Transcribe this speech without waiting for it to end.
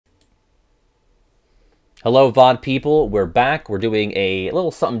Hello, VOD people. We're back. We're doing a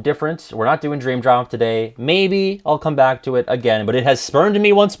little something different. We're not doing Dream Drop today. Maybe I'll come back to it again, but it has spurned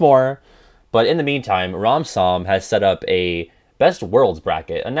me once more. But in the meantime, RomSom has set up a Best Worlds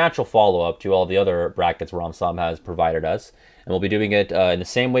bracket, a natural follow-up to all the other brackets RomSom has provided us. And we'll be doing it in the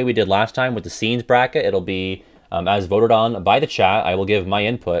same way we did last time with the Scenes bracket. It'll be as voted on by the chat. I will give my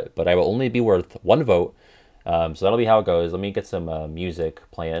input, but I will only be worth one vote. So that'll be how it goes. Let me get some music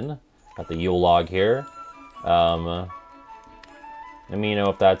playing. Got the Yule log here. Let me know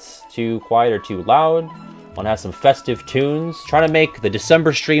if that's too quiet or too loud. Want to have some festive tunes. Trying to make the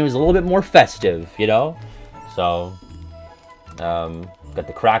December streams a little bit more festive, you know? So, got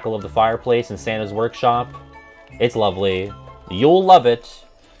the crackle of the fireplace in Santa's workshop. It's lovely. You'll love it.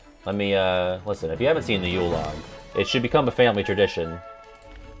 Let me, listen, if you haven't seen the Yule log, it should become a family tradition.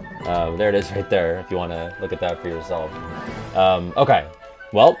 There it is right there, if you want to look at that for yourself. Okay.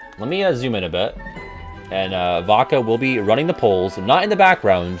 Well, let me zoom in a bit. And Vaka will be running the polls, not in the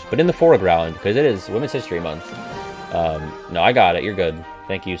background, but in the foreground, because it is Women's History Month. No, I got it. You're good.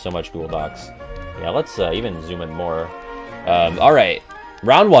 Thank you so much, Google Docs. Yeah, let's even zoom in more. All right.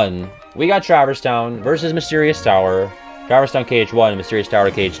 Round 1. We got Traverse Town versus Mysterious Tower. Traverse Town KH1, Mysterious Tower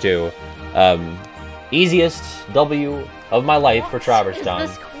KH2. Easiest W of my life for Traverse Town.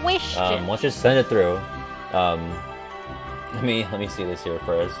 This question? Let's just send it through. Let me see this here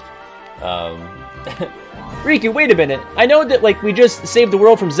first. Riku, wait a minute. I know that, like, we just saved the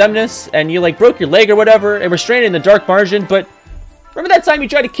world from Xemnas, and you, like, broke your leg or whatever, and we're stranded in the Dark Margin, but remember that time you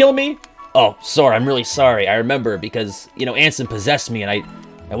tried to kill me? Oh, sorry, I'm really sorry. I remember, because, you know, Ansem possessed me, and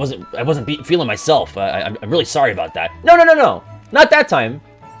I wasn't feeling myself. I'm really sorry about that. No. Not that time.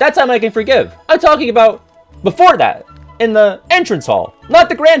 That time I can forgive. I'm talking about before that, in the entrance hall, not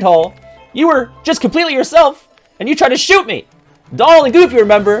the grand hall. You were just completely yourself, and you tried to shoot me. Doll and Goofy,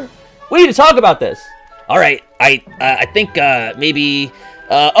 remember? We need to talk about this. All right, I think maybe.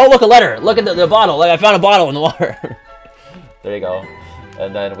 Oh, look, a letter. Look at the bottle. Like, I found a bottle in the water. There you go.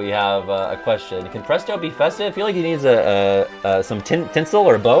 And then we have a question. Can Presto be festive? I feel like he needs some tinsel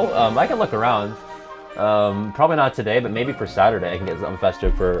or a bow. I can look around. Probably not today, but maybe for Saturday I can get something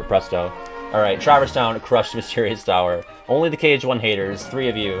festive for Presto. All right, Traverse Town crushed Mysterious Tower. Only the KH1 haters, 3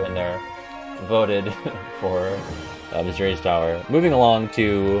 of you in there, voted for Mysterious Tower. Moving along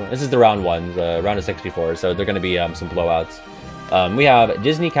to, this is the round 1, the round of 64, so there are going to be some blowouts. We have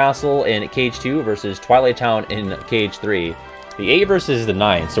Disney Castle in KH2 versus Twilight Town in KH3. The 8 versus the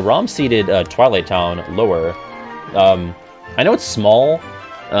 9, so Rom seeded Twilight Town lower. I know it's small,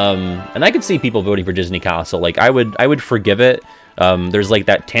 and I could see people voting for Disney Castle. Like, I would forgive it. There's like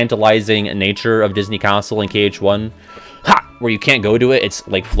that tantalizing nature of Disney Castle in KH1. Where you can't go to it. It's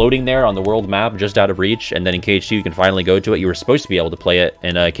like floating there on the world map, just out of reach, and then in KH2 you can finally go to it. You were supposed to be able to play it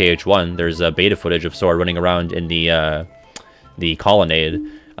in KH1. There's beta footage of Sora running around in the colonnade.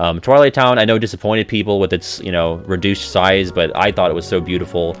 Twilight Town, I know, disappointed people with its, you know, reduced size, but I thought it was so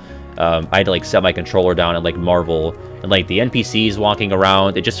beautiful. I had to like set my controller down and like marvel, and like the NPCs walking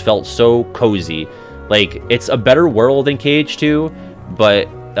around, it just felt so cozy. Like, it's a better world than KH2, but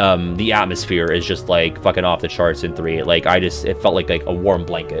the atmosphere is just like fucking off the charts in 3. Like, it felt like a warm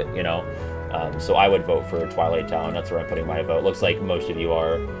blanket, you know? So I would vote for Twilight Town. That's where I'm putting my vote. Looks like most of you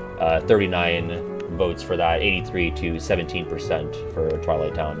are. 39 votes for that, 83 to 17% for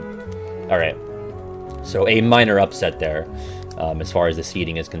Twilight Town. All right. So a minor upset there as far as the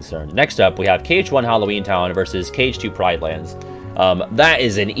seeding is concerned. Next up, we have KH1 Halloween Town versus KH2 Pride Lands. That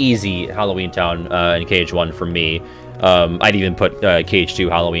is an easy Halloween Town in KH1 for me. I'd even put KH2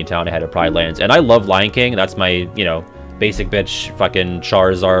 Halloween Town ahead of Pride Lands. And I love Lion King. That's my, you know, basic bitch fucking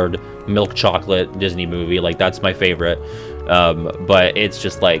Charizard milk chocolate Disney movie. Like, that's my favorite. But it's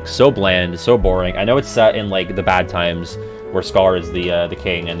just like so bland, so boring. I know it's set in like the bad times where Scar is the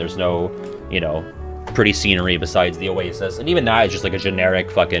king, and there's no, you know, pretty scenery besides the Oasis. And even that is just like a generic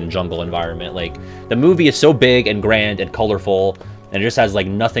fucking jungle environment. Like, the movie is so big and grand and colorful, and it just has like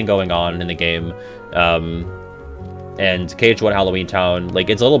nothing going on in the game. And KH1 Halloween Town, like,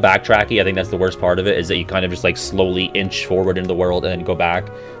 it's a little backtracky. I think that's the worst part of it, is that you kind of just like slowly inch forward into the world and then go back.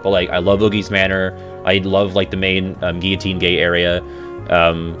 But like, I love Oogie's Manor. I love like the main Guillotine Gate area.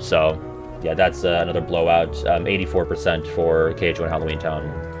 So yeah, that's another blowout. 84% for KH1 Halloween Town.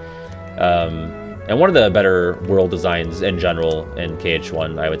 And one of the better world designs in general in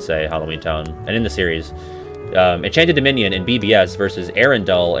KH1, I would say, Halloween Town, and in the series. Enchanted Dominion in BBS versus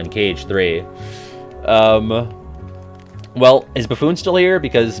Arendelle in KH3. Well, is Buffoon still here?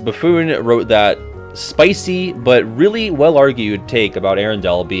 Because Buffoon wrote that spicy but really well-argued take about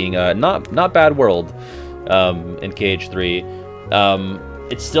Arendelle being not bad world in KH3.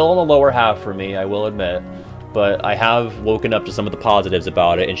 it's still in the lower half for me, I will admit. But I have woken up to some of the positives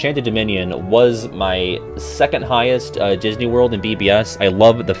about it. Enchanted Dominion was my second highest Disney World in BBS. I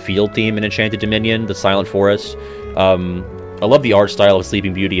love the field theme in Enchanted Dominion, the Silent Forest. I love the art style of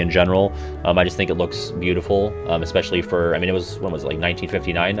Sleeping Beauty in general. I just think it looks beautiful, especially for, I mean, it was, when was it, like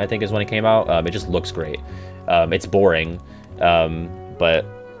 1959, I think is when it came out. It just looks great. It's boring, but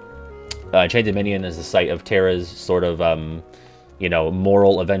Enchanted Dominion is the site of Terra's sort of, you know,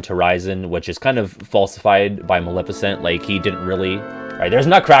 moral event horizon, which is kind of falsified by Maleficent. Like, he didn't really... Alright, there's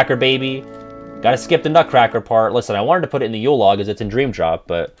Nutcracker, baby! Gotta skip the Nutcracker part. Listen, I wanted to put it in the Yule log as it's in Dream Drop,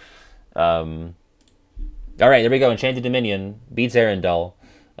 but... Alright, there we go. Enchanted Dominion beats Arendelle.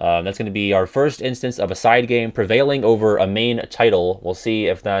 That's going to be our first instance of a side game prevailing over a main title. We'll see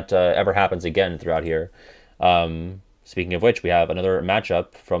if that ever happens again throughout here. Speaking of which, we have another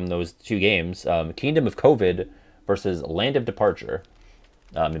matchup from those two games. Kingdom of COVID versus Land of Departure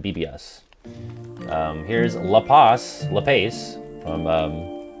in BBS. Here's La Pace from...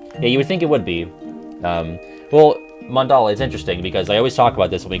 yeah, you would think it would be. Well, Mandala, it's interesting because I always talk about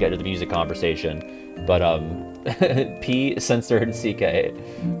this when we get to the music conversation, but P censored CK.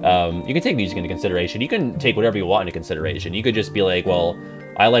 You can take music into consideration. You can take whatever you want into consideration. You could just be like, well,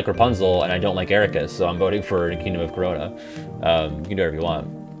 I like Rapunzel and I don't like Ericus, so I'm voting for Kingdom of Corona. You can do whatever you want.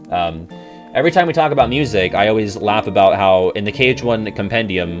 Every time we talk about music, I always laugh about how in the KH1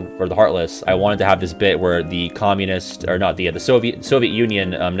 Compendium, for the Heartless, I wanted to have this bit where the communist, or not, the Soviet Union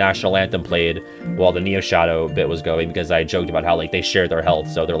national anthem played while the Neo Shadow bit was going, because I joked about how, like, they share their health,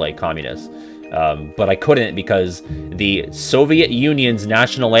 so they're like communists. But I couldn't because the Soviet Union's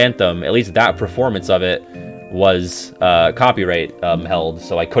national anthem, at least that performance of it, was copyright held,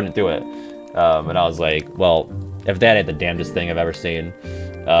 so I couldn't do it. And I was like, well, if that ain't the damnedest thing I've ever seen.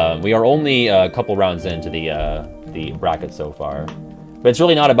 We are only a couple rounds into the bracket so far. But it's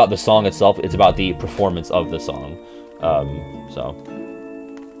really not about the song itself, it's about the performance of the song. So.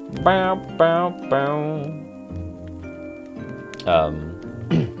 Bow, bow, bow.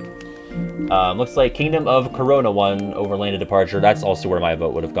 Looks like Kingdom of Corona won over Land of Departure. That's also where my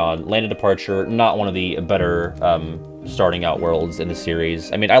vote would have gone. Land of Departure, not one of the better starting out worlds in the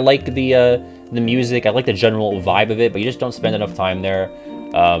series. I mean, I like the music, I like the general vibe of it, but you just don't spend enough time there.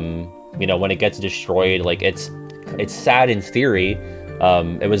 You know, when it gets destroyed, like, it's sad in theory.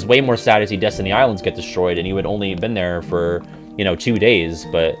 It was way more sad to see Destiny Islands get destroyed, and you had only been there for, you know, 2 days,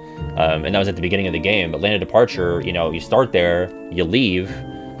 but, and that was at the beginning of the game. But Land of Departure, you know, you start there, you leave,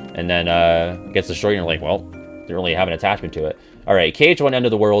 and then, it gets destroyed, and you're like, well, didn't really have an attachment to it. Alright, KH1 End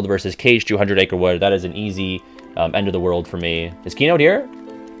of the World versus KH2 100 Acre Wood. That is an easy, End of the World for me. Is Keynote here?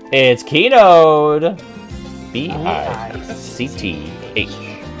 It's Keynote! B-I-C-T-H.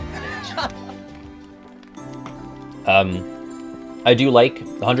 I do like the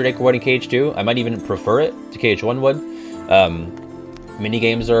 100 Acre Wood in KH2. I might even prefer it to KH1 would. Mini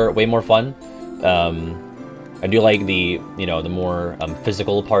games are way more fun. I do like the, you know, the more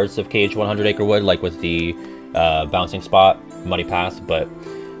physical parts of KH 100 Acre Wood, like with the bouncing spot, Muddy Path, but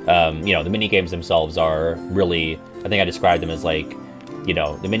you know, the mini games themselves are really, I think I described them as like, you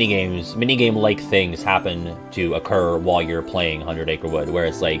know, the mini game-like things happen to occur while you're playing 100 Acre Wood, where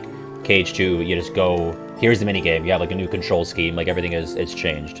it's like KH2, you just go, here's the mini game, you have like a new control scheme, like everything it's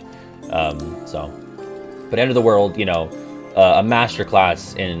changed. So, but End of the World, you know, a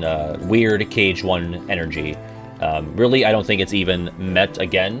masterclass in weird KH1 energy. Really, I don't think it's even met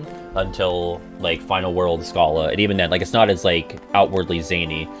again until like Final World Scala, and even then, like, it's not as like outwardly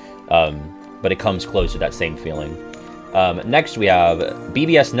zany, but it comes close to that same feeling. Next we have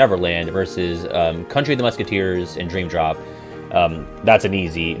BBS Neverland versus Country of the Musketeers in Dream Drop. That's an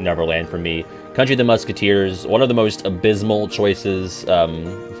easy Neverland for me. Country of the Musketeers, one of the most abysmal choices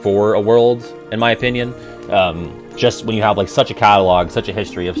for a world, in my opinion. Just when you have like such a catalog, such a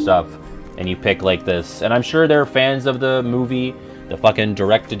history of stuff, and you pick like this, and I'm sure they're fans of the movie, the fucking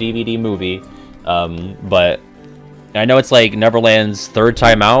direct-to-DVD movie, but I know it's like Neverland's third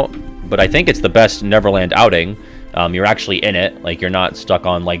time out, but I think it's the best Neverland outing. You're actually in it, like you're not stuck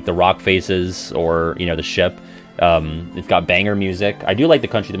on like the rock faces or, you know, the ship. It's got banger music. I do like the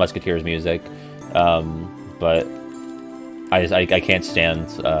Country of the Musketeers music, but I can't stand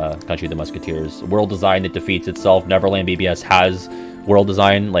Country of the Musketeers. World design that defeats itself. Neverland BBS has world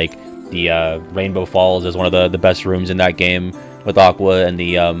design, like the Rainbow Falls is one of the best rooms in that game with Aqua and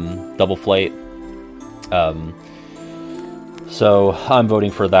the double flight. So I'm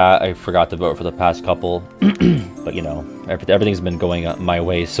voting for that. I forgot to vote for the past couple, but you know, everything's been going my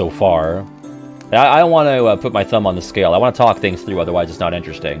way so far. I don't want to put my thumb on the scale. I want to talk things through, otherwise it's not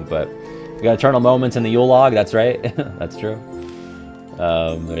interesting. But we got eternal moments in the Yule log. That's right. That's true.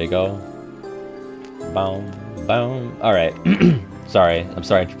 There you go. Boom, boom. All right. Sorry, I'm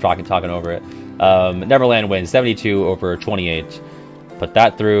sorry for talking over it. Neverland wins 72 over 28. Put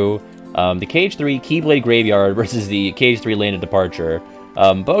that through. The Cage 3 Keyblade Graveyard versus the Cage 3 Lane of Departure.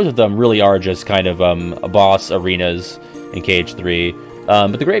 Both of them really are just kind of boss arenas in Cage 3.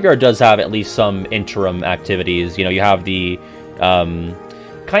 But the Graveyard does have at least some interim activities. You know, you have the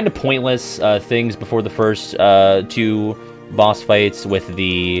kind of pointless things before the first two boss fights with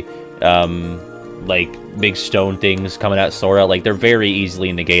the like big stone things coming at Sora. Like, they're very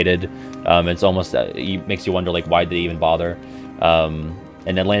easily negated. It's almost makes you wonder, like, why did they even bother?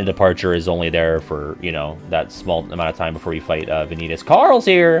 And then Lane of Departure is only there for, you know, that small amount of time before you fight Vanitas. Carl's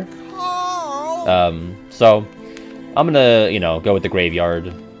here! So, I'm gonna, you know, go with the Graveyard.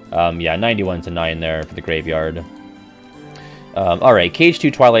 Yeah, 91-9 there for the Graveyard. Alright, Cage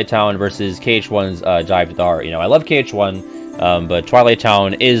 2 Twilight Town versus Cage 1's Dive to the Heart. You know, I love Cage 1, but Twilight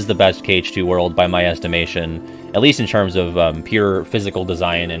Town is the best Cage 2 world by my estimation, at least in terms of pure physical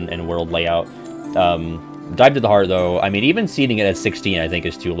design and world layout. Dive to the Heart, though, I mean, even seating it at 16, I think,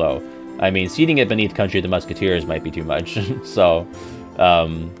 is too low. I mean, seating it beneath Country of the Musketeers might be too much. So,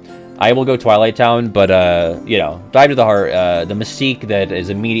 I will go Twilight Town, but, you know, Dive to the Heart, the mystique that is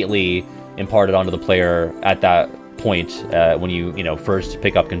immediately imparted onto the player at that point, when you know, first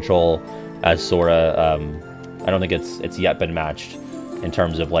pick up control as Sora, I don't think it's yet been matched in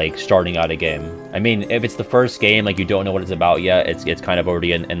terms of, like, starting out a game. I mean, if it's the first game, like, you don't know what it's about yet, it's kind of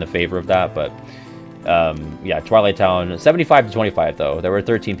already in the favor of that, but... yeah, Twilight Town, 75-25 though. There were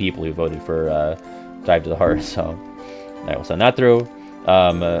 13 people who voted for Dive to the Heart, so I will send that through.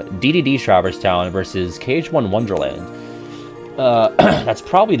 DDD Traverse Town versus Cage 1 Wonderland. That's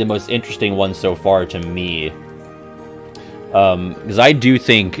probably the most interesting one so far to me. Because I do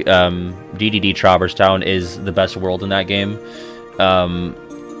think DDD Traverse Town is the best world in that game.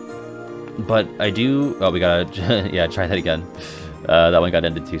 But I do... Oh, we gotta... yeah, try that again. That one got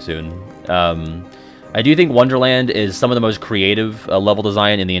ended too soon. I do think Wonderland is some of the most creative level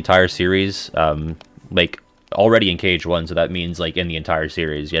design in the entire series. Like, already in Cage 1, so that means, like, in the entire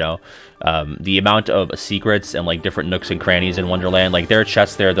series, you know? The amount of secrets and, like, different nooks and crannies in Wonderland, like, there are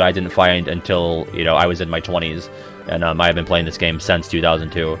chests there that I didn't find until, you know, I was in my 20s. And I have been playing this game since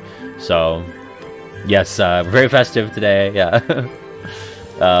 2002. So, yes, very festive today, yeah.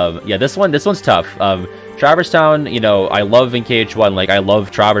 Yeah, this one's tough. Traverse Town, you know, I love in Cage 1, like, I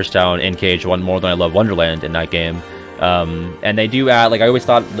love Traverse Town in Cage 1 more than I love Wonderland in that game. And they do add, like, I always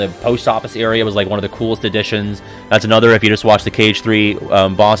thought the post office area was, like, one of the coolest additions. That's another, if you just watch the Cage 3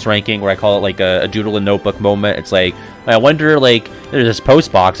 boss ranking, where I call it, like, a doodle and notebook moment. It's like, I wonder, like, there's this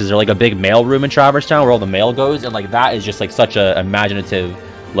post box, is there, like, a big mail room in Traverse Town where all the mail goes? And, like, that is just, like, such a imaginative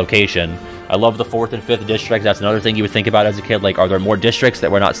location. I love the 4th and 5th districts. That's another thing you would think about as a kid. Like, are there more districts that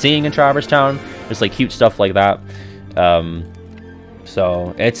we're not seeing in Traverse Town? Just, like, cute stuff like that.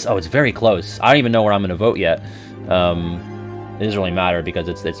 So, it's very close. I don't even know where I'm going to vote yet. It doesn't really matter because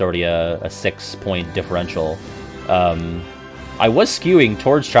it's already a 6-point differential. I was skewing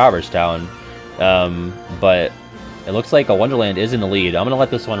towards Traverse Town, but it looks like a Wonderland is in the lead. I'm going to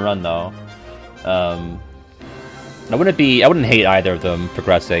let this one run, though. I wouldn't hate either of them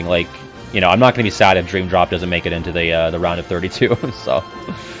progressing. Like, you know, I'm not going to be sad if Dream Drop doesn't make it into the round of 32. So,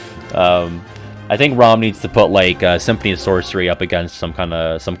 I think ROM needs to put, like, Symphony of Sorcery up against some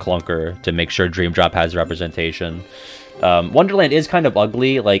clunker to make sure Dream Drop has representation. Wonderland is kind of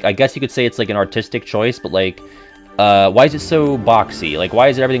ugly. Like, I guess you could say it's, like, an artistic choice, but, like, why is it so boxy? Like, why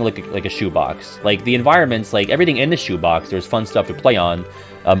is everything like a shoebox? Like, the environments, like, everything in the shoebox, there's fun stuff to play on.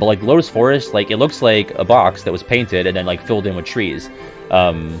 But, like, Lotus Forest, like, it looks like a box that was painted and then, like, filled in with trees.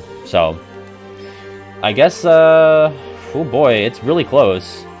 So, I guess, oh boy, it's really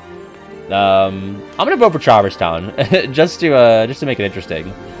close. I'm gonna vote for Traverse Town, just to make it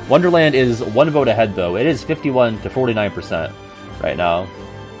interesting. Wonderland is one vote ahead, though. It is 51 to 49% right now.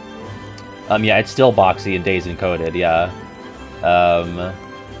 Yeah, it's still boxy and Days Encoded, yeah.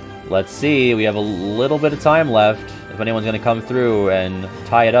 Let's see, we have a little bit of time left. If anyone's gonna come through and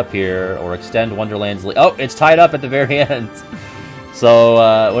tie it up here, or extend Wonderland's lead. Oh, it's tied up at the very end!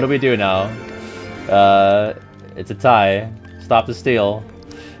 So, what do we do now? It's a tie. Stop the steal.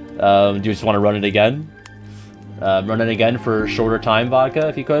 Do you just want to run it again? Run it again for shorter time, Vodka,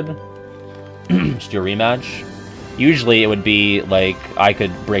 if you could? Just do a rematch? Usually it would be, like, I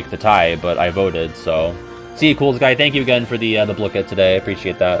could break the tie, but I voted, so... See you, Cools Guy. Thank you again for the Blooket today. I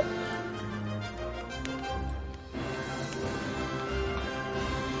appreciate that.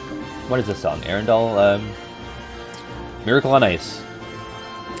 What is this song? Arendelle? Miracle on Ice.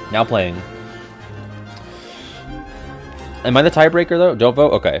 Now playing. Am I the tiebreaker, though? Don't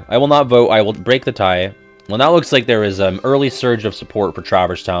vote? Okay. I will not vote. I will break the tie. Well, now it looks like there is an early surge of support for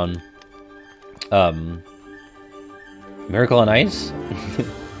Traverse Town. Miracle on Ice?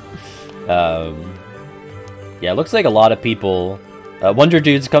 Yeah, it looks like a lot of people... Wonder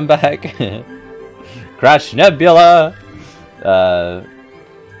Dudes come back. Crash Nebula!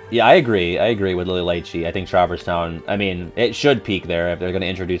 Yeah, I agree. I agree with Lily Lychee. I think Traverse Town... I mean, it should peak there if they're going to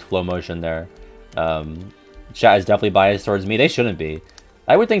introduce flow motion there. Chat is definitely biased towards me. They shouldn't be.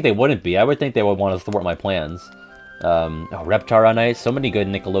 I would think they wouldn't be. I would think they would want to thwart my plans. Oh, Reptar on Ice. So many good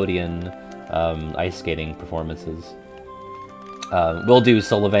Nickelodeon ice skating performances. Will do,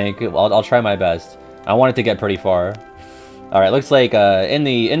 Solovank. I'll try my best. I want it to get pretty far. All right, looks like in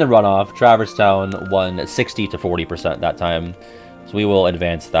the runoff, Traverse Town won 60 to 40% that time. So we will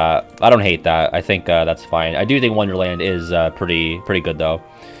advance that. I don't hate that. I think that's fine. I do think Wonderland is pretty good though.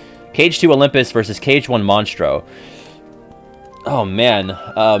 Cage 2 Olympus versus Cage 1 Monstro. Oh, man.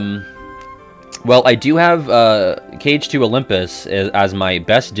 Well, I do have Cage 2 Olympus as my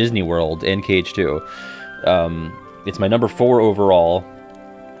best Disney World in Cage 2. It's my number 4 overall.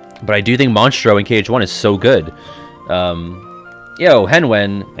 But I do think Monstro in Cage 1 is so good. Yo,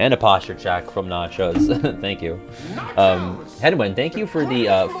 Henwen, and a posture check from Nachos. Thank you. Henwen, thank you for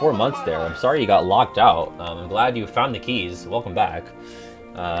the 4 months there. I'm sorry you got locked out. I'm glad you found the keys. Welcome back.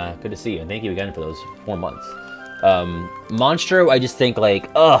 Good to see you, and thank you again for those 4 months. Monstro, I just think, like,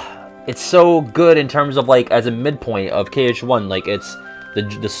 it's so good in terms of, like, as a midpoint of KH1, like, it's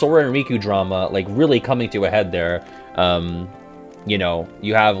the Sora and Riku drama, like, really coming to a head there. You know,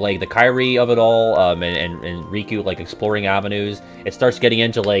 you have, like, the Kairi of it all, and Riku, like, exploring avenues. It starts getting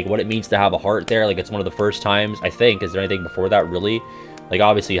into, like, what it means to have a heart there. Like, it's one of the first times, I think. Is there anything before that, really? Like,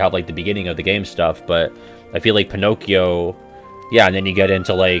 obviously, you have, like, the beginning of the game stuff, but I feel like Pinocchio... Yeah, and then you get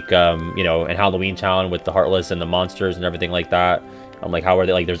into, like, you know, in Halloween Town with the Heartless and the monsters and everything like that. I'm like, how are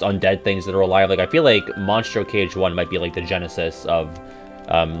they, like, there's undead things that are alive. Like, I feel like Monstro Cage 1 might be, like, the genesis of,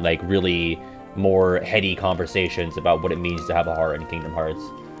 like, really more heady conversations about what it means to have a heart in Kingdom Hearts.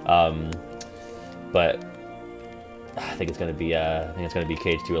 But I think it's gonna be,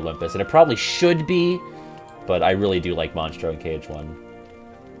 Cage 2 Olympus. And it probably should be, but I really do like Monstro and Cage 1.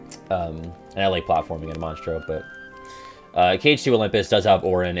 And I like platforming in Monstro, but... Cage 2 Olympus does have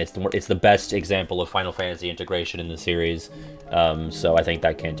Auron. It's the best example of Final Fantasy integration in the series, so I think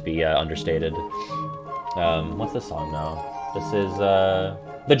that can't be understated. What's this song now? This is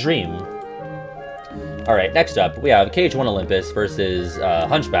The Dream. Alright, next up, we have Cage 1 Olympus versus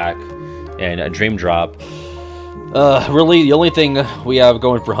Hunchback and Dream Drop. Really, the only thing we have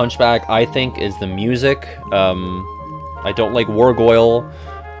going for Hunchback, I think, is the music. I don't like Wargoyle.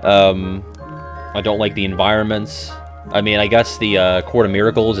 I don't like the environments. I mean, I guess the Court of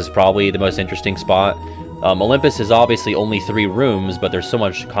Miracles is probably the most interesting spot. Olympus is obviously only 3 rooms, but there's so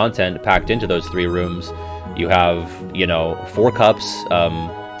much content packed into those 3 rooms. You have, you know, 4 cups,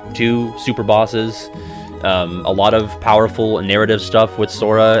 2 super bosses, a lot of powerful narrative stuff with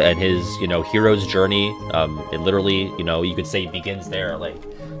Sora and his, you know, hero's journey. It literally, you know, you could say begins there. Like,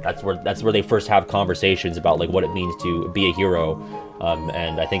 that's where they first have conversations about, like, what it means to be a hero.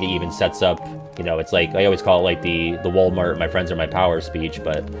 And I think it even sets up, you know, it's like, I always call it like the Walmart, my friends are my power speech,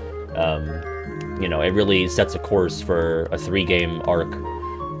 but, you know, it really sets a course for a 3-game arc,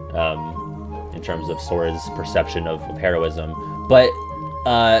 in terms of Sora's perception of heroism. But,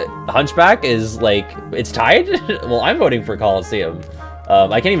 Hunchback is, like, it's tied? Well, I'm voting for Colosseum.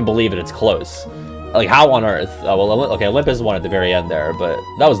 I can't even believe it, it's close. Like, how on earth? Oh, well, okay, Olympus won at the very end there, but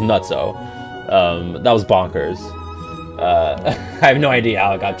that was nutso. That was bonkers. I have no idea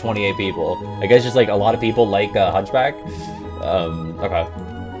how it got 28 people. I guess just, like, a lot of people like Hunchback. Okay.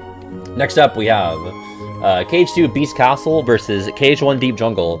 Next up, we have Cage 2 Beast Castle versus Cage 1 Deep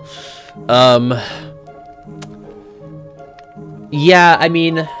Jungle. Yeah, I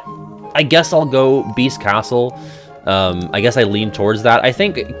mean, I guess I'll go Beast Castle. I guess I lean towards that. I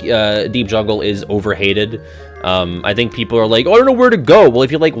think Deep Jungle is overhated. I think people are like, oh, I don't know where to go. Well,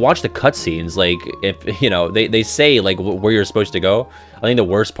 if you, like, watch the cutscenes, like, if, you know, they say, like, where you're supposed to go. I think the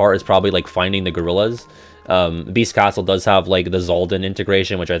worst part is probably, like, finding the gorillas. Beast Castle does have, like, the Zaldin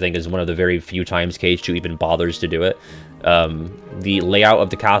integration, which I think is one of the very few times Cage 2 even bothers to do it. The layout of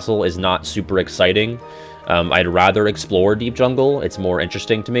the castle is not super exciting. I'd rather explore Deep Jungle. It's more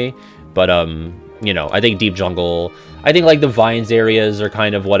interesting to me. But, you know, I think Deep Jungle... I think, like, the Vines areas are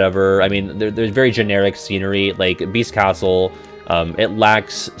kind of whatever. I mean, there's very generic scenery. Like, Beast Castle, it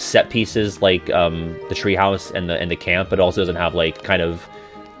lacks set pieces like the treehouse and the camp, but also doesn't have, like, kind of,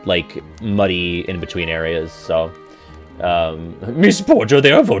 like, muddy in-between areas. So, Miss Porter,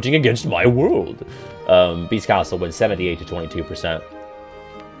 they are voting against my world. Beast Castle wins 78 to 22%.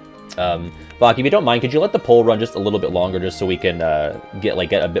 Bach, if you don't mind, could you let the poll run just a little bit longer, just so we can get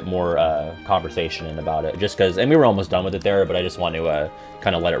a bit more conversation in about it? Just because, and we were almost done with it there, but I just want to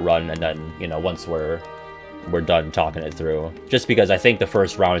kind of let it run, and then, you know, once we're done talking it through, just because I think the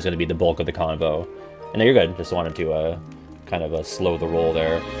first round is going to be the bulk of the convo. And no, you're good. Just wanted to kind of slow the roll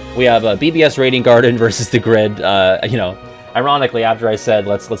there. We have BBS Raiding Garden versus the Grid. You know, ironically, after I said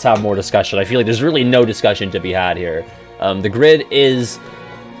let's have more discussion, I feel like there's really no discussion to be had here. The Grid is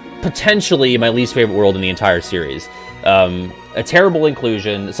potentially my least favorite world in the entire series. A terrible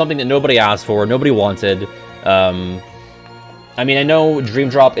inclusion, something that nobody asked for, nobody wanted. I mean, I know Dream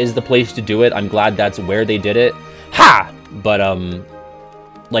Drop is the place to do it. I'm glad that's where they did it. Ha! But,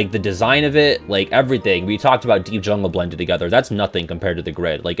 like, the design of it, like, everything. We talked about Deep Jungle blended together. That's nothing compared to the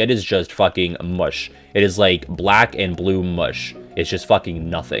Grid. Like, it is just fucking mush. It is, like, black and blue mush. It's just fucking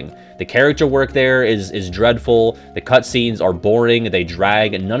nothing. The character work there is dreadful. The cutscenes are boring. They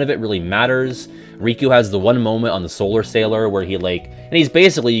drag. None of it really matters. Riku has the one moment on the Solar Sailor where he, like... And he's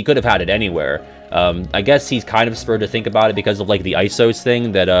basically... You could have had it anywhere. I guess he's kind of spurred to think about it because of, like, the Isos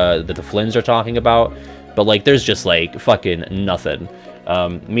thing that the Flynns are talking about. But, like, there's just, like, fucking nothing.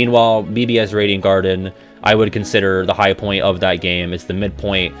 Meanwhile, BBS Radiant Garden, I would consider the high point of that game. It's the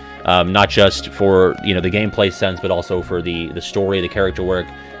midpoint, not just for, you know, the gameplay sense, but also for the story, the character work.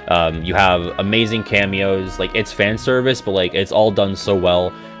 You have amazing cameos. Like, it's fan service, but, like, it's all done so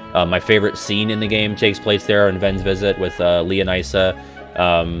well. My favorite scene in the game takes place there in Ven's visit with Leonisa.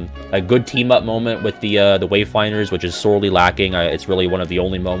 A good team-up moment with the Wayfinders, which is sorely lacking. It's really one of the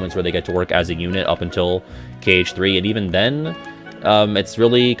only moments where they get to work as a unit up until KH3, and even then, it's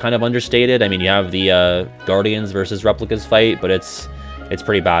really kind of understated. I mean, you have the Guardians versus Replicas fight, but it's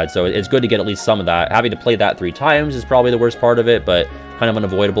pretty bad, so it's good to get at least some of that. Having to play that 3 times is probably the worst part of it, but kind of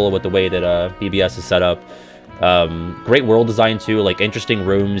unavoidable with the way that BBS is set up. Great world design too, like interesting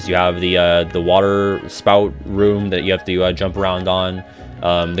rooms. You have the water spout room that you have to jump around on.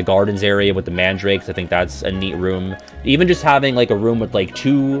 The gardens area with the mandrakes, I think that's a neat room. Even just having like a room with like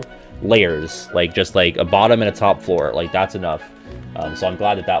 2 layers, like just like a bottom and a top floor, like that's enough. So I'm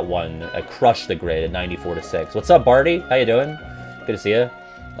glad that one crushed the Grid at 94 to 6. What's up, Barty? How you doing? Good to see you.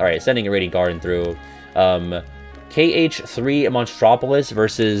 All right, sending a Radiant Garden through. KH3 Monstropolis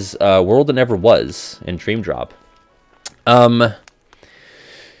versus World That Never Was in Dream Drop.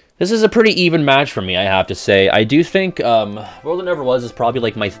 This is a pretty even match for me, I have to say. I do think World That Never Was is probably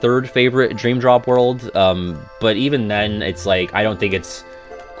like my 3rd favorite Dream Drop world. But even then, it's like, I don't think it's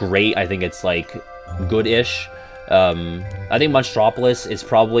great. I think it's like good-ish. I think Monstropolis is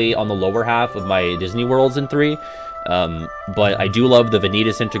probably on the lower half of my Disney worlds in 3. But I do love the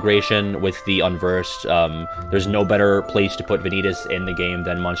Vanitas integration with the Unversed. There's no better place to put Vanitas in the game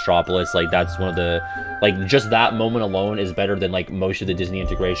than Monstropolis. Like, that's one of the... Like, just that moment alone is better than, like, most of the Disney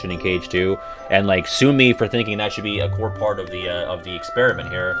integration in KH2. And, like, sue me for thinking that should be a core part of the experiment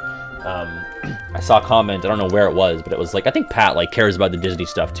here. I saw a comment, I don't know where it was, but it was like, I think Pat, like, cares about the Disney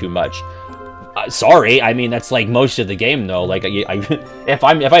stuff too much. Sorry, I mean, that's like most of the game though. Like, if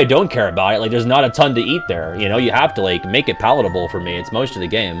I don't care about it, like, there's not a ton to eat there. You know, you have to like make it palatable for me. It's most of the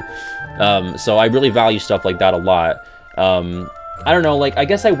game, so I really value stuff like that a lot. I don't know, like, I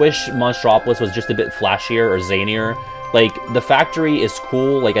guess I wish Monstropolis was just a bit flashier or zanier. Like, the factory is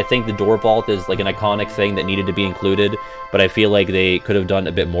cool. Like, I think the door vault is like an iconic thing that needed to be included, but I feel like they could have done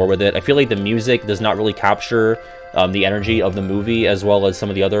a bit more with it. I feel like the music does not really capture the energy of the movie as well as some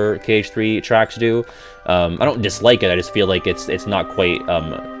of the other KH3 tracks do. I don't dislike it, I just feel like it's not quite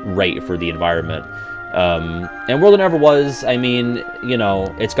right for the environment. And World That Never Was, I mean, you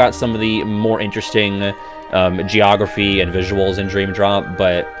know, it's got some of the more interesting geography and visuals in Dream Drop,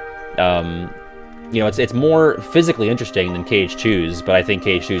 but you know, it's more physically interesting than KH2's, but I think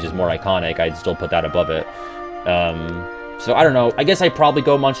KH2's is more iconic. I'd still put that above it. So I don't know, I guess I'd probably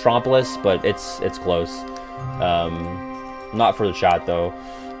go Monstropolis, but it's close. Not for the chat though.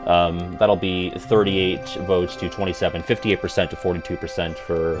 That'll be 38 votes to 27, 58% to 42%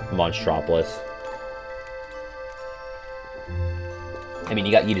 for Monstropolis. I mean,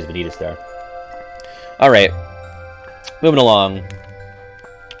 you got Yeetus Vanitas there. Alright, moving along.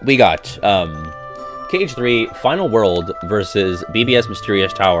 We got KH3 Final World versus BBS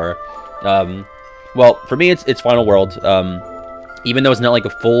Mysterious Tower. Well, for me, it's Final World. Even though it's not like a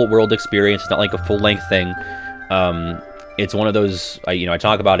full world experience, it's not like a full-length thing. It's one of those, you know, I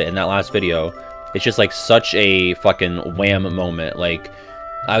talk about it in that last video. It's just like such a fucking wham moment. Like,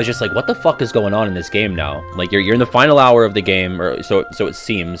 I was just like, what the fuck is going on in this game now? Like, you're in the final hour of the game, or so it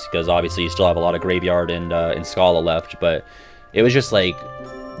seems, because obviously you still have a lot of Graveyard and Scala left, but it was just like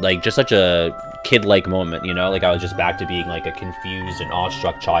just such a kid-like moment, you know? Like, I was just back to being like a confused and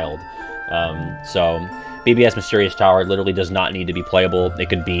awestruck child. So BBS Mysterious Tower literally does not need to be playable. It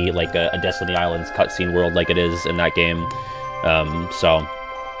could be like a Destiny Islands cutscene world like it is in that game. So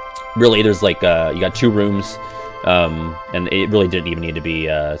really, there's like you got 2 rooms. And it really didn't even need to be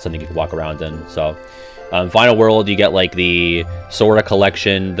something you could walk around in. So, Final World, you get like the Sora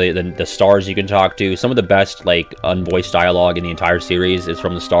collection, the stars you can talk to. Some of the best like unvoiced dialogue in the entire series is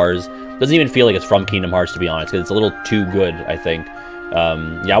from the stars. Doesn't even feel like it's from Kingdom Hearts, to be honest, because it's a little too good, I think.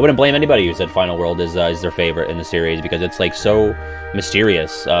 Yeah, I wouldn't blame anybody who said Final World is their favorite in the series, because it's like so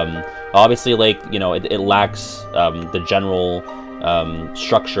mysterious. Obviously, like, you know, it lacks the general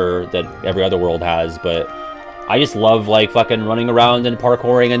structure that every other world has, but I just love, like, fucking running around and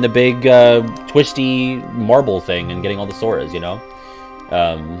parkouring in the big, twisty marble thing and getting all the Soras, you know?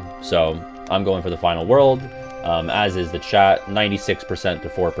 So, I'm going for the Final World, as is the chat. 96% to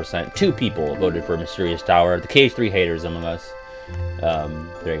 4%. 2 people voted for Mysterious Tower. The KH3 haters among us.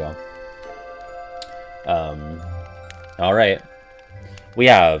 There you go. Alright. We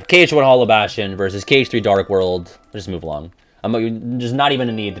have KH1 Hollow Bastion versus KH3 Dark World. Let's just move along. I'm just not even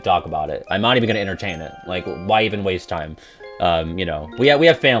a need to talk about it. I'm not even going to entertain it. Like, why even waste time? You know, we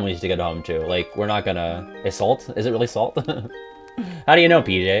have families to get home to. Like, we're not going to... Is salt? Is it really salt? How do you know,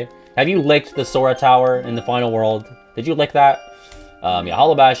 PJ? Have you licked the Sora Tower in the Final World? Did you lick that? Yeah,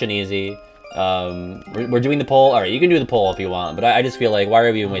 Hollow Bastion easy. We're doing the poll. Alright, you can do the poll if you want, but I just feel like, why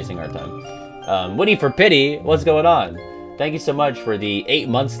are we even wasting our time? Woody for pity, what's going on? Thank you so much for the 8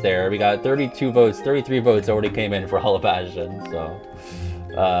 months there. We got 32 votes, 33 votes already came in for Hollow Bastion, so...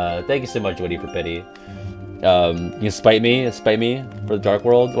 thank you so much, Woody, for pity. You spite me for the Dark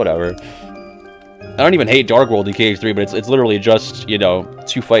World? Whatever. I don't even hate Dark World in KH3, but it's literally just, you know,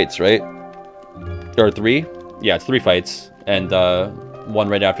 2 fights, right? Or 3? Yeah, it's 3 fights, and one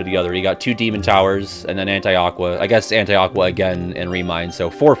right after the other. You got 2 Demon Towers, and then Anti-Aqua. I guess Anti-Aqua again and Remind,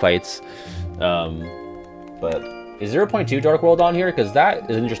 so 4 fights. But... Is 0.2 Dark World on here? Because that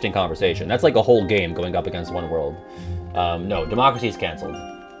is an interesting conversation. That's like a whole game going up against one world. No, Democracy is cancelled.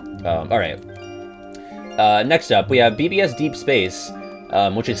 Alright. Next up, we have BBS Deep Space,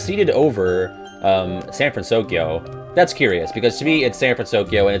 which is seated over San Francisco. That's curious, because to me, it's San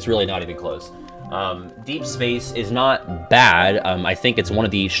Francisco, and it's really not even close. Deep Space is not bad. I think it's one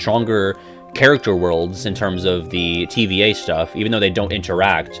of the stronger character worlds in terms of the TVA stuff. Even though they don't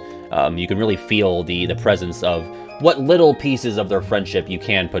interact, you can really feel the presence of what little pieces of their friendship you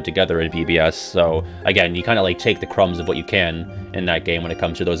can put together in BBS. So again, you kind of like take the crumbs of what you can in that game when it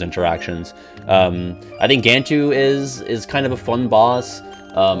comes to those interactions. I think Gantu is kind of a fun boss.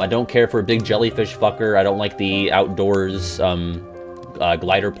 I don't care for a big jellyfish fucker. I don't like the outdoors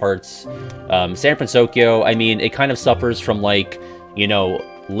glider parts. San Francisco, I mean, it kind of suffers from, like, you know,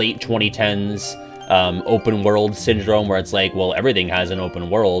 late 2010s open world syndrome, where it's like, well, everything has an open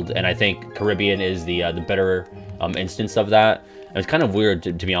world, and I think Caribbean is the better instance of that. And it's kind of weird,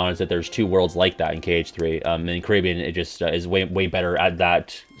 to be honest, that there's 2 worlds like that in KH3. In Caribbean, it just is way better at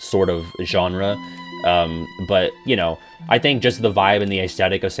that sort of genre. But, you know, I think just the vibe and the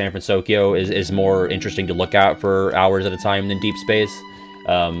aesthetic of San Francisco is more interesting to look at for hours at a time than Deep Space.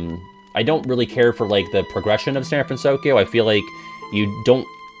 I don't really care for, like, the progression of San Francisco. I feel like you don't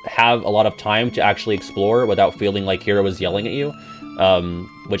have a lot of time to actually explore without feeling like Hero is yelling at you.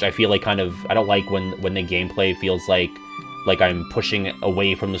 Which I feel like kind of... I don't like when the gameplay feels like I'm pushing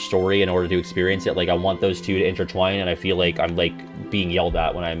away from the story in order to experience it. Like, I want those 2 to intertwine, and I feel like I'm, like, being yelled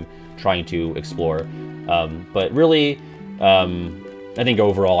at when I'm trying to explore. But really, I think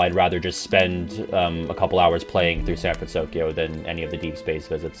overall I'd rather just spend a couple hours playing through San Francisco than any of the Deep Space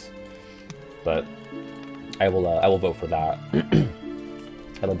visits. But I will vote for that.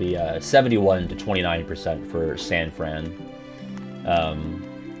 That'll be 71 to 29% for San Fran.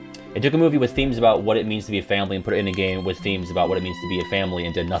 It took a movie with themes about what it means to be a family and put it in a game with themes about what it means to be a family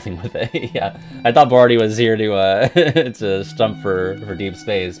and did nothing with it. Yeah, I thought Barty was here to to stump for Deep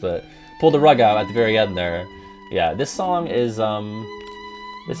Space, but pulled the rug out at the very end there. Yeah, this song is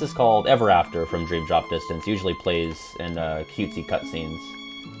this is called Ever After from Dream Drop Distance. Usually plays in cutesy cutscenes.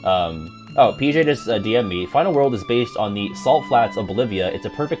 Oh, PJ just DM'd me. Final World is based on the salt flats of Bolivia. It's a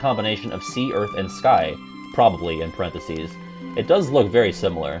perfect combination of sea, earth, and sky. Probably, in parentheses. It does look very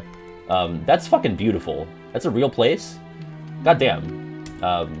similar. That's fucking beautiful. That's a real place? Goddamn.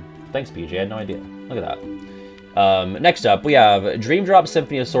 Thanks, PJ. I had no idea. Look at that. Next up, we have Dream Drop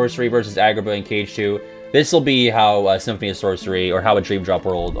Symphony of Sorcery versus Agrabah in KH2. this will be how Symphony of Sorcery, or how a Dream Drop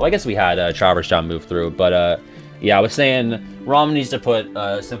World... Oh, I guess we had Traverse Town move through, but yeah, I was saying ROM needs to put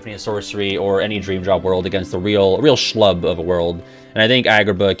Symphony of Sorcery or any Dream Drop World against the real schlub of a world. And I think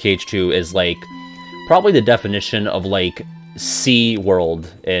Agrabah KH2 is, like, probably the definition of, like, C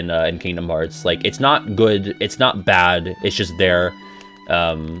world in Kingdom Hearts. Like, it's not good, it's not bad, it's just there.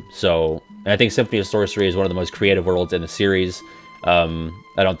 So, and I think Symphony of Sorcery is one of the most creative worlds in the series.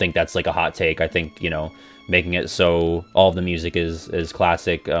 I don't think that's, like, a hot take. I think, you know, making it so all of the music is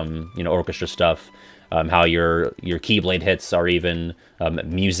classic, you know, orchestra stuff. How your Keyblade hits are even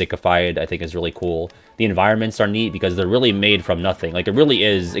musicified, I think is really cool. The environments are neat because they're really made from nothing. Like, it really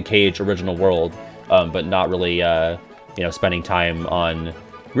is a KH original world, but not really, you know, spending time on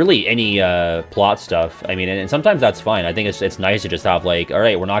really any plot stuff. I mean, and sometimes that's fine. I think it's nice to just have, like, all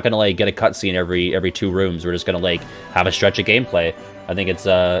right, we're not gonna, like, get a cutscene every 2 rooms. We're just gonna, like, have a stretch of gameplay. I think it's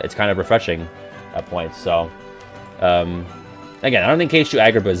kind of refreshing at points. So, again, I don't think KH2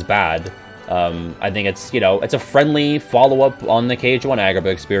 Agrabah is bad. I think it's, you know, it's a friendly follow-up on the KH1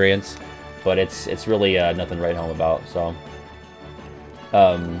 Agrabah experience, but it's really nothing to write home about. So,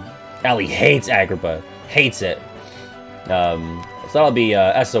 Allie hates Agrabah, hates it. So that'll be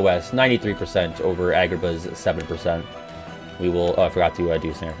SOS 93% over Agrabah's 7%. We will. Oh, I forgot to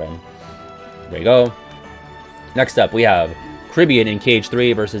do Snare Friend. There you go. Next up, we have Caribbean in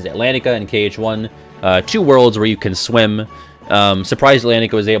KH3 versus Atlantica in KH1. 2 worlds where you can swim. Surprised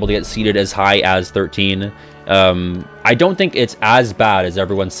Atlantica was able to get seeded as high as 13. I don't think it's as bad as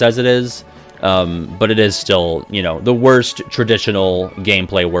everyone says it is, but it is still, you know, the worst traditional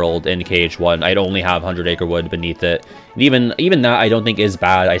gameplay world in KH1. I'd only have 100 Acre Wood beneath it. And even that I don't think is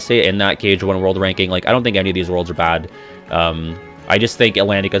bad. I say it in that KH1 world ranking, like, I don't think any of these worlds are bad. I just think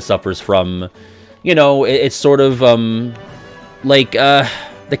Atlantica suffers from, you know, it's sort of, like,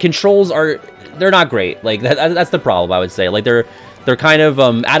 the controls they're not great. Like, that's the problem, I would say. Like, they're kind of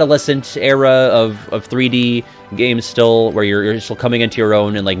adolescent era of 3D games still, where you're still coming into your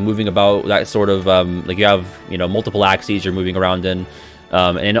own and, like, moving about, that sort of, like, you have, you know, multiple axes you're moving around in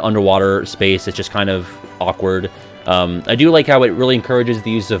underwater space. It's just kind of awkward. I do like how it really encourages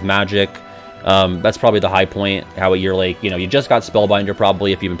the use of magic. That's probably the high point, how you're, like, you know, you just got Spellbinder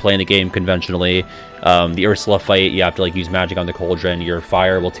probably if you've been playing the game conventionally. The Ursula fight, you have to, like, use magic on the cauldron. Your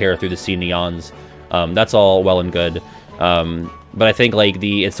fire will tear through the sea neons. That's all well and good. But I think, like,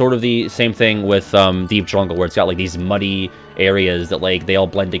 it's sort of the same thing with Deep Jungle, where it's got, like, these muddy areas that, like, they all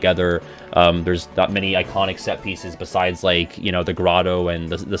blend together. There's not many iconic set pieces besides, like, you know, the grotto and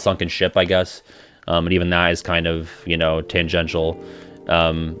the sunken ship, I guess. And even that is kind of, you know, tangential.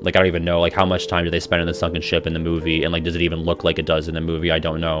 Like, I don't even know, like, how much time do they spend in the sunken ship in the movie, and, like, does it even look like it does in the movie? I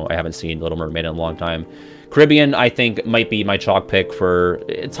don't know. I haven't seen Little Mermaid in a long time. Caribbean, I think, might be my chalk pick for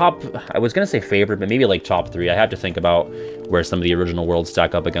top, I was gonna say favorite, but maybe, like, top 3. I have to think about where some of the original worlds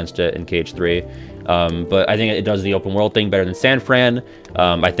stack up against it in KH3. But I think it does the open world thing better than San Fran.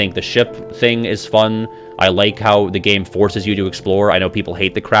 I think the ship thing is fun. I like how the game forces you to explore. I know people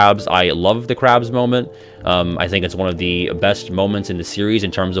hate the crabs. I love the crabs moment. I think it's one of the best moments in the series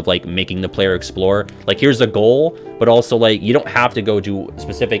in terms of, like, making the player explore. Like, here's a goal, but also, like, you don't have to go do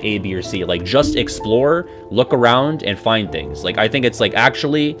specific A, B, or C. Like, just explore, look around, and find things. Like, I think it's, like,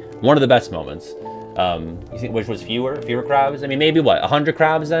 actually one of the best moments. You think which was fewer crabs? I mean, maybe what, 100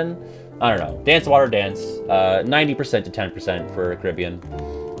 crabs then? I don't know. Dance Water Dance, 90% to 10% for Caribbean.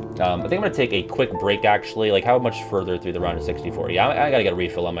 I think I'm going to take a quick break, actually. Like, how much further through the round of 64? Yeah, I got to get a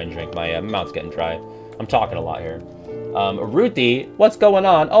refill on my drink. My mouth's getting dry. I'm talking a lot here. Ruthie, what's going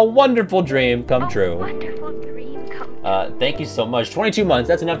on? A wonderful dream come true. Wonderful dream come true. Thank you so much. 22 months,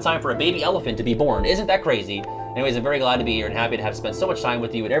 that's enough time for a baby elephant to be born. Isn't that crazy? Anyways, I'm very glad to be here and happy to have spent so much time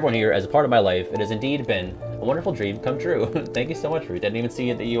with you and everyone here as a part of my life. It has indeed been a wonderful dream come true. Thank you so much, Ruth. I didn't even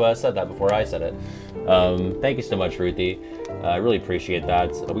see that you said that before I said it. Thank you so much, Ruthie. I really appreciate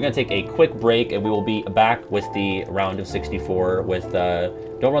that. We're going to take a quick break, and we will be back with the round of 64 with,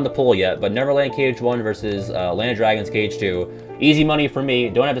 don't run the poll yet, but Neverland KH1 versus Land of Dragons KH2. Easy money for me.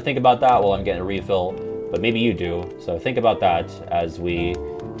 Don't have to think about that while I'm getting a refill, but maybe you do. So think about that as we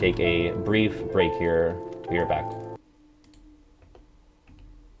take a brief break here. We are back.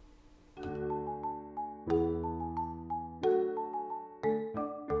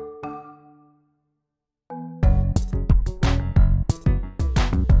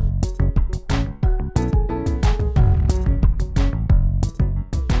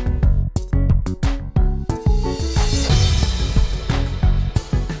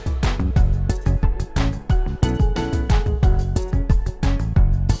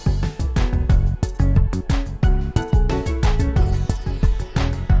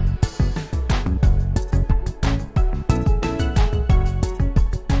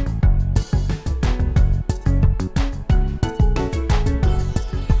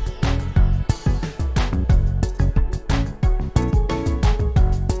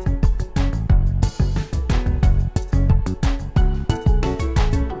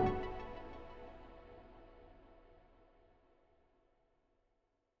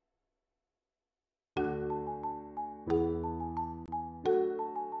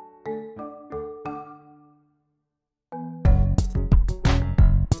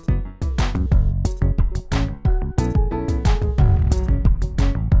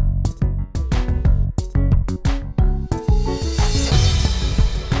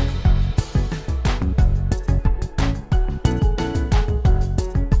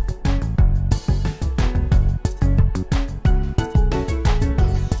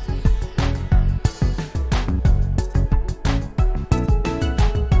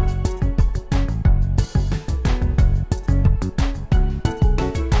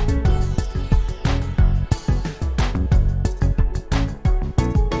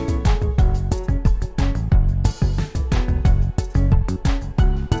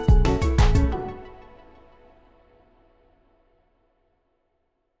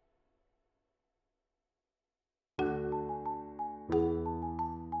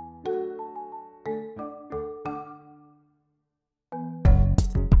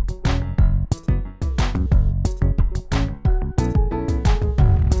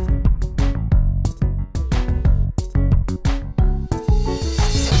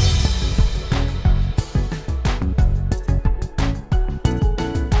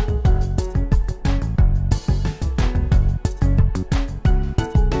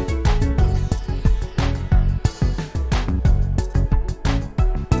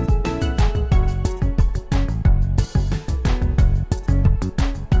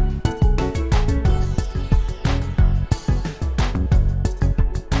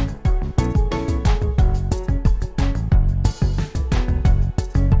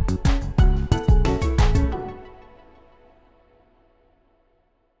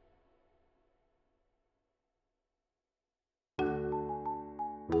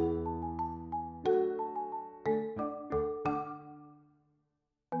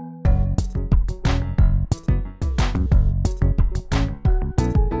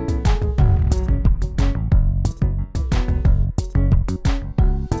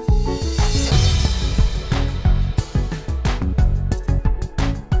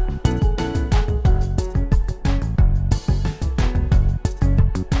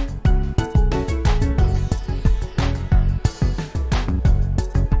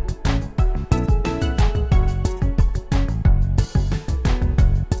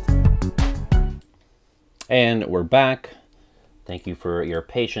 And we're back. Thank you for your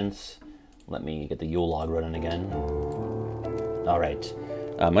patience. Let me get the Yule log running again. All right.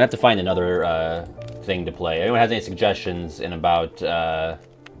 I'm gonna have to find another thing to play. Anyone has any suggestions in about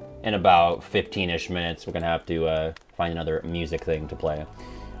 15-ish minutes? We're gonna have to find another music thing to play.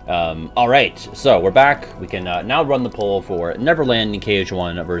 All right. So we're back. We can now run the poll for Neverland in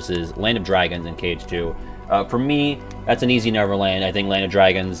KH1 versus Land of Dragons in KH2. For me, that's an easy Neverland. I think Land of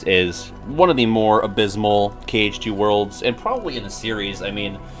Dragons is one of the more abysmal KH2 worlds, and probably in the series. I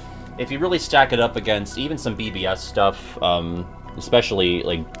mean, if you really stack it up against even some BBS stuff, especially,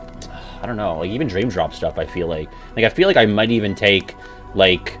 like, I don't know, like, even Dream Drop stuff, I feel like I might even take,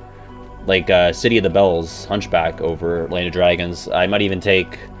 like City of the Bells, Hunchback over Land of Dragons. I might even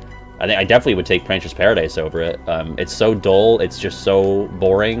take... I definitely would take Prancer's Paradise over it. It's so dull. It's just so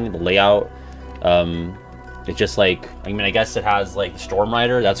boring. The layout... it's just like, I mean, I guess it has like Storm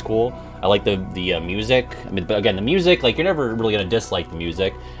Rider. That's cool. I like the music. I mean, but again, the music, like, you're never really gonna dislike the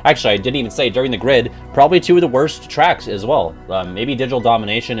music. Actually, I didn't even say during the grid, probably 2 of the worst tracks as well. Maybe Digital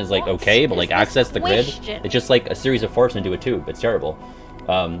Domination is like okay, but like Access the Grid, it's just like a series of farts into a tube. It's terrible.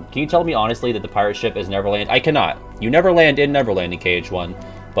 Can you tell me honestly that the pirate ship is Neverland? I cannot. You never land in Neverland in KH1.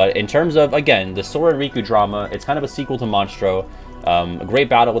 But in terms of, again, the Sora and Riku drama, it's kind of a sequel to Monstro. A great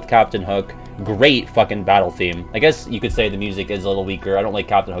battle with Captain Hook. Great fucking battle theme. I guess you could say the music is a little weaker. I don't like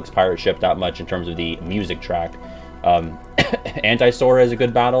Captain Hook's pirate ship that much in terms of the music track. Anti-Sora is a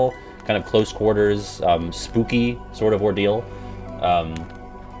good battle. Kind of close quarters, spooky sort of ordeal.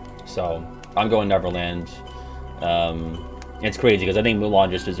 So, I'm going Neverland. It's crazy because I think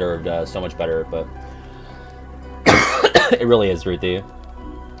Mulan just deserved so much better, but it really is, Ruthie. It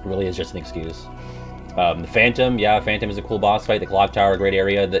really is just an excuse. The Phantom, yeah, Phantom is a cool boss fight. The Clock Tower, a great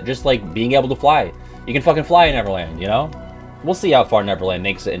area. That just like being able to fly. You can fucking fly in Neverland, you know? We'll see how far Neverland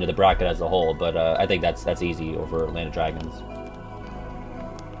makes it into the bracket as a whole, but I think that's easy over Land of Dragons.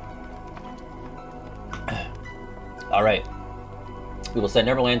 All right. We will send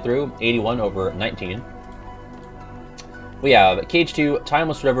Neverland through, 81 over 19. We have KH2,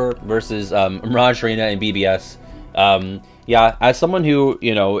 Timeless River versus Mirage Arena and BBS. Yeah, as someone who,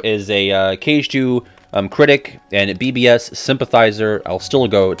 you know, is a KH2 critic and a BBS sympathizer, I'll still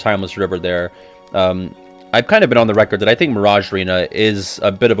go Timeless River there. I've kind of been on the record that I think Mirage Arena is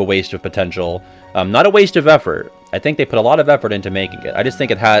a bit of a waste of potential. Not a waste of effort. I think they put a lot of effort into making it. I just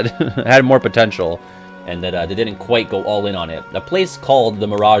think it had had more potential, and that they didn't quite go all in on it. A place called the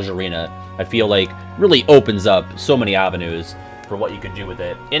Mirage Arena, I feel like, really opens up so many avenues for what you can do with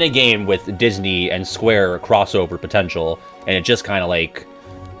it in a game with Disney and Square crossover potential, and it just kind of like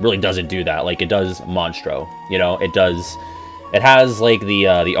really doesn't do that like it does Monstro. You know, it does. It has like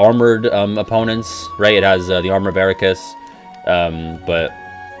the armored opponents, right? It has the armor of Ericus, but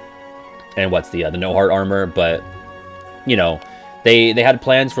and what's the no heart armor, but you know. They had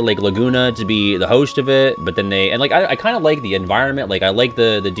plans for like Laguna to be the host of it, but then I kind of like the environment. Like I like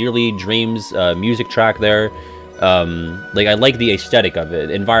the Dearly Dreams music track there. Like I like the aesthetic of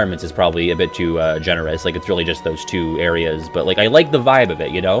it. Environments is probably a bit too generous. Like it's really just those two areas, but like I like the vibe of it,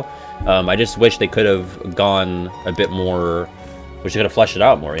 you know. I just wish they could have gone a bit more. Wish they could have fleshed it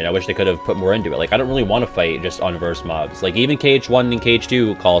out more. You know, I wish they could have put more into it. Like I don't really want to fight just on verse mobs. Like even KH1 and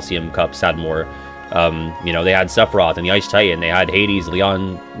KH2 Coliseum Cups had more. You know, they had Sephiroth and the Ice Titan. They had Hades,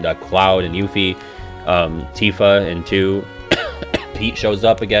 Leon, Cloud, and Yuffie. Tifa in 2. Pete shows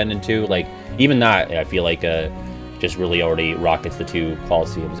up again in 2. Like, even that, I feel like, just really already rockets the 2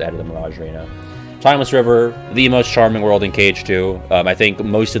 Colosseums ahead of the Mirage Arena. Timeless River, the most charming world in KH2. I think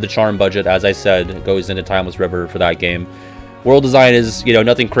most of the charm budget, as I said, goes into Timeless River for that game. World design is, you know,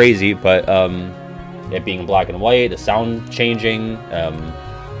 nothing crazy, but it being black and white, the sound changing,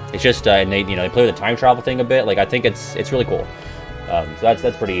 it's just, and they play with the time travel thing a bit. Like, I think it's really cool. So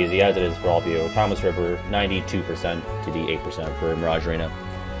that's pretty easy, as it is for all of you. Timeless River, 92% to the 8% for Mirage Arena.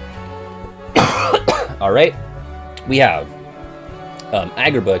 All right, we have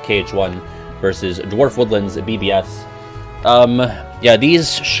Agrabah KH1 versus Dwarf Woodlands BBS. Yeah,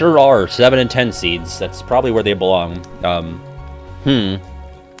 these sure are 7 and 10 seeds. That's probably where they belong.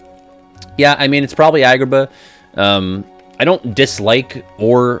 Yeah, I mean, it's probably Agrabah. I don't dislike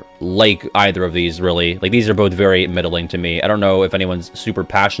or like either of these, really. Like, these are both very middling to me. I don't know if anyone's super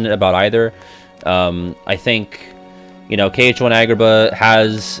passionate about either. I think, you know, KH1 Agrabah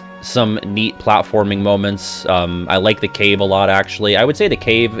has some neat platforming moments. I like the cave a lot, actually. I would say the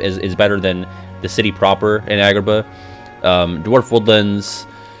cave is better than the city proper in Agrabah. Dwarf Woodlands,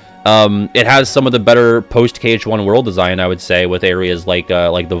 it has some of the better post-KH1 world design, I would say, with areas like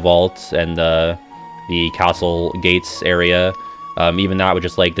the vault and the castle gates area. Even that with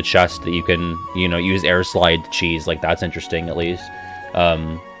just like the chest that you can, you know, use air slide cheese, like that's interesting at least.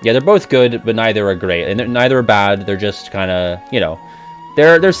 Yeah, they're both good, but neither are great, and neither are bad. They're just kind of, you know,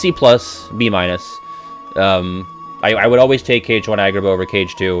 they're C+, B-. I would always take KH1 Agrabah over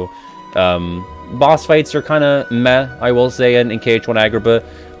KH2. Boss fights are kind of meh, I will say, in KH1 Agrabah.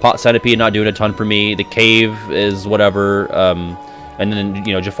 Pot Centipede not doing a ton for me. The Cave is whatever. And then,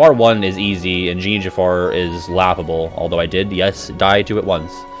 you know, Jafar 1 is easy, and Genie Jafar is laughable. Although I did, yes, die to it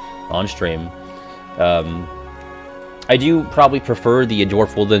once on stream. I do probably prefer the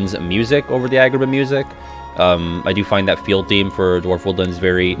Dwarf Woodlands music over the Agrabah music. I do find that field theme for Dwarf Woodlands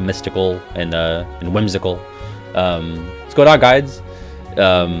very mystical and whimsical. Let's go down, guides.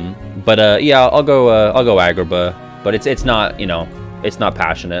 Yeah, I'll go Agrabah, but it's not, you know, it's not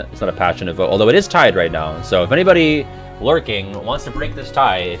passionate. It's not a passionate vote, although it is tied right now. So if anybody lurking wants to break this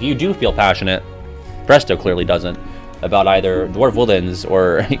tie, if you do feel passionate, Presto clearly doesn't, about either Dwarf Woodlands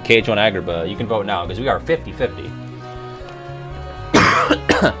or KH1 Agrabah, you can vote now, because we are 50-50.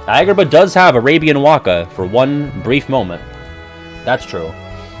 Agrabah does have Arabian Waka for one brief moment. That's true.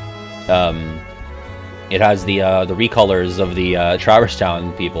 It has the recolors of the Traverse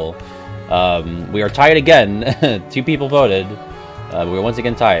Town people. We are tied again. 2 people voted. We're once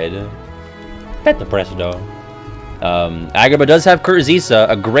again tied. Peta Presto. Agrabah does have Kurzisa,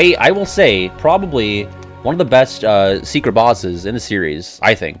 a great, I will say, probably one of the best secret bosses in the series,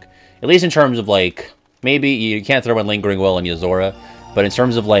 I think. At least in terms of, like, maybe you can't throw in Lingering Will and Yozora, but in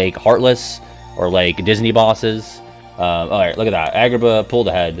terms of, like, Heartless or, like, Disney bosses. Alright, look at that. Agrabah pulled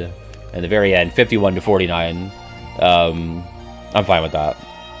ahead in the very end, 51-49. I'm fine with that.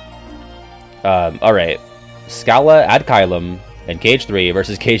 Alright. Scala Adkylum and KH3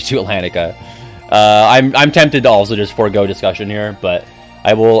 versus KH2 Atlantica. I'm tempted to also just forego discussion here, but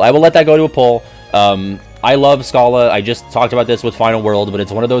I will let that go to a poll. I love Scala. I just talked about this with Final World, but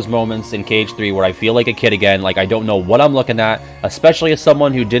it's one of those moments in KH3 where I feel like a kid again. Like, I don't know what I'm looking at, especially as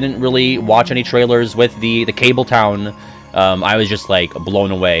someone who didn't really watch any trailers with the Cable Town. I was just, like,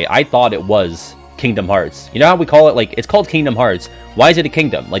 blown away. I thought it was Kingdom Hearts. You know how we call it? Like, it's called Kingdom Hearts. Why is it a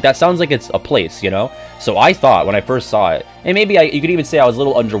kingdom? Like, that sounds like it's a place, you know? So I thought when I first saw it, and maybe you could even say I was a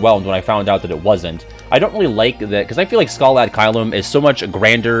little underwhelmed when I found out that it wasn't. I don't really like that, because I feel like Scala Adkylum is so much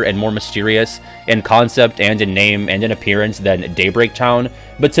grander and more mysterious in concept and in name and in appearance than Daybreak Town.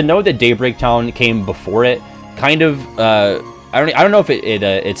 But to know that Daybreak Town came before it, kind of, I don't know if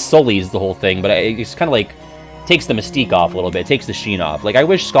it sullies the whole thing, but it's kind of like takes the mystique off a little bit, takes the sheen off. Like, I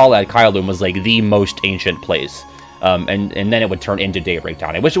wish Scala Adkylum was like the most ancient place, and then it would turn into Daybreak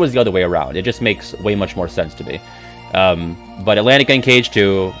Town. I wish it was the other way around. It just makes way much more sense to me. But Atlantica and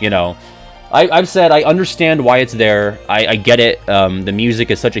KH2, you know, I've said I understand why it's there. I get it. The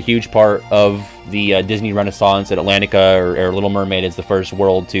music is such a huge part of the Disney Renaissance. At Atlantica or Little Mermaid is the first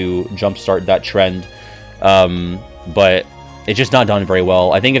world to jumpstart that trend. But it's just not done very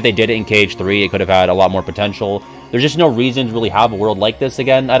well. I think if they did it in KH3, it could have had a lot more potential. There's just no reason to really have a world like this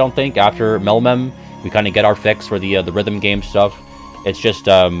again, I don't think. After Melmem, we kind of get our fix for the rhythm game stuff. It's just,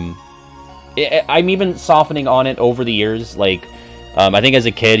 I'm even softening on it over the years. Like, I think as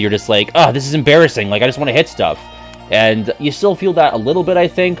a kid, you're just like, oh, this is embarrassing. Like, I just want to hit stuff. And you still feel that a little bit, I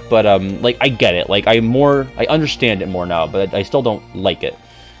think. But, like, I get it. Like, I understand it more now, but I still don't like it.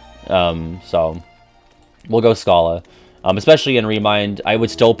 So, we'll go Scala. Especially in Remind, I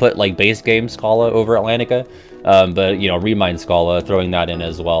would still put, like, base game Scala over Atlantica. But, you know, Remind Scala, throwing that in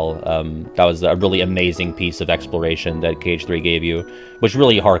as well. That was a really amazing piece of exploration that KH3 gave you, which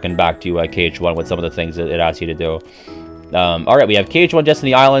really harkened back to KH1 with some of the things that it asked you to do. Alright, we have KH1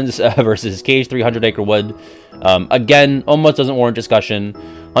 Destiny Islands versus KH3 100 Acre Wood. Again, almost doesn't warrant discussion.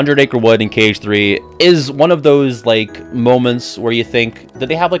 100 Acre Wood and KH3 is one of those, like, moments where you think that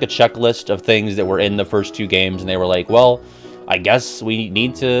they have, like, a checklist of things that were in the first 2 games, and they were like, well, I guess we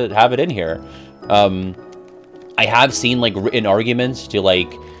need to have it in here. I have seen, like, written arguments to,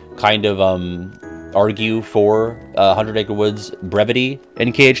 like, kind of, argue for 100 Acre Wood's brevity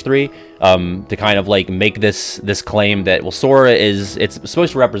in KH3, to kind of like make this claim that, well, Sora it's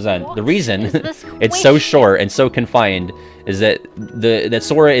supposed to represent the reason it's so short and so confined is that that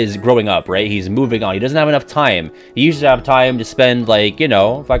Sora is growing up, right? He's moving on. He doesn't have enough time. He used to have time to spend, like, you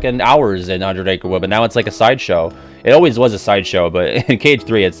know, fucking hours in 100 Acre Wood, but now it's like a sideshow. It always was a sideshow, but in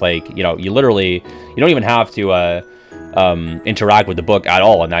KH3 it's like, you know, you don't even have to interact with the book at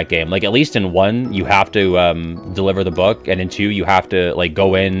all in that game. Like, at least in 1 you have to deliver the book, and in 2 you have to, like,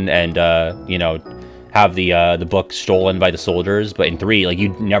 go in and you know, have the book stolen by the soldiers. But in 3, like, you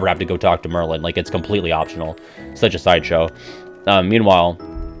never have to go talk to Merlin. Like, it's completely optional. Such a sideshow. Meanwhile,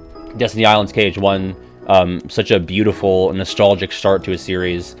 Destiny Islands KH1, such a beautiful, nostalgic start to a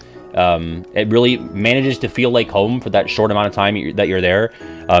series. It really manages to feel like home for that short amount of time that you're there.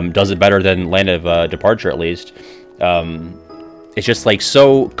 Does it better than Land of Departure, at least. It's just like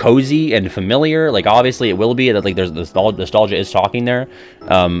so cozy and familiar. Like obviously it will be that like there's nostalgia is talking there,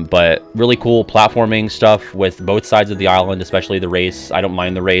 but really cool platforming stuff with both sides of the island, especially the race. I don't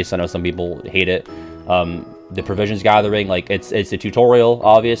mind the race. I know some people hate it. The provisions gathering, like it's a tutorial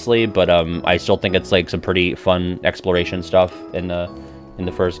obviously, but I still think it's like some pretty fun exploration stuff in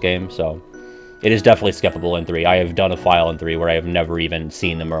the first game. So it is definitely skippable in 3. I have done a file in 3 where I have never even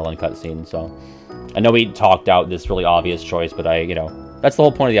seen the Merlin cutscene, so. I know we talked out this really obvious choice, but you know, that's the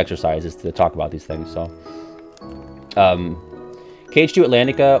whole point of the exercise, is to talk about these things, so. KH2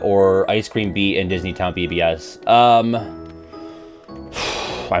 Atlantica or Ice Cream Beat in Disney Town BBS?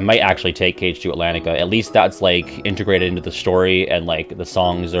 I might actually take KH2 Atlantica. At least that's, like, integrated into the story, and, like, the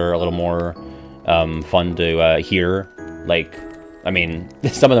songs are a little more fun to hear. Like, I mean,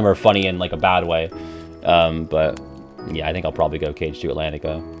 some of them are funny in, like, a bad way. But, yeah, I think I'll probably go KH2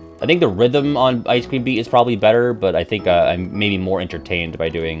 Atlantica. I think the rhythm on Ice Cream Beat is probably better, but I think I'm maybe more entertained by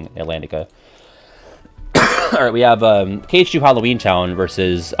doing Atlantica. Alright, we have KH2 Halloween Town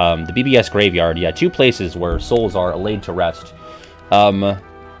versus the BBS Graveyard. Yeah, 2 places where souls are laid to rest. God,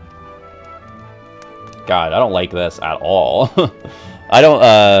 I don't like this at all. I don't,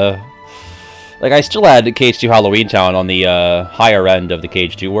 like, I still had KH2 Halloween Town on the higher end of the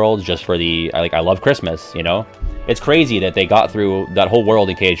KH2 world, just for the, I love Christmas, you know? It's crazy that they got through that whole world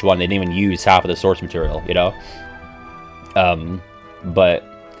in KH1. They didn't even use half of the source material, you know? But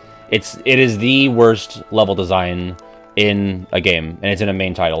it is the worst level design in a game, and it's in a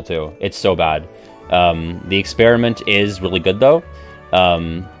main title too. It's so bad. The experiment is really good though.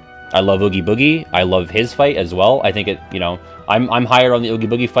 I love Oogie Boogie. I love his fight as well. I think it, you know, I'm higher on the Oogie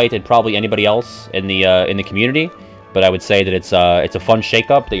Boogie fight than probably anybody else in the community. But I would say that it's a fun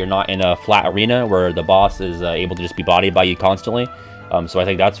shake-up, that you're not in a flat arena where the boss is able to just be bodied by you constantly. So I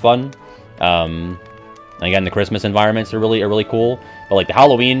think that's fun. Again, the Christmas environments are really cool. But like the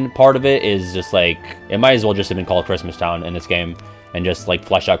Halloween part of it is just like, it might as well just have been called Christmas Town in this game, and just like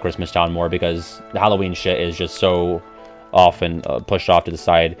flesh out Christmas Town more, because the Halloween shit is just so often pushed off to the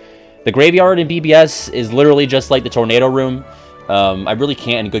side. The Graveyard in BBS is literally just like the Tornado Room. I really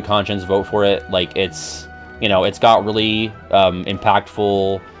can't in good conscience vote for it. Like, it's, you know, it's got really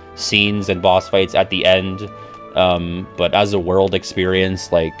impactful scenes and boss fights at the end, but as a world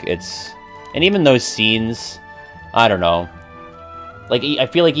experience, like, it's, and even those scenes, I don't know, like, I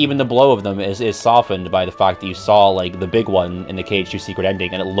feel like even the blow of them is softened by the fact that you saw, like, the big one in the KH2 Secret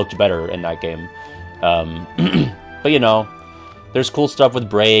Ending, and it looked better in that game. But, you know, there's cool stuff with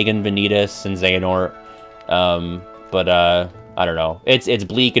Braig and Vanitas and Xehanort, but I don't know. It's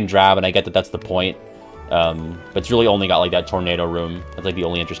bleak and drab, and I get that that's the point. But it's really only got like that Tornado Room. That's like the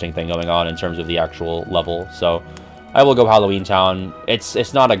only interesting thing going on in terms of the actual level. So I will go Halloween Town.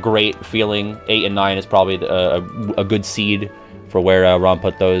 It's not a great feeling. 8 and 9 is probably a good seed for where Ron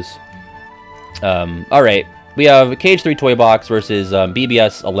put those. All right, we have KH3 Toy Box versus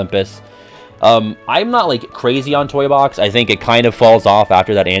BBS Olympus. I'm not like crazy on Toy Box. I think it kind of falls off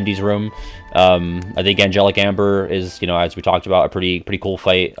after that Andy's Room. I think Angelic Amber is, you know, as we talked about, a pretty cool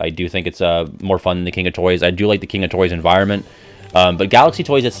fight. I do think it's more fun than the King of Toys. I do like the King of Toys environment, but Galaxy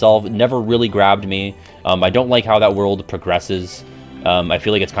Toys itself never really grabbed me. I don't like how that world progresses. I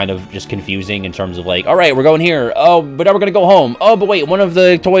feel like it's kind of just confusing in terms of like, all right, we're going here. Oh, but now we're gonna go home. Oh, but wait, one of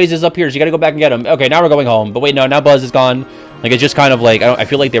the toys is up here, so you gotta go back and get him. Okay, now we're going home. But wait, no, now Buzz is gone. Like, it's just kind of like, I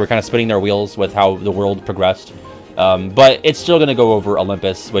feel like they were kind of spinning their wheels with how the world progressed. But it's still gonna go over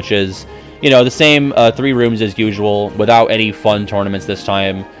Olympus, which is, you know, the same 3 rooms as usual, without any fun tournaments this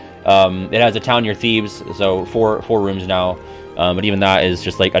time. It has a Town Near Thieves, so four rooms now. But even that is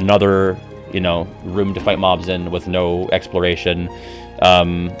just like another, you know, room to fight mobs in with no exploration.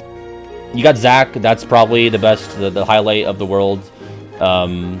 You got Zack. That's probably the best, the highlight of the world.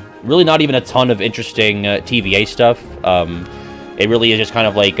 Really not even a ton of interesting TVA stuff. It really is just kind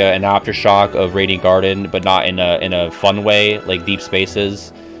of like an aftershock of Radiant Garden, but not in a fun way, like Deep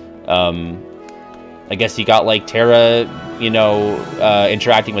Spaces. I guess you got like Terra, you know,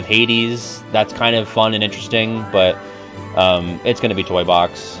 interacting with Hades. That's kind of fun and interesting, but it's going to be Toy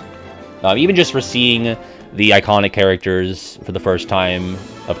Box. Even just for seeing the iconic characters for the first time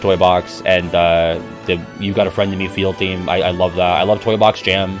of Toy Box, and the You Got a Friend in Me field theme, I love that. I love Toy Box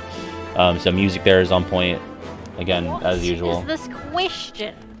Jam. So music there is on point, again, as usual. What is this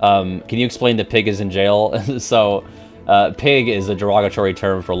question? Can you explain that Pig is in jail? So, Pig is a derogatory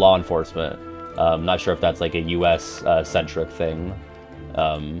term for law enforcement. I'm not sure if that's like a US centric thing,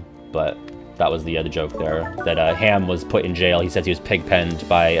 but That was the joke there. That Ham was put in jail. He says he was pig-penned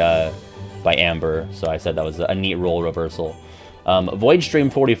by Amber. So I said that was a neat role reversal.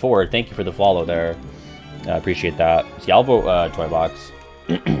 VoidStream44, thank you for the follow there. I appreciate that. So yeah, I'll vote Toy Box.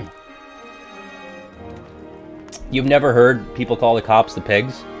 You've never heard people call the cops the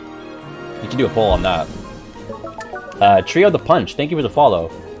pigs? You can do a poll on that. Trio the Punch, thank you for the follow.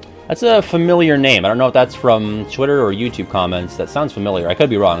 That's a familiar name. I don't know if that's from Twitter or YouTube comments. That sounds familiar. I could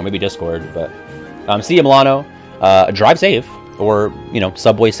be wrong. Maybe Discord. But see you, Milano. Drive safe, or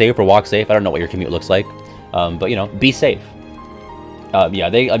subway safe or walk safe. I don't know what your commute looks like, but be safe. Yeah,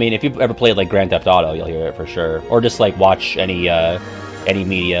 I mean, if you've ever played like Grand Theft Auto, you'll hear it for sure, or just like watch any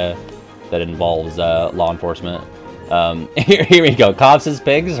media that involves law enforcement. Here we go. Cops as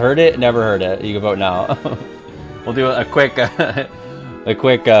pigs. Heard it? Never heard it. You can vote now. We'll do a quick. A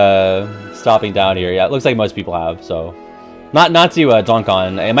quick stopping down here. Yeah, it looks like most people have, so not to dunk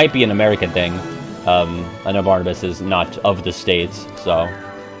on. It might be an American thing. I know Barnabas is not of the States, so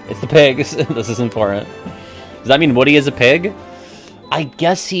it's the pigs. This is important. Does that mean Woody is a pig? I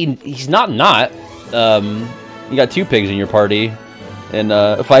guess he's not. You got 2 pigs in your party, and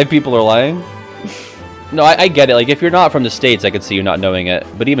 5 people are lying. No, I get it. Like, if you're not from the States, I could see you not knowing it.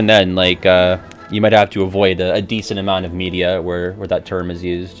 But even then, like, you might have to avoid a decent amount of media where that term is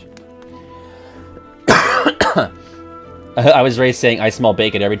used. I was raised saying I smell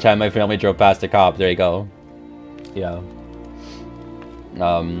bacon every time my family drove past a cop. There you go. Yeah.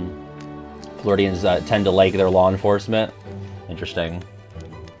 Floridians tend to like their law enforcement. Interesting.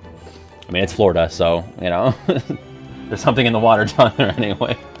 I mean, it's Florida, so, there's something in the water down there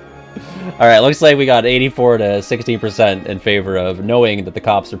anyway. Alright, looks like we got 84 to 16% in favor of knowing that the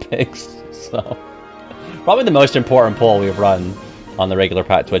cops are pigs. So, probably the most important poll we've run on the regular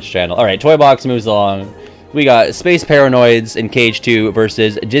Pat Twitch channel. Alright, Toy Box moves along. We got Space Paranoids in Cage 2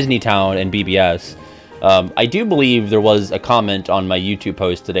 versus Disney Town and BBS. I do believe there was a comment on my YouTube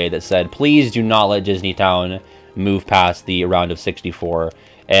post today that said, please do not let Disney Town move past the round of 64.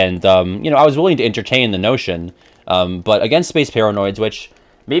 And, I was willing to entertain the notion. But against Space Paranoids, which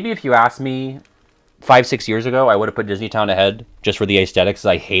maybe if you asked me 5-6 years ago, I would have put Disney Town ahead just for the aesthetics.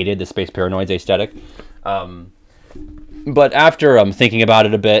 I hated the Space Paranoids aesthetic. But after thinking about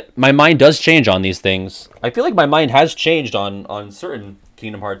it a bit, my mind does change on these things. I feel like my mind has changed on certain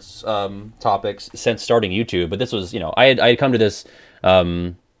Kingdom Hearts topics since starting YouTube. But this was, I had come to this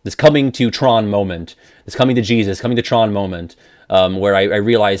this coming to Tron moment, this coming to Jesus, coming to Tron moment, where I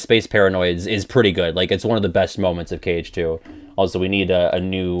realized Space Paranoids is pretty good. Like, it's one of the best moments of Cage 2. Also, we need a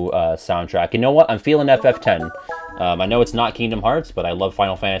new soundtrack. You know what? I'm feeling FF10. I know it's not Kingdom Hearts, but I love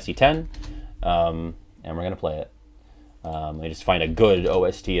Final Fantasy X. And we're going to play it. Let me just find a good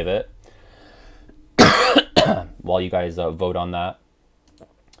OST of it. While you guys vote on that.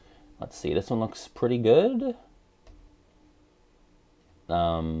 Let's see. This one looks pretty good.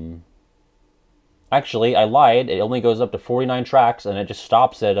 Actually, I lied. It only goes up to 49 tracks, and it just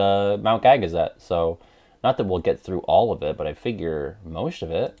stops at Mount Gagazet. So, not that we'll get through all of it, but I figure most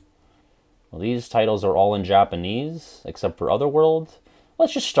of it. Well, these titles are all in Japanese, except for Otherworld.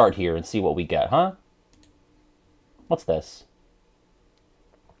 Let's just start here and see what we get, huh? What's this?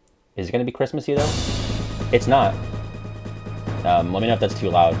 Is it going to be Christmassy, though? It's not. Let me know if that's too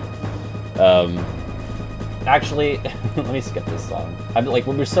loud. Actually, let me skip this song.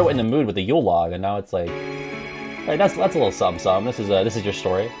 We're so in the mood with the Yule log, and now it's like... Alright, that's a little something. This is your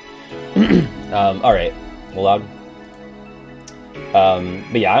story. Alright. Loud.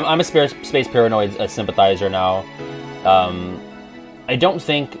 But yeah, I'm a Space Paranoid sympathizer now. I don't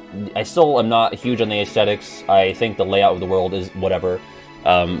think... I still am not huge on the aesthetics. I think the layout of the world is whatever.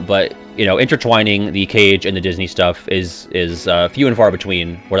 But, intertwining the Cage and the Disney stuff is few and far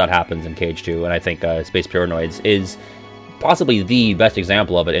between where that happens in Cage 2. And I think Space Paranoids is possibly the best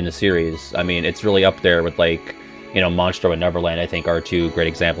example of it in the series. I mean, it's really up there with, Monstro and Neverland, I think, are 2 great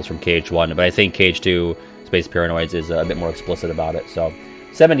examples from Cage 1. But I think Cage 2... Space Paranoids is a bit more explicit about it. So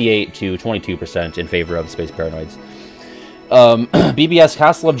 78 to 22% in favor of Space Paranoids. BBS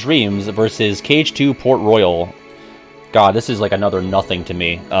Castle of Dreams versus Cage 2 Port Royal. God, this is like another nothing to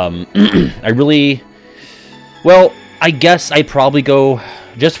me. I guess I'd probably go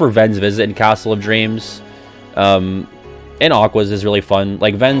just for Ven's visit in Castle of Dreams. And Aqua's is really fun.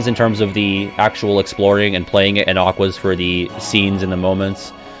 Like, Ven's in terms of the actual exploring and playing it, and Aqua's for the scenes and the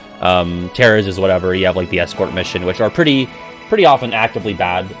moments. Terra's is whatever. You have the escort mission, which are pretty often actively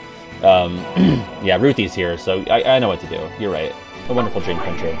bad. Yeah, Ruthie's here, so I know what to do. You're right. A wonderful dream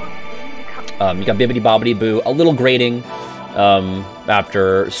country. You got Bibbidi Bobbidi Boo, a little grating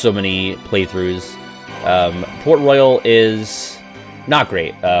after so many playthroughs. Port Royal is not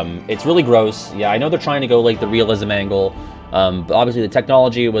great. It's really gross. Yeah, I know they're trying to go like the realism angle, but obviously the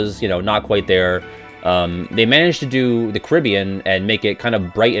technology was, you know, not quite there. They managed to do the Caribbean and make it kind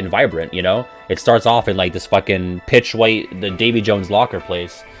of bright and vibrant, you know? It starts off in like this fucking pitch white, the Davy Jones locker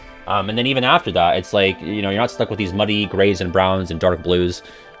place. And then even after that, it's like, you know, you're not stuck with these muddy grays and browns and dark blues.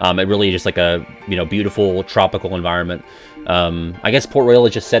 It really is just like a, you know, beautiful tropical environment. I guess Port Royal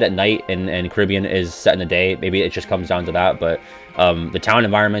is just set at night and Caribbean is set in the day. Maybe it just comes down to that, but the town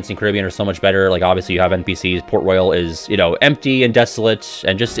environments in Caribbean are so much better. Like, obviously you have NPCs. Port Royal is, you know, empty and desolate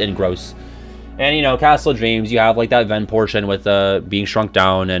and just gross. And, you know, Castle of Dreams, you have like that Ven portion with being shrunk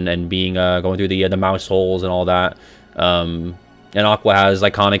down and being going through the mouse holes and all that. And Aqua has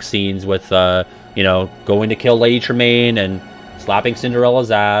iconic scenes with, you know, going to kill Lady Tremaine and slapping Cinderella's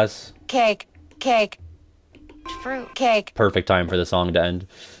ass. Cake. Fruit. Cake. Perfect time for the song to end.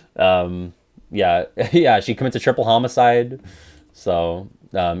 Yeah, yeah, she commits a triple homicide. So,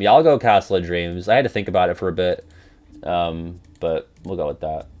 yeah, I'll go Castle of Dreams. I had to think about it for a bit, but we'll go with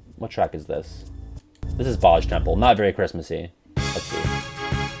that. What track is this? This is Boj Temple. Not very Christmassy. Let's see.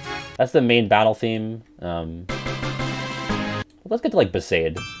 That's the main battle theme. Let's get to, like,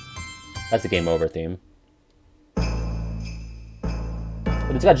 Besaid. That's the Game Over theme.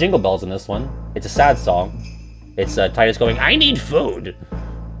 But it's got jingle bells in this one. It's a sad song. It's Titus going, I need food!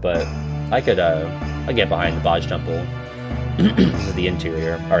 But I could, I'd get behind the Boj Temple. This is the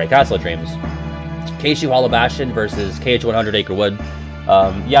interior. Alright, Castle of Dreams. KH2 Hollow Bastion versus KH100 Acre Wood.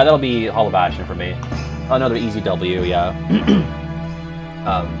 Yeah, that'll be Hollow Bastion for me. Another easy W, yeah.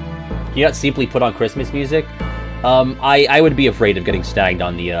 You got simply put on Christmas music. I would be afraid of getting snagged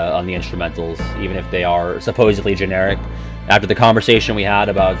on the instrumentals, even if they are supposedly generic. After the conversation we had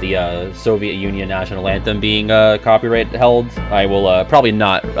about the Soviet Union national anthem being copyright held, I will probably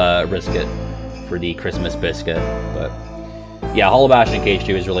not risk it for the Christmas biscuit. But yeah, Hollow Bastion KH2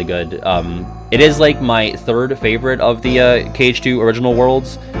 is really good. It is like my third favorite of the KH2 original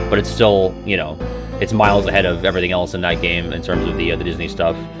worlds, but it's still, you know, it's miles ahead of everything else in that game in terms of the Disney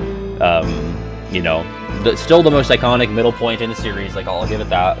stuff. You know, still the most iconic middle point in the series, like, I'll give it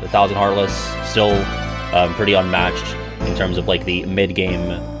that. The Thousand Heartless, still pretty unmatched in terms of, like, the mid-game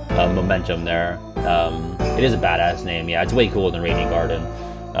momentum there. It is a badass name, yeah, it's way cooler than Raging Garden.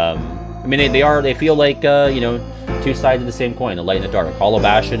 I mean, they feel like, you know, two sides of the same coin, the light and the dark. Hollow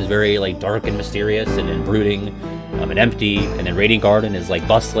Bastion is very, like, dark and mysterious and brooding and empty, and then Raging Garden is, like,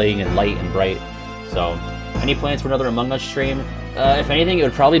 bustling and light and bright. So, any plans for another Among Us stream? If anything, it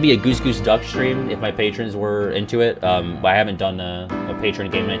would probably be a Goose Goose Duck stream if my patrons were into it. I haven't done a patron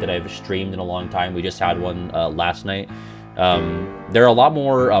game night that I've streamed in a long time. We just had one last night. They're a lot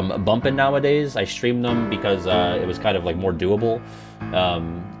more bumping nowadays. I streamed them because it was kind of like more doable.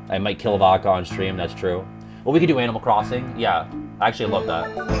 I might kill Vodka on stream, that's true. Well, we could do Animal Crossing. Yeah, I actually love that.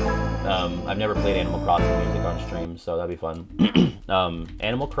 I've never played Animal Crossing music on stream, so that'd be fun.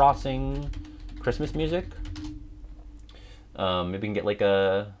 Animal Crossing Christmas music. Maybe we can get like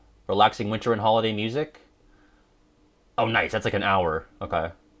a relaxing winter and holiday music. Oh, nice. That's like an hour. Okay.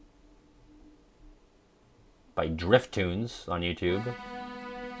 By Drift Tunes on YouTube.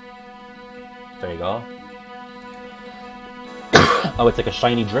 There you go. Oh, it's like a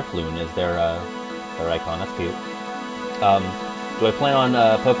shiny Drifloon is their icon. That's cute. Do I plan on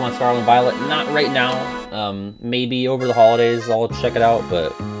Pokemon Scarlet and Violet? Not right now. Maybe over the holidays I'll check it out,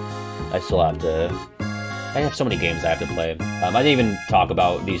 but I still have to... I have so many games I have to play. I didn't even talk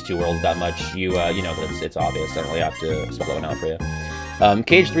about these two worlds that much. You know, it's obvious. I don't really have to spell that one out for you.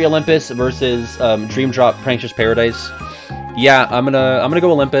 KH3 Olympus versus Dream Drop Prankster's Paradise. Yeah, I'm gonna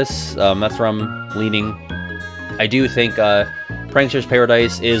go Olympus. That's where I'm leaning. I do think Prankster's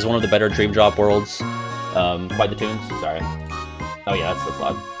Paradise is one of the better Dream Drop worlds. Quite the tunes. Sorry. Oh yeah, that's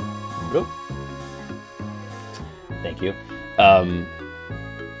loud. Bloop. Thank you.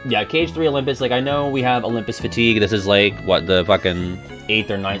 Yeah, KH3 Olympus, like, I know we have Olympus fatigue. This is, like, what, the fucking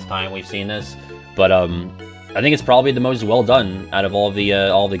 8th or 9th time we've seen this. But, I think it's probably the most well done out of all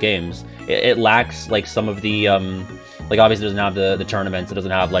the games. It lacks, like, some of the, like, obviously it doesn't have the tournaments. It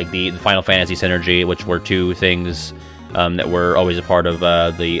doesn't have, like, the Final Fantasy synergy, which were two things that were always a part of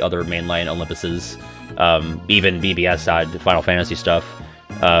the other mainline Olympuses. Even BBS had Final Fantasy stuff.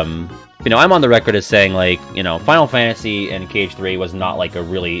 You know, I'm on the record as saying, like, you know, Final Fantasy and KH3 was not, like, a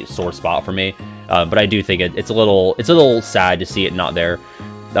really sore spot for me. But I do think it's a little sad to see it not there.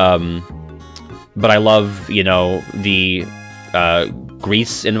 But I love, you know, the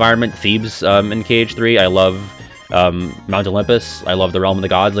Greece environment, Thebes in KH3. I love Mount Olympus. I love the Realm of the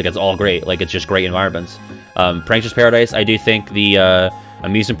Gods. Like, it's all great. Like, it's just great environments. Prankster's Paradise, I do think the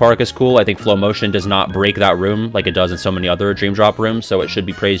amusement park is cool. I think Flow Motion does not break that room like it does in so many other Dream Drop rooms, so it should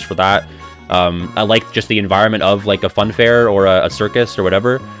be praised for that. I like just the environment of like a fun fair or a circus or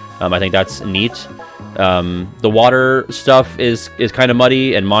whatever. I think that's neat. The water stuff is kind of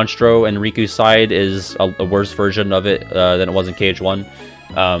muddy, and Monstro and Riku's side is a worse version of it than it was in KH1.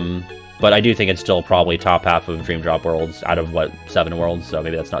 But I do think it's still probably top half of Dream Drop worlds out of, what, 7 worlds, so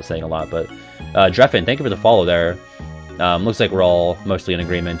maybe that's not saying a lot. But Dreffin, thank you for the follow there. Looks like we're all mostly in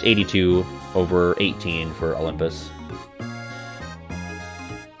agreement. 82 over 18 for Olympus.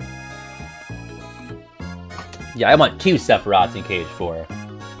 Yeah, I want 2 Sephiroths in KH4.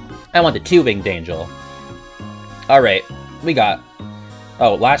 I want the 2-winged angel. Alright, we got...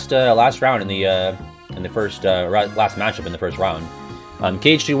 Oh, last round in the first... last matchup in the first round.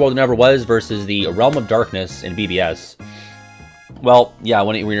 KH2 World Never Was versus the Realm of Darkness in BBS. Well, yeah,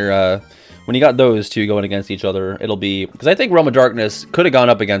 when you got those two going against each other, it'll be... Because I think Realm of Darkness could have gone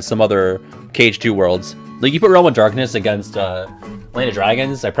up against some other KH2 worlds. Like, you put Realm of Darkness against Land of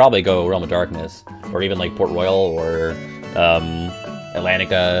Dragons, I'd probably go Realm of Darkness. Or even, like, Port Royal, or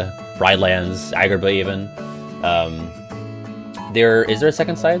Atlantica, Bridelands, Agrabah even. Is there a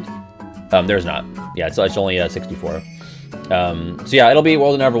second side? There's not. Yeah, it's only 64. So yeah, it'll be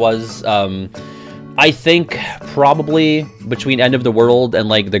World Never Was. I think probably between End of the World and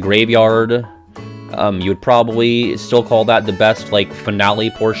like the Graveyard, you would probably still call that the best like finale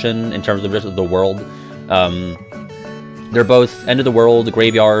portion in terms of just the world. They're both End of the World, the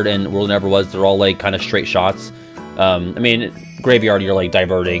Graveyard, and World Never Was. They're all like kind of straight shots. I mean, Graveyard, you're like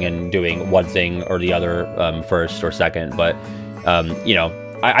diverting and doing one thing or the other first or second, but you know,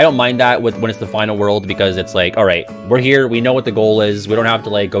 I don't mind that when it's the final world, because it's like, all right, we're here, we know what the goal is, we don't have to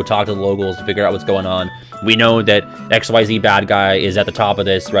like go talk to the locals to figure out what's going on. We know that XYZ bad guy is at the top of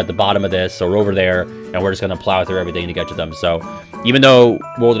this, or at the bottom of this, or over there, and we're just gonna plow through everything to get to them. So even though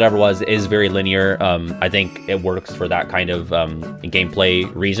World Never Was is very linear, I think it works for that kind of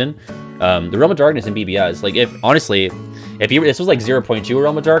gameplay reason. The Realm of Darkness in BBS, like, if this was like 0.2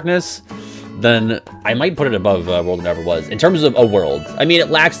 Realm of Darkness, then I might put it above World Never Was in terms of a world. I mean, it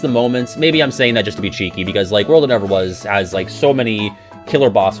lacks the moments. Maybe I'm saying that just to be cheeky, because like World Never Was has like so many killer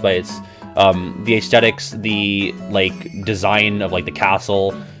boss fights. The aesthetics, the like design of like the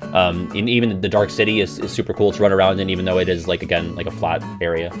castle, and even the Dark City is super cool to run around in, even though it is like, again, like a flat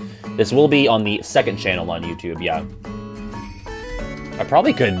area. This will be on the second channel on YouTube. Yeah, I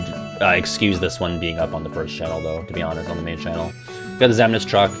probably could excuse this one being up on the first channel though, to be honest, on the main channel. Got the Xemnas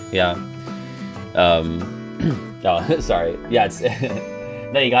truck, yeah. Oh, sorry. Yeah, it's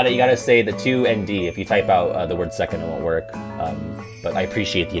no, you gotta say the 2 and D. If you type out the word second, it won't work. But I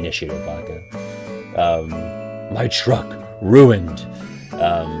appreciate the initiative, Vodka. My truck ruined.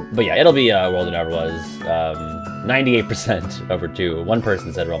 But yeah, it'll be World Never Was. 98% over 2. One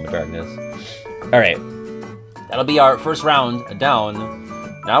person said Realm of Darkness. All right, that'll be our first round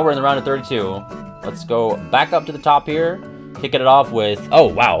down. Now we're in the round of 32. Let's go back up to the top here. Kicking it off with, oh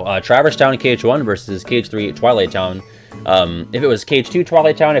wow, Traverse Town KH1 versus KH3 Twilight Town. If it was KH2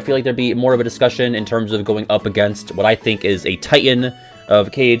 Twilight Town, I feel like there'd be more of a discussion in terms of going up against what I think is a titan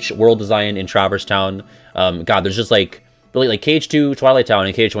of KH world design in Traverse Town. God, there's just like, really, like KH2 Twilight Town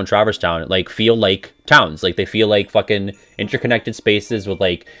and KH1 Traverse Town, like, feel like towns. Like, they feel like fucking interconnected spaces with,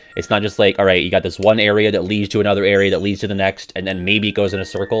 like, it's not just like, all right, you got this one area that leads to another area that leads to the next, and then maybe it goes in a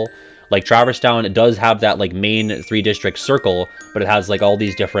circle. Like, Traverse Town, it does have that, like, main 3-district circle, but it has, like, all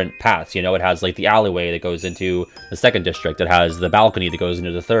these different paths, you know? It has, like, the alleyway that goes into the 2nd district. It has the balcony that goes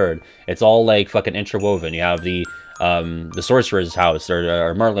into the 3rd. It's all, like, fucking interwoven. You have the Sorcerer's House,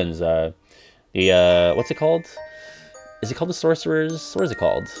 or Merlin's, what's it called? Is it called the Sorcerer's? What is it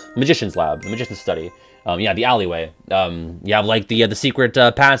called? Magician's Lab, the Magician's Study. Yeah, the alleyway. You have like the secret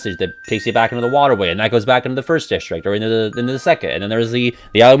passage that takes you back into the waterway, and that goes back into the 1st district or into the 2nd. And then there's the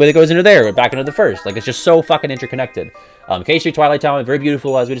alleyway that goes into there, back into the 1st. Like, it's just so fucking interconnected. KH3 Twilight Town, very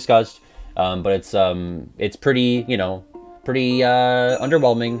beautiful as we discussed, but it's pretty, you know, pretty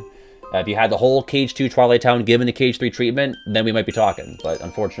underwhelming. If you had the whole KH2 Twilight Town given the KH3 treatment, then we might be talking. But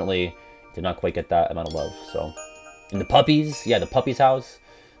unfortunately, did not quite get that amount of love. So, and the puppies, yeah, the puppy's house.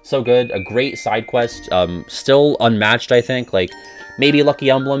 So good, a great side quest, still unmatched, I think. Like, maybe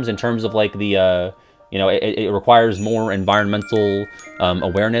Lucky Emblems in terms of, like, the, you know, it requires more environmental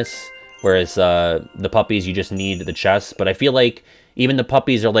awareness, whereas the puppies, you just need the chest. But I feel like even the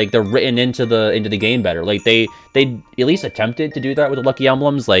puppies are, like, they're written into the game better. Like, they at least attempted to do that with the Lucky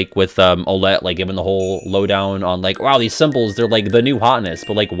Emblems, like, with Olette, like, giving the whole lowdown on, like, wow, these symbols, they're, like, the new hotness.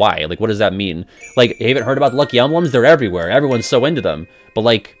 But, like, why? Like, what does that mean? Like, you haven't heard about the Lucky Emblems? They're everywhere. Everyone's so into them. But,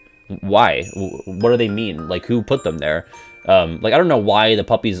 like, why? What do they mean? Like, who put them there? Like, I don't know why the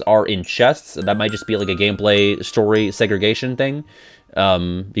puppies are in chests. That might just be, like, a gameplay story segregation thing.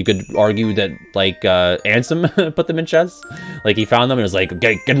 You could argue that, like, Ansem put them in chests. Like, he found them and was like,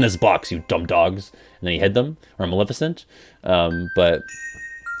 get in this box, you dumb dogs. And then he hid them. Or Maleficent. But,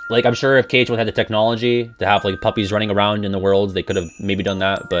 like, I'm sure if KH1 had the technology to have, like, puppies running around in the world, they could have maybe done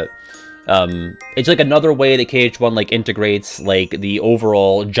that. But, it's, like, another way that KH1, like, integrates, like, the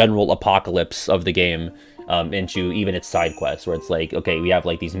overall general apocalypse of the game. Into even its side quests, where it's like, okay, we have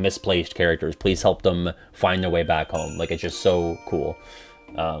like these misplaced characters, please help them find their way back home. Like, it's just so cool.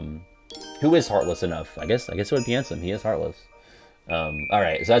 Who is heartless enough? I guess it would be Ansem. He is heartless.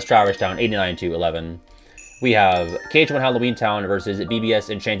 Alright, so that's Traverse Town, 89 to 11. We have KH1 Halloween Town versus BBS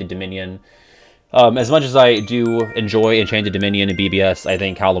Enchanted Dominion. As much as I do enjoy Enchanted Dominion and BBS, I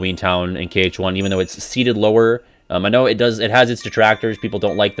think Halloween Town and KH1, even though it's seated lower, I know it has its detractors. People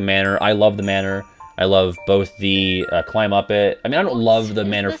don't like the manor. I love the manor. I love both the climb up it. I mean, I don't love the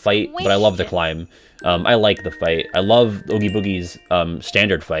manor fight, but I love the climb. I like the fight. I love Oogie Boogie's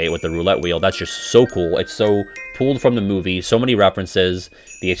standard fight with the roulette wheel. That's just so cool. It's so pulled from the movie. So many references.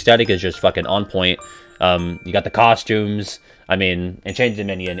 The aesthetic is just fucking on point. You got the costumes. I mean, Enchanted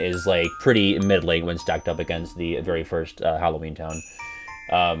Dominion is, like, pretty middling when stacked up against the very first Halloween Town.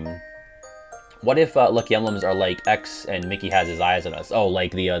 What if Lucky Emblems are like X and Mickey has his eyes on us? Oh,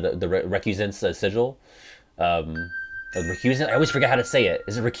 like the Recusant's sigil? Recusant? I always forget how to say it.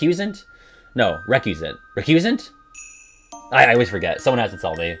 Is it Recusant? No, Recusant. Recusant? I always forget. Someone has to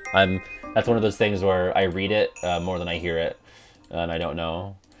tell me. That's one of those things where I read it more than I hear it, and I don't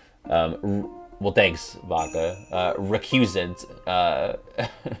know. Well, thanks, Vodka. Recusant.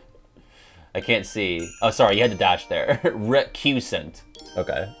 I can't see. Oh, sorry, you had to dash there. Recusant.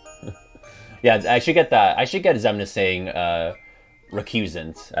 Okay. Yeah, I should get that. I should get Zemnis saying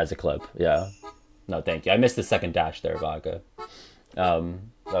recusant as a clip. Yeah. No, thank you. I missed the second dash there, Vodka. I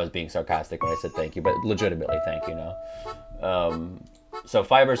was being sarcastic when I said thank you, but legitimately thank you now. So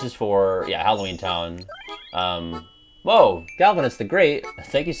 5 versus 4. Yeah, Halloween Town. Whoa, Galvanus the Great.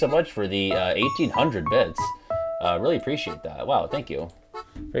 Thank you so much for the 1,800 bits. Really appreciate that. Wow, thank you.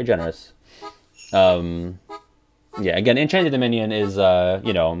 Very generous. Yeah, again, Enchanted Dominion is,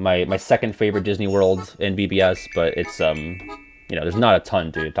 you know, my second favorite Disney World in BBS, but it's, you know, there's not a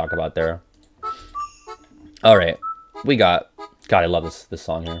ton to talk about there. Alright, we got... God, I love this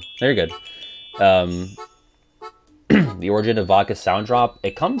song here. Very good. The origin of Vodka's sound drop.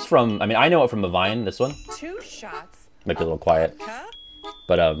 It comes from... I mean, I know it from a Vine, this one. 2 shots. Might be a little quiet.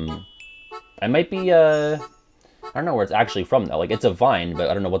 But, I might be, I don't know where it's actually from, though. Like, it's a Vine, but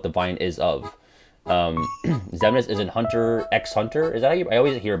I don't know what the Vine is of. Zemnis is in Hunter X Hunter. Is that how you... I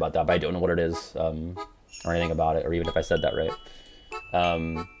always hear about that, but I don't know what it is, or anything about it, or even if I said that right.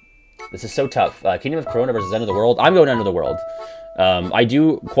 This is so tough. Kingdom of Corona versus End of the World. I'm going End of the World. I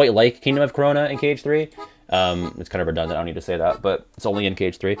do quite like Kingdom of Corona in KH3. It's kind of redundant, I don't need to say that, but it's only in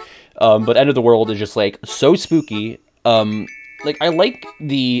KH3. But End of the World is just, like, so spooky. Like, I like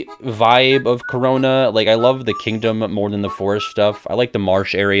the vibe of Corona. Like, I love the kingdom more than the forest stuff. I like the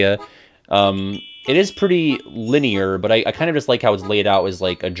marsh area. It is pretty linear, but I kind of just like how it's laid out as,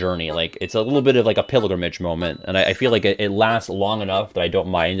 like, a journey. Like, it's a little bit of, like, a pilgrimage moment, and I feel like it lasts long enough that I don't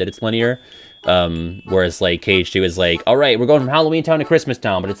mind that it's linear. Whereas, like, KH2 is like, alright, we're going from Halloween Town to Christmas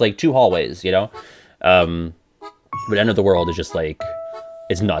Town, but it's, like, 2 hallways, you know? But End of the World is just, like,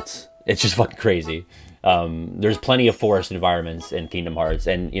 it's nuts. It's just fucking crazy. There's plenty of forest environments in Kingdom Hearts,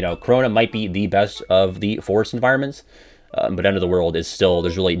 and, you know, Corona might be the best of the forest environments. But End of the World is still,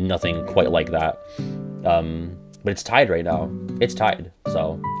 there's really nothing quite like that. But it's tied right now. It's tied,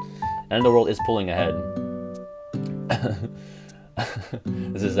 so. End of the World is pulling ahead.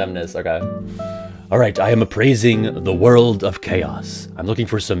 This is Zemnis, okay. Alright, I am appraising the world of chaos. I'm looking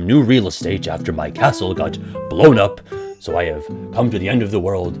for some new real estate after my castle got blown up, so I have come to the end of the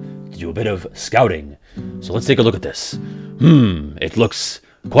world to do a bit of scouting. So let's take a look at this. It looks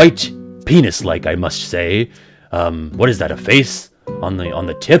quite penis-like, I must say. What is that, a face? On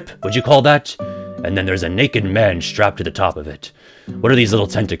the tip, would you call that? And then there's a naked man strapped to the top of it. What are these little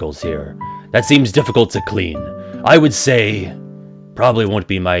tentacles here? That seems difficult to clean. I would say, probably won't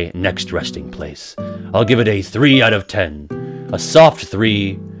be my next resting place. I'll give it a 3 out of 10. A soft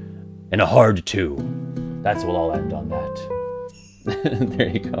 3, and a hard 2. That's what I'll end on that. There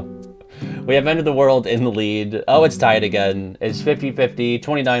you go. We have End of the World in the lead. Oh, it's tied again. It's 50-50,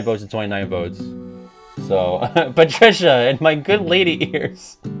 29 votes to 29 votes. So, Patricia and my good lady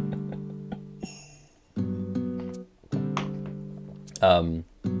ears. We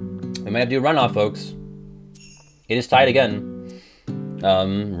might have to do a runoff, folks. It is tied again.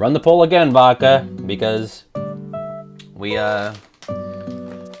 Run the poll again, Vodka, because we gotta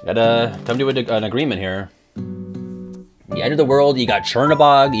come to an agreement here. The end of the world, you got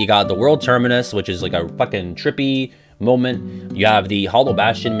Chernobog, you got the World Terminus, which is like a fucking trippy moment. You have the Hollow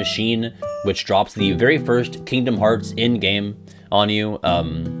Bastion machine, which drops the very first Kingdom Hearts in-game on you.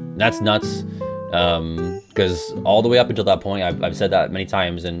 That's nuts. Because all the way up until that point, I've said that many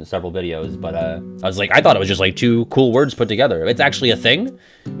times in several videos, but I was like, I thought it was just like two cool words put together. It's actually a thing,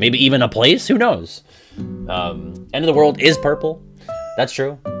 maybe even a place, who knows? End of the world is purple. That's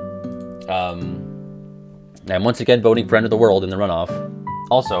true. I'm once again voting for End of the World in the runoff.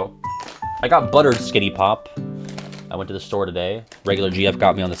 Also, I got buttered Skinny Pop. I went to the store today. Regular GF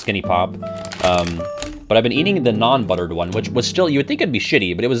got me on the Skinny Pop. But I've been eating the non-buttered one, which was still, you would think it'd be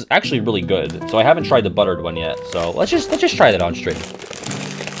shitty, but it was actually really good. So I haven't tried the buttered one yet. So let's just try that on stream.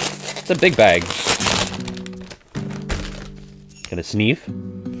 It's a big bag. Gonna sneeze.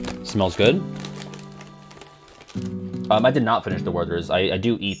 Smells good. I did not finish the Werthers. I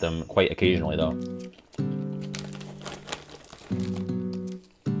do eat them quite occasionally, though.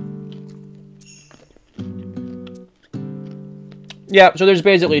 Yeah, so there's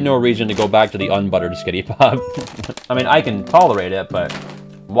basically no reason to go back to the unbuttered Skinny Pop. I mean, I can tolerate it, but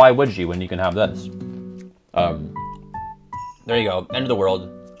why would you when you can have this? There you go. End of the world.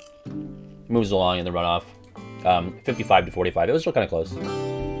 Moves along in the runoff. 55 to 45. It was still kind of close.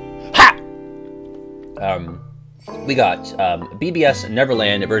 Ha! We got BBS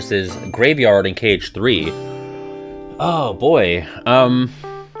Neverland versus Graveyard in Cage 3. Oh, boy.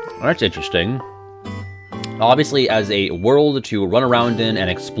 That's interesting. Obviously, as a world to run around in and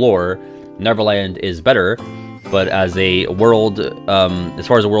explore, Neverland is better. But as a world, as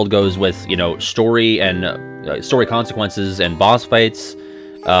far as the world goes with, you know, story and story consequences and boss fights,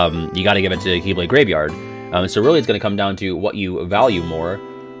 you got to give it to Keyblade Graveyard. So really, it's going to come down to what you value more.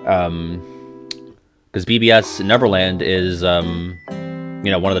 Because BBS Neverland is, you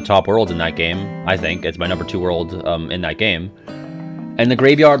know, one of the top worlds in that game. I think it's my #2 world in that game. And the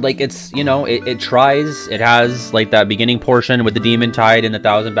Graveyard, like, it's, you know, it tries. It has, like, that beginning portion with the Demon Tide and the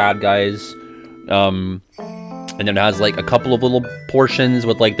 1,000 bad guys. And then it has, like, a couple of little portions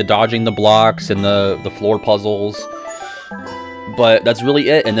with, like, the dodging the blocks and the floor puzzles. But that's really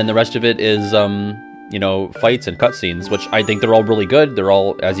it. And then the rest of it is, you know, fights and cutscenes, which I think they're all really good. They're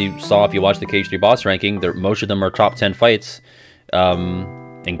all, as you saw if you watched the KH3 boss ranking, most of them are top 10 fights.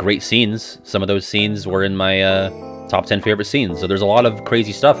 And great scenes. Some of those scenes were in my top 10 favorite scenes. So there's a lot of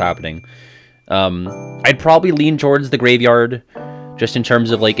crazy stuff happening. I'd probably lean towards the Graveyard, just in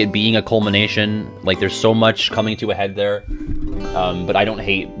terms of, like, it being a culmination. Like, there's so much coming to a head there. But I don't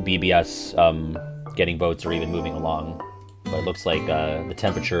hate BBS getting votes or even moving along. But it looks like the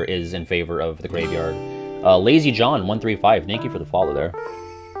temperature is in favor of the Graveyard. Lazy John 135, thank you for the follow there.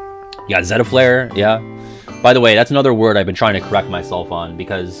 You got Zetaflare, yeah. By the way, that's another word I've been trying to correct myself on,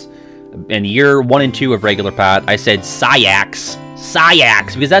 because in year 1 and 2 of regular Pat, I said Sayax.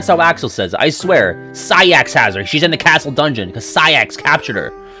 Sayax, because that's how Axel says it. I swear, Sayax has her. She's in the castle dungeon, because Sayax captured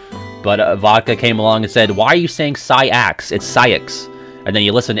her. But Vodka came along and said, why are you saying Sayax? It's Sayax. And then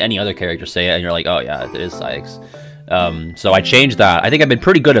you listen to any other character say it, and you're like, oh yeah, it is Sayax. So I changed that. I think I've been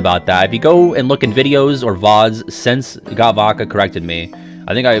pretty good about that. If you go and look in videos or VODs since Got Vodka corrected me,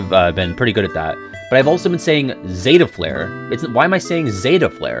 I think I've been pretty good at that. But I've also been saying Zeta Flare. Why am I saying Zeta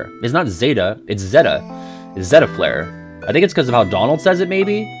Flare? It's not Zeta, it's Zeta. It's Zeta Flare. I think it's because of how Donald says it,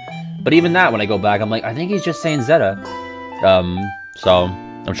 maybe? But even that, when I go back, I'm like, I think he's just saying Zeta. So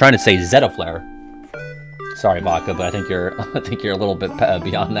I'm trying to say Zeta Flare. Sorry, Vodka, but I think you're a little bit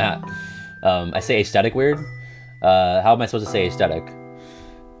beyond that. I say aesthetic weird. How am I supposed to say aesthetic?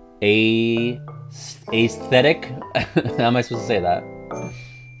 Aesthetic? How am I supposed to say that?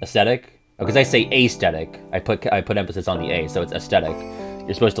 Aesthetic? Because I say aesthetic. I put emphasis on the A, so it's aesthetic.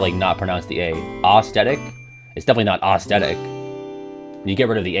 You're supposed to, like, not pronounce the A. Aesthetic? It's definitely not aesthetic. You get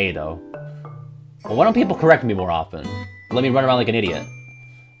rid of the A, though. Well, why don't people correct me more often? Let me run around like an idiot.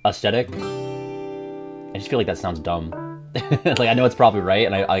 Aesthetic? I just feel like that sounds dumb. Like, I know it's probably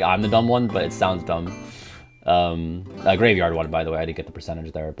right, and I'm the dumb one, but it sounds dumb. Graveyard one, by the way. I didn't get the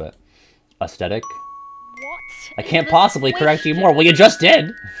percentage there, but aesthetic. What? I can't possibly correct you more. Well, you just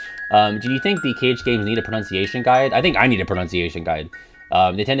did. Do you think the Cage games need a pronunciation guide? I think I need a pronunciation guide.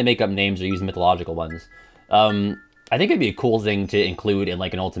 They tend to make up names or use mythological ones. I think it'd be a cool thing to include in,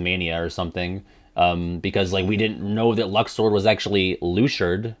 like, an Ultimania or something. Because, like, we didn't know that Luxord was actually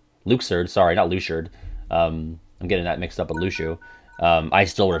Luxord. Luxord, sorry, not Luxord. I'm getting that mixed up with Lushu. I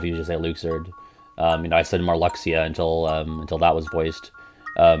still refuse to say Luxord. You know, I said Marluxia until that was voiced.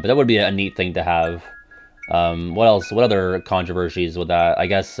 But that would be a neat thing to have. What else? What other controversies with that? I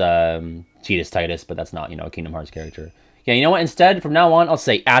guess Tidus Titus, but that's not, you know, a Kingdom Hearts character. Yeah, you know what? Instead, from now on, I'll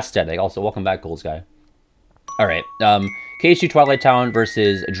say aesthetic. Also, welcome back, Gold Sky. All right. KH2 Twilight Town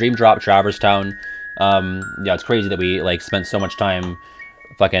versus Dream Drop Traverse Town. Yeah, it's crazy that we like spent so much time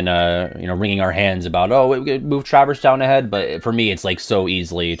fucking you know, wringing our hands about, oh, we could move Traverse Town ahead, but for me it's like so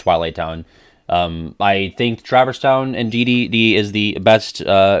easily Twilight Town. I think Traverse Town and DDD is the best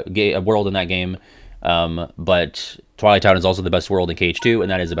world in that game, but Twilight Town is also the best world in KH2, and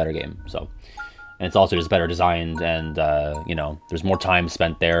that is a better game. So, and it's also just better designed, and you know, there's more time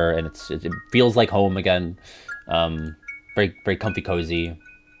spent there, and it feels like home again. Very very comfy, cozy.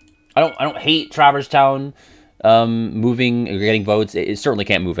 I don't hate Traverse Town moving or getting votes. It certainly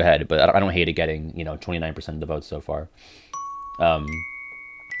can't move ahead, but I don't hate it getting, you know, 29% of the votes so far.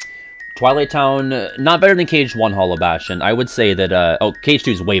 Twilight Town, not better than KH1 Hollow Bastion. I would say that KH2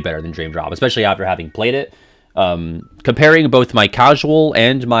 is way better than Dream Drop, especially after having played it. Comparing both my casual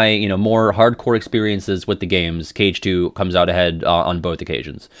and my, you know, more hardcore experiences with the games, KH2 comes out ahead on both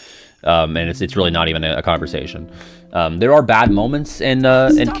occasions. And it's really not even a conversation. There are bad moments in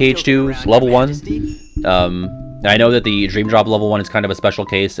KH2's level 1. I know that the Dream Drop level 1 is kind of a special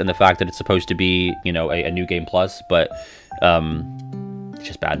case in the fact that it's supposed to be, you know, a new game plus, but it's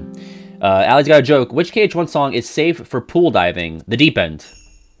just bad. Ali's got a joke. Which KH1 song is safe for pool diving? The Deep End.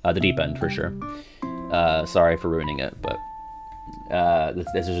 The Deep End, for sure. Sorry for ruining it, but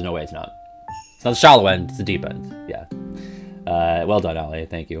there's no way it's not. It's not the Shallow End, it's the Deep End. Yeah. Well done, Ali.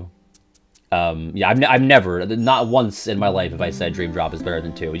 Thank you. Yeah, I've never, not once in my life have I said Dream Drop is better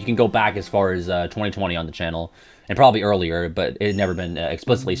than 2. You can go back as far as 2020 on the channel, and probably earlier, but it had never been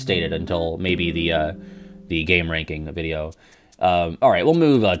explicitly stated until maybe the game ranking video. All right, we'll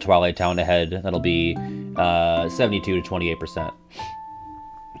move Twilight Town ahead. That'll be 72 to 28%.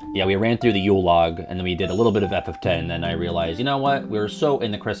 Yeah, we ran through the Yule log, and then we did a little bit of FF10, and then I realized, you know what? We were so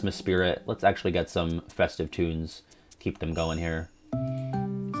in the Christmas spirit. Let's actually get some festive tunes. Keep them going here.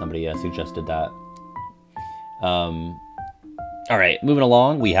 Somebody suggested that. All right, moving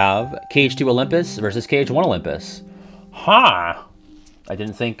along, we have KH2 Olympus versus KH1 Olympus. Ha! I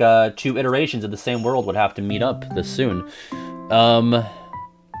didn't think 2 iterations of the same world would have to meet up this soon. Wow.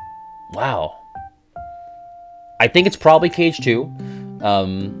 I think it's probably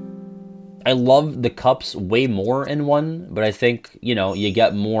KH2. I love the cups way more in 1, but I think, you know, you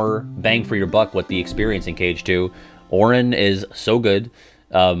get more bang for your buck with the experience in KH2. Auron is so good.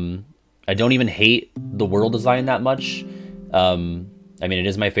 I don't even hate the world design that much. I mean, it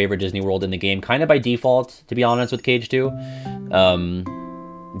is my favorite Disney World in the game, kind of by default, to be honest, with KH2.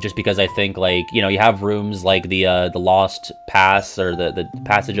 Just because I think, like, you know, you have rooms like the Lost Pass or the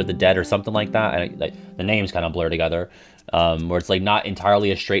Passage of the Dead or something like that. And like, the names kind of blur together, where it's like not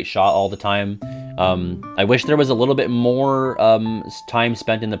entirely a straight shot all the time. I wish there was a little bit more time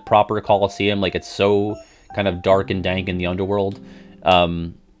spent in the proper Colosseum. Like, it's so kind of dark and dank in the underworld.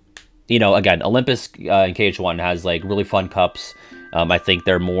 You know, again, Olympus in KH1 has like really fun cups. I think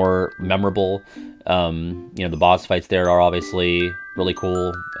they're more memorable. You know, the boss fights there are obviously really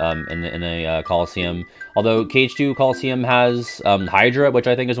cool in the Colosseum. Although KH2 Colosseum has Hydra, which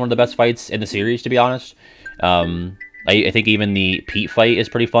I think is one of the best fights in the series, to be honest. I think even the Pete fight is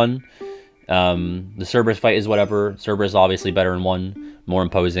pretty fun. The Cerberus fight is whatever. Cerberus is obviously better in 1, more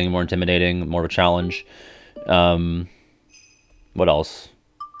imposing, more intimidating, more of a challenge. What else?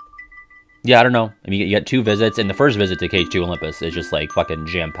 Yeah, I don't know. I mean, you get 2 visits, and the first visit to KH2 Olympus is just like fucking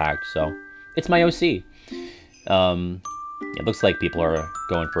jam-packed, so it's my OC. It looks like people are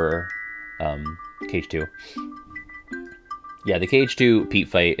going for KH2. Yeah, the KH2 Pete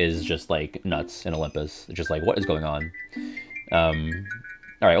fight is just like nuts in Olympus. It's just like, what is going on? All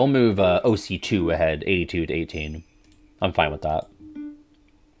right, we'll move OC2 ahead, 82 to 18. I'm fine with that.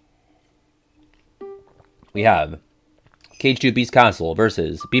 We have KH2 Beast Castle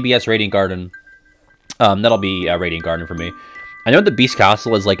versus BBS Radiant Garden. That'll be Radiant Garden for me. I know the Beast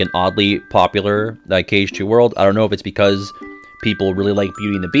Castle is like an oddly popular KH2 world. I don't know if it's because people really like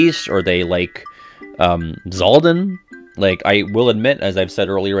Beauty and the Beast or they like Zaldin. Like, I will admit, as I've said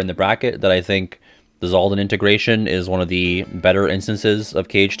earlier in the bracket, that I think the Zaldin integration is one of the better instances of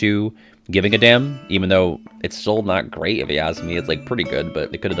KH2 giving a damn, even though it's still not great if you ask me. It's like pretty good,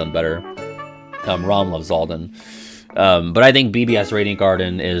 but they could have done better. Rom loves Zaldin. But I think BBS Radiant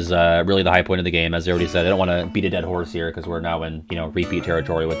Garden is really the high point of the game, as I already said. I don't want to beat a dead horse here because we're now in, you know, repeat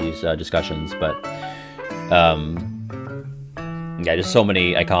territory with these discussions. But yeah, just so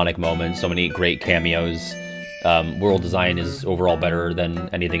many iconic moments, so many great cameos. World design is overall better than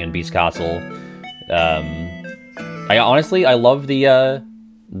anything in Beast Castle. I honestly love the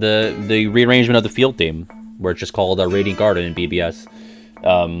rearrangement of the field theme, where it's just called Radiant Garden in BBS.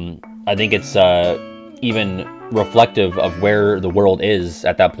 I think it's even reflective of where the world is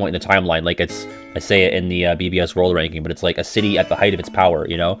at that point in the timeline. Like it's, I say it in the BBS world ranking, but it's like a city at the height of its power,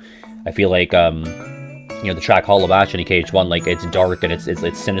 you know? I feel like, you know, the track Hollow Bastion in KH1, like it's dark and it's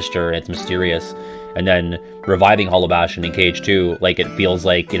sinister and it's mysterious. And then reviving Hollow Bastion in KH2, like it feels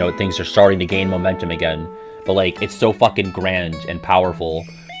like, you know, things are starting to gain momentum again. But like it's so fucking grand and powerful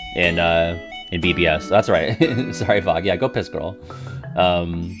in BBS. That's right. Sorry, Fog. Yeah, go piss, girl.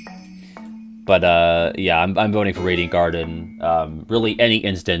 Yeah, I'm voting for Radiant Garden. Really, any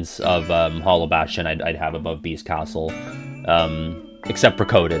instance of Hollow Bastion I'd have above Beast Castle, except for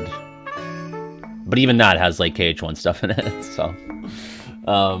Coded. But even that has like KH1 stuff in it, so.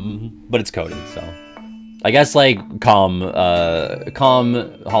 But it's Coded, so. I guess like Calm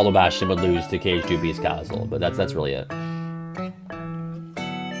Hollow Bastion would lose to KH2 Beast Castle, but that's really it.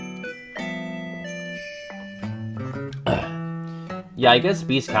 Yeah, I guess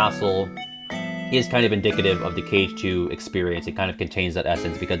Beast Castle is kind of indicative of the KH2 experience. It kind of contains that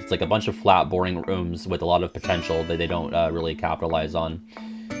essence because it's like a bunch of flat, boring rooms with a lot of potential that they don't really capitalize on.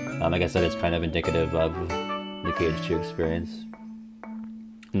 I guess that is kind of indicative of the KH2 experience.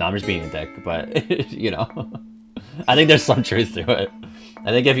 No, I'm just being a dick, but you know, I think there's some truth to it.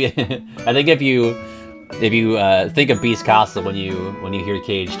 I think if you think of Beast Castle when you hear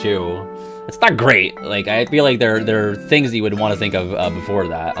KH2, it's not great. Like I feel like there are things that you would want to think of before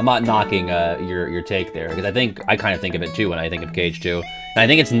that. I'm not knocking your take there because I kind of think of it too when I think of KH2, and I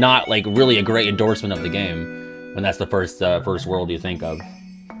think it's not like really a great endorsement of the game when that's the first world you think of.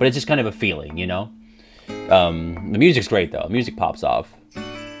 But it's just kind of a feeling, you know. The music's great though. Music pops off.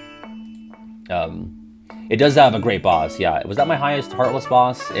 It does have a great boss. Yeah, was that my highest Heartless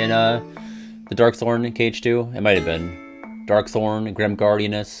boss in the Darkthorn in KH2? It might have been Darkthorn, Grim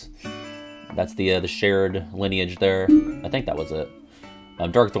Guardianess. That's the shared lineage there. I think that was it.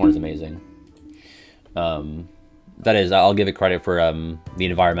 Darkthorn is amazing. That is, I'll give it credit for the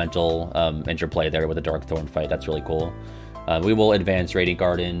environmental interplay there with the Darkthorn fight. That's really cool. We will advance Radiant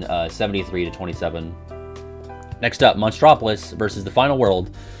Garden 73 to 27. Next up, Monstropolis versus the Final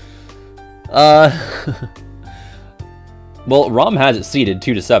World. Well, Rom has it seeded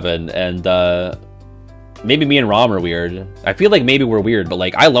 2 to 7, and maybe me and Rom are weird. I feel like maybe we're weird, but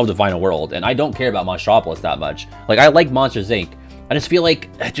like I love the Final World, and I don't care about Monstropolis that much. Like I like Monsters Inc. I just feel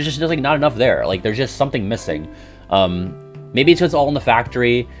like there's just like not enough there. Like there's just something missing. Maybe it's just all in the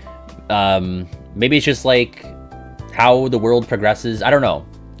factory. Maybe it's just like how the world progresses. I don't know.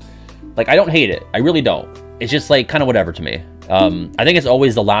 Like I don't hate it. I really don't. It's just like kind of whatever to me. I think it's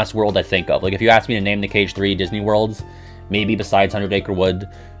always the last world I think of. Like if you ask me to name the KH3 Disney worlds, maybe besides 100 Acre Wood,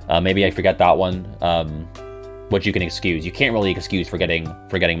 maybe I forget that one, which you can excuse. You can't really excuse forgetting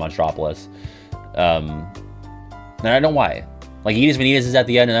Monstropolis. And I don't know why. Like Edis Vanitas is at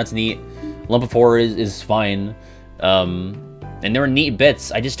the end, and that's neat. Lump of Horror is fine. And there are neat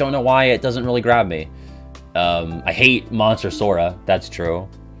bits. I just don't know why it doesn't really grab me. I hate Monster Sora. That's true.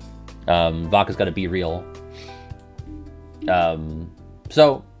 Vaka's got to be real.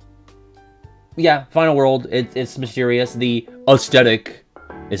 So yeah, Final World. It's mysterious. The aesthetic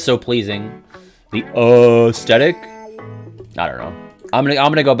is so pleasing. The aesthetic. I don't know. I'm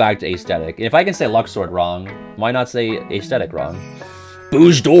gonna go back to aesthetic. If I can say Luxord wrong, why not say aesthetic wrong?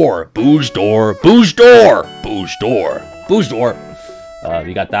 Bouge d'Or, Bouge d'Or, Bouge d'Or, Bouge d'Or, Bouge d'Or.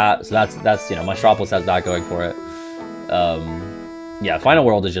 You got that. So that's you know, Monstropolis has that going for it. Yeah, Final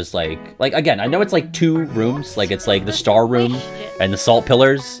World is just like again, I know it's like 2 rooms, like it's like the Star Room and the Salt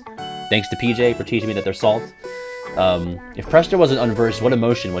Pillars. Thanks to PJ for teaching me that they're salt. If Presto wasn't unversed, what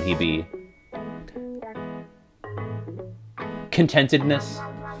emotion would he be? Contentedness.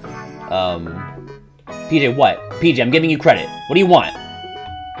 PJ, what? PJ, I'm giving you credit. What do you want?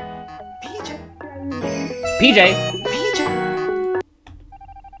 PJ. PJ. PJ.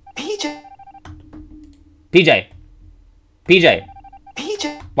 PJ. PJ. PJ.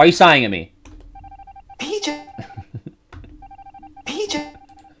 PJ. Why are you sighing at me? PJ. PJ.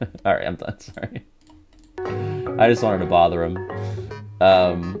 Alright, I'm done. Sorry. I just wanted to bother him.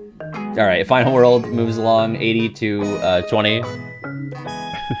 Alright, Final World moves along 80 to 20.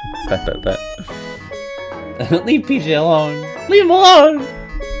 Bet. Leave PJ alone. Leave him alone!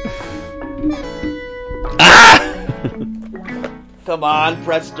 Ah! Come on,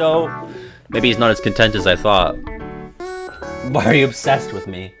 Presto. Maybe he's not as content as I thought. Why are you obsessed with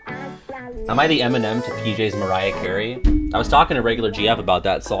me? Am I the Eminem to PJ's Mariah Carey? I was talking to regular GF about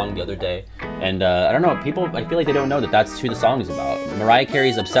that song the other day, and I don't know, people, I feel like they don't know that that's who the song is about. Mariah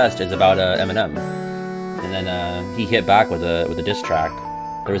Carey's Obsessed is about Eminem, and then he hit back with a diss track.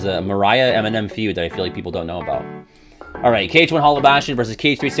 There was a Mariah Eminem feud that I feel like people don't know about. All right, KH1 Hollow Bastion versus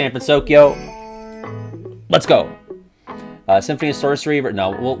KH3 San Francisco. Let's go. Symphony of Sorcery.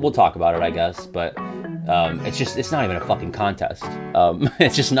 No, we'll talk about it, I guess. But it's not even a fucking contest.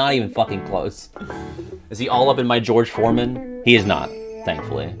 It's just not even fucking close. Is he all up in my George Foreman? He is not.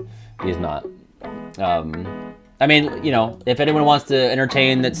 Thankfully, he is not. I mean, you know, if anyone wants to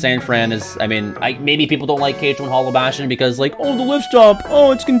entertain that San Fran is, I mean, maybe people don't like KH1 Hollow Bastion because, like, oh, the lift stop,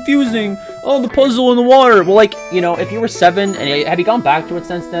 oh, it's confusing, oh, the puzzle in the water. Well, like, you know, if you were 7, and have you gone back to it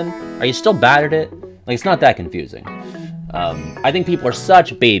since then? Are you still bad at it? Like, it's not that confusing. I think people are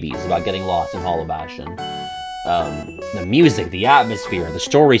such babies about getting lost in Hollow Bastion. The music, the atmosphere, the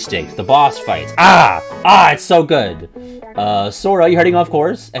story stakes, the boss fights. It's so good. Sora, you're heading off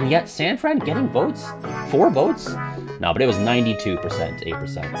course, and yet San Fran getting votes? 4 votes? No, but it was 92%,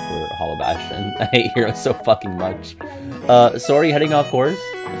 8% for Hollow Bastion. I hate Heroes so fucking much. Sora, you heading off course?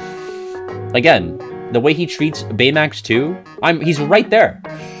 Again, the way he treats Baymax 2, he's right there.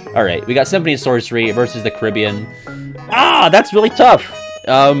 Alright, we got Symphony of Sorcery versus the Caribbean. That's really tough.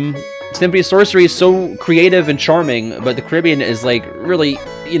 Symphony of Sorcery is so creative and charming, but the Caribbean is, like, really,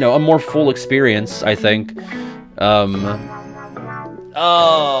 you know, a more full experience, I think.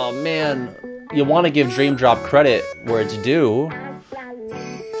 Oh, man. You want to give Dream Drop credit where it's due.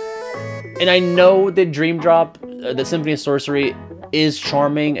 And I know that Dream Drop, the Symphony of Sorcery, is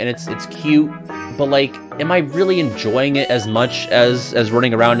charming, and it's cute, but, like, am I really enjoying it as much as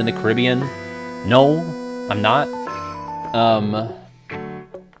running around in the Caribbean? No, I'm not.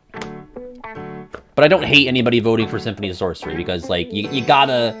 But I don't hate anybody voting for Symphony of Sorcery because, like, you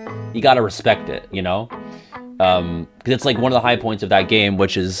gotta respect it, you know? Because it's, like, one of the high points of that game,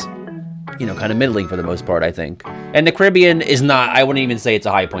 which is, you know, kind of middling for the most part, I think. And the Caribbean is not, I wouldn't even say it's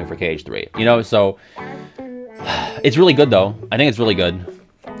a high point for KH3, you know? So, it's really good, though. I think it's really good.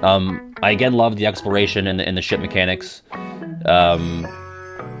 I, again, love the exploration and the ship mechanics. I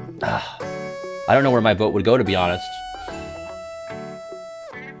don't know where my vote would go, to be honest.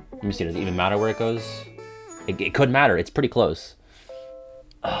 Let me see, does it even matter where it goes? It could matter, it's pretty close.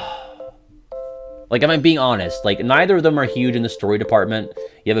 Like, if I'm being honest, like, neither of them are huge in the story department.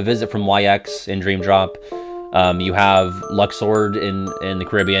 You have a visit from YX in Dream Drop. You have Luxord in the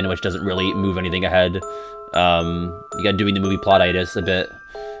Caribbean, which doesn't really move anything ahead. You got doing the movie Plotitis a bit.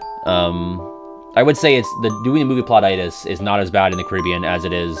 I would say doing the movie Plotitis is not as bad in the Caribbean as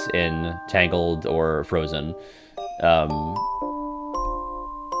it is in Tangled or Frozen.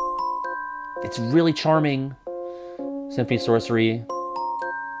 It's really charming. Symphony of Sorcery.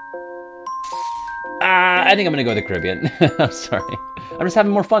 I think I'm gonna go with the Caribbean. I'm sorry. I'm just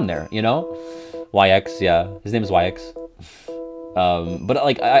having more fun there, you know? YX, yeah. His name is YX. But,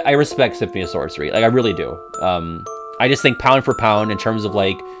 like, I respect Symphony of Sorcery. Like, I really do. I just think pound for pound, in terms of,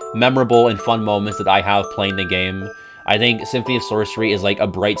 like, memorable and fun moments that I have playing the game, I think Symphony of Sorcery is, like, a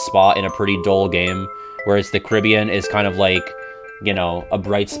bright spot in a pretty dull game, whereas the Caribbean is kind of like, you know, a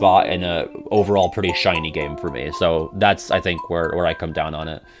bright spot in a overall pretty shiny game for me. So that's, I think, where I come down on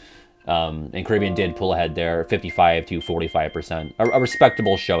it. And Caribbean did pull ahead there, 55 to 45%. A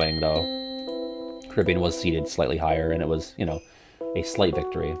respectable showing, though. Caribbean was seated slightly higher, and it was, you know, a slight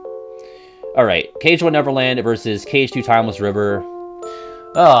victory. Alright, KH1 Neverland versus KH2 Timeless River.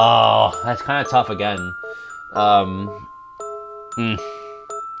 Oh, that's kind of tough again.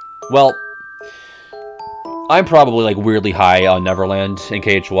 Well, I'm probably, like, weirdly high on Neverland in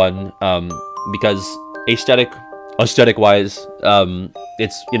KH1, because aesthetic-wise,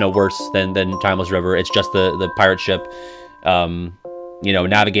 it's, you know, worse than Timeless River. It's just the pirate ship. You know,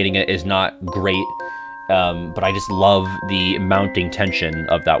 navigating it is not great, but I just love the mounting tension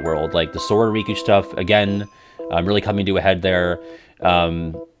of that world. Like, the Sora Riku stuff, again, really coming to a head there.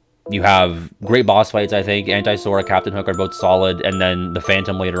 You have great boss fights, I think. Anti-Sora, Captain Hook are both solid, and then the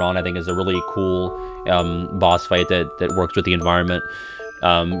Phantom later on, I think, is a really cool boss fight that works with the environment.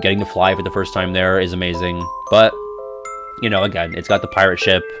 Getting to fly for the first time there is amazing, but, you know, again, it's got the pirate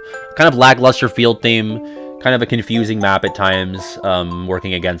ship, kind of lackluster field theme, kind of a confusing map at times,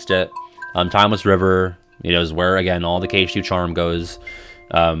 working against it. Timeless River, you know, is where, again, all the KH2 charm goes.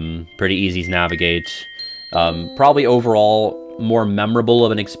 Pretty easy to navigate. Probably overall more memorable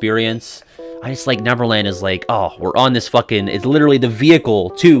of an experience. I just like Neverland is like, oh, we're on this fucking, it's literally the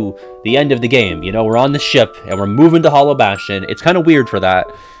vehicle to the end of the game. You know, we're on the ship and we're moving to Hollow Bastion. It's kind of weird for that,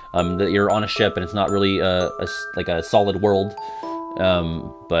 that you're on a ship and it's not really like a solid world.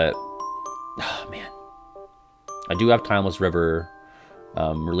 But, oh man, I do have Timeless River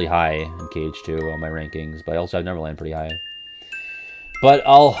really high in KH2 on my rankings, but I also have Neverland pretty high. But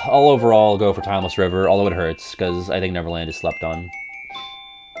I'll overall go for Timeless River, although it hurts, because I think Neverland is slept on.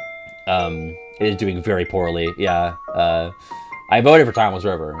 It is doing very poorly, yeah. I voted for Timeless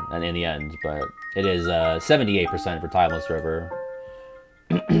River in the end, but It is 78% for Timeless River.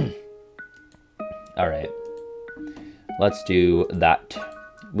 Alright. Let's do that.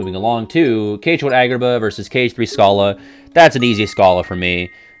 Moving along to KH1 Agrabah versus KH3 Scala. That's an easy Scala for me.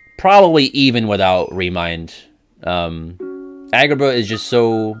 Probably even without Remind. Agrabah is just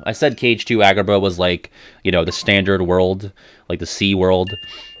so... I said KH2 Agrabah was like, you know, the standard world. Like the C world.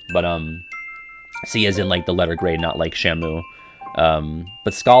 But, C as in like the letter grade, not like Shamu.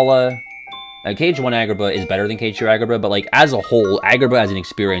 But Scala... KH1 Agrabah is better than KH2 Agrabah, but like as a whole, Agrabah as an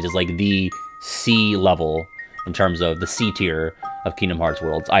experience is like the C level in terms of the C tier of Kingdom Hearts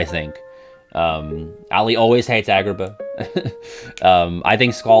worlds, I think. Ali always hates Agrabah. I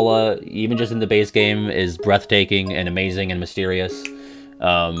think Scala, even just in the base game, is breathtaking and amazing and mysterious.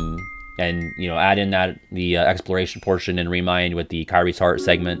 And, you know, add in that the exploration portion and Remind with the Kyrie's Heart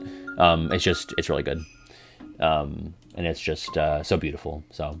segment. It's really good. And it's just so beautiful,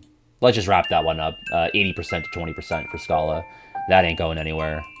 so... Let's just wrap that one up. 80% to 20% for Scala. That ain't going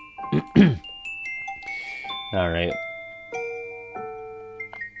anywhere. Alright.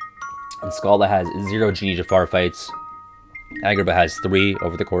 And Scala has 0 Genie Jafar fights. Agrabah has 3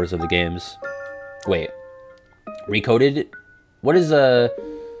 over the course of the games. Wait. Recoded? What is how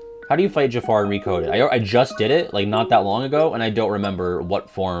do you fight Jafar in Recoded? I just did it, like, not that long ago, and I don't remember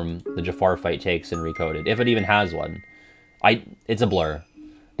what form the Jafar fight takes in Recoded. If it even has one. It's a blur.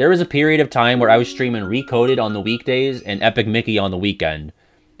 There was a period of time where I was streaming Recoded on the weekdays and Epic Mickey on the weekend.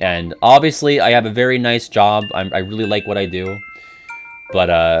 And obviously, I have a very nice job. I really like what I do. But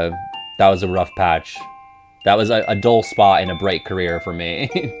that was a rough patch. That was a dull spot in a bright career for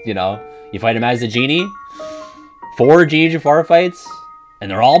me. You know? You fight him as the Genie. 4 Genie Jafar fights. And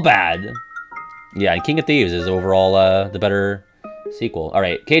they're all bad. Yeah, and King of Thieves is overall the better sequel.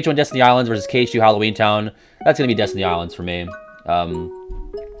 Alright, KH1 Destiny Islands versus KH2 Halloween Town. That's going to be Destiny Islands for me.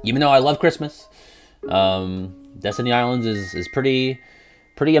 Even though I love Christmas, Destiny Islands is pretty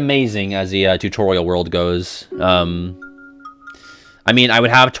amazing as the tutorial world goes. I mean, I would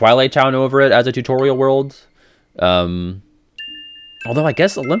have Twilight Town over it as a tutorial world. Although I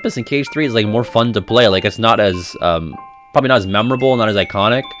guess Olympus in KH3 is like more fun to play. Like it's not as probably not as memorable, not as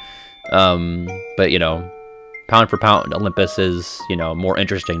iconic. But you know, pound for pound, Olympus is, you know, more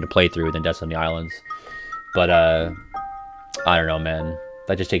interesting to play through than Destiny Islands. But I don't know, man.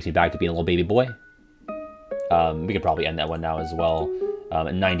 That just takes me back to being a little baby boy. We could probably end that one now as well.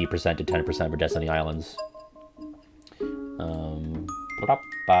 90% to 10% for Destiny Islands.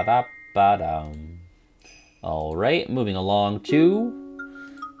 Alright, moving along to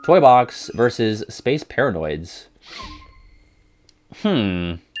Toy Box versus Space Paranoids.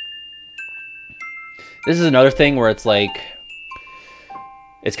 This is another thing where it's like...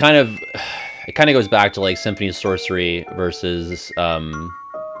 It kind of goes back to like Symphony of Sorcery versus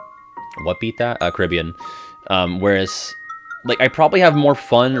what beat that? Caribbean. Whereas like I probably have more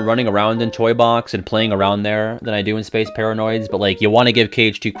fun running around in Toy Box and playing around there than I do in Space Paranoids, but like you want to give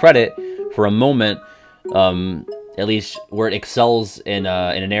KH2 credit for a moment, at least where it excels in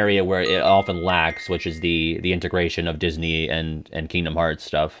an area where it often lacks, which is the integration of Disney and Kingdom Hearts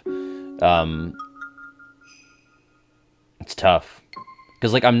stuff. It's tough.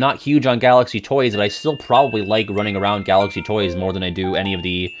 Because, like, I'm not huge on Galaxy Toys, but I still probably like running around Galaxy Toys more than I do any of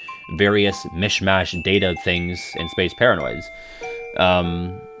the various mishmash data things in Space Paranoids.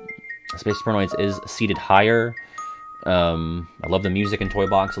 Space Paranoids is seated higher. I love the music in Toy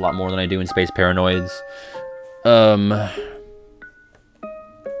Box a lot more than I do in Space Paranoids. I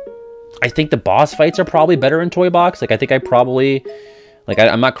think the boss fights are probably better in Toy Box. Like, I think I probably... Like,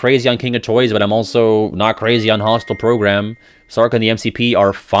 I'm not crazy on King of Toys, but I'm also not crazy on Hostile Program. Sark and the MCP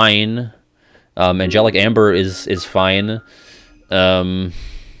are fine. Angelic Amber is fine. I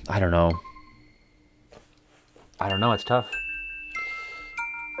don't know. It's tough.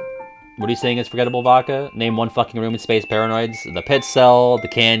 What are you saying is forgettable, Vodka? Name one fucking room in Space Paranoids. The Pit Cell, the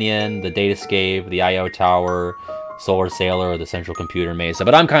Canyon, the Datascape, the I.O. Tower, Solar Sailor, or the Central Computer Mesa.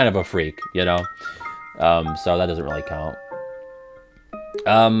 But I'm kind of a freak, you know? So that doesn't really count.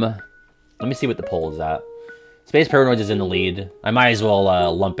 Let me see what the poll is at. Space Paranoids is in the lead. I might as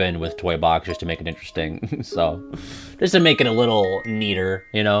well lump in with Toy Box just to make it interesting. So, just to make it a little neater,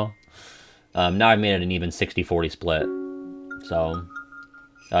 you know? Now I've made it an even 60-40 split. So,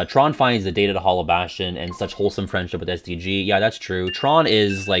 Tron finds the data to Hollow Bastion and such wholesome friendship with SDG. Yeah, that's true. Tron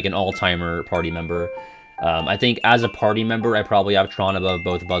is like an all-timer party member. I think as a party member, I probably have Tron above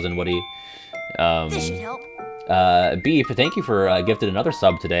both Buzz and Woody. This should help. Beep, thank you for gifted another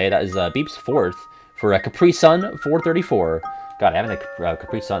sub today. That is Beep's 4th for Capri Sun 434. God, I haven't had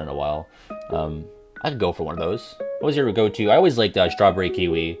Capri Sun in a while. I could go for one of those. What was your go-to? I always liked Strawberry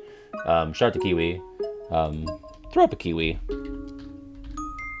Kiwi. Shout out to Kiwi. Throw up a Kiwi.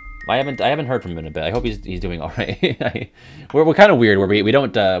 I haven't heard from him in a bit. I hope he's doing all right. we're kind of weird where we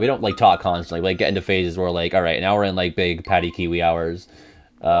don't like talk constantly. We like get into phases where like, all right, now we're in like big Patty Kiwi hours.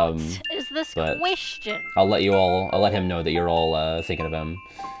 What is this question? I'll let him know that you're all thinking of him.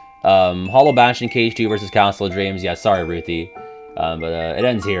 Hollow Bastion Cage 2 versus Castle of Dreams. Yeah, sorry Ruthie. But it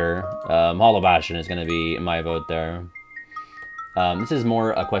ends here. Hollow Bastion is gonna be my vote there. This is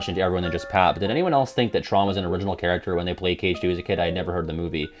more a question to everyone than just Pat, but did anyone else think that Tron was an original character when they played Cage 2 as a kid? I had never heard the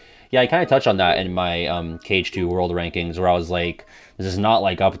movie. Yeah, I kind of touched on that in my Cage 2 world rankings, where I was like, this is not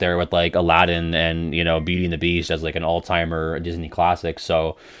like up there with like Aladdin and, you know, Beauty and the Beast as like an all-timer Disney classic.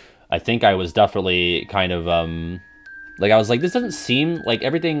 So I think I was definitely kind of like, I was like, this doesn't seem like,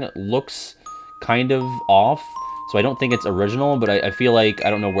 everything looks kind of off. So I don't think it's original, but I feel like I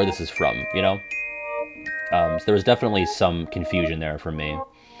don't know where this is from, you know? So there was definitely some confusion there for me.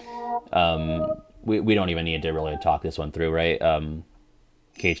 We don't even need to really talk this one through, right?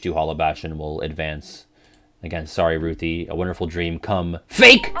 Cage 2 Hollow Bastion will advance. Again, sorry, Ruthie. A wonderful dream come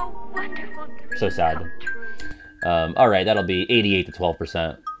fake! So sad. Alright, that'll be 88 to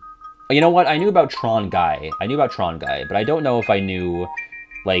 12%. You know what? I knew about Tron Guy. But I don't know if I knew,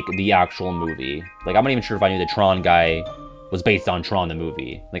 like, the actual movie. Like, I'm not even sure if I knew that Tron Guy was based on Tron the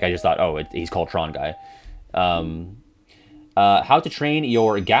movie. Like, I just thought, oh, he's called Tron Guy. How to Train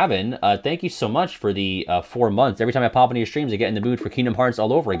Your Gavin. Thank you so much for the 4 months. Every time I pop into your streams, I get in the mood for Kingdom Hearts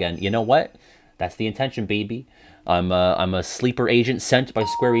all over again. You know what? That's the intention, baby. I'm a sleeper agent sent by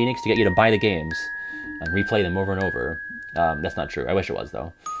Square Enix to get you to buy the games and replay them over and over. That's not true. I wish it was,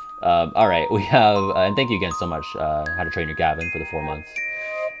 though. All right, we have, and thank you again so much, How to Train Your Gavin for the 4 months.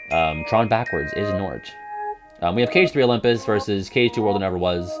 Tron Backwards is Nort. We have Cage 3 Olympus versus Cage 2 World That Never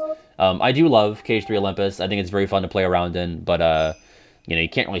Was. I do love Cage 3 Olympus. I think it's very fun to play around in, but, you know, you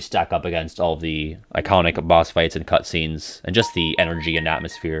can't really stack up against all of the iconic boss fights and cutscenes, and just the energy and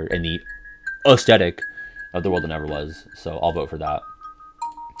atmosphere and the aesthetic of The World That Never Was. So I'll vote for that.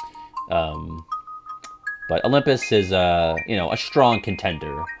 But Olympus is, you know, a strong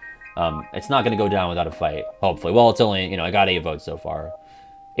contender. It's not going to go down without a fight, hopefully. Well, it's only, you know, I got 8 votes so far.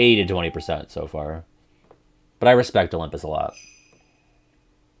 80 to 20% so far. But I respect Olympus a lot.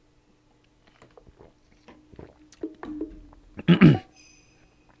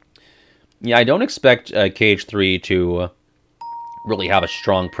 Yeah, I don't expect Cage 3 to really have a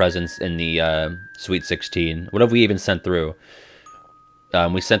strong presence in the Sweet 16. What have we even sent through?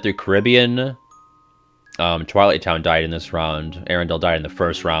 We sent through Caribbean. Twilight Town died in this round. Arendelle died in the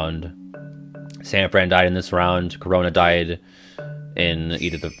first round. San Fran died in this round. Corona died in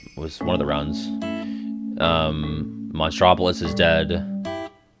one of the rounds. Monstropolis is dead.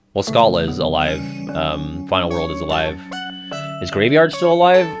 Well, Scala is alive. Final World is alive. Is Graveyard still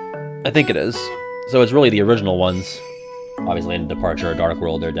alive? I think it is. So it's really the original ones. Obviously, in Departure, Dark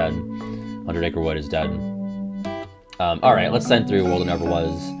World, they're dead. 100 Acre Wood is dead. Alright, let's send through World That Never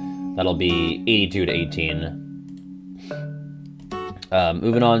Was. That'll be 82 to 18.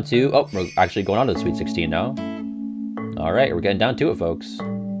 Moving on to... Oh, we're actually going on to the Sweet 16 now. Alright, we're getting down to it, folks.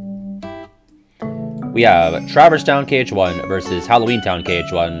 We have Traverse Town KH1 versus Halloween Town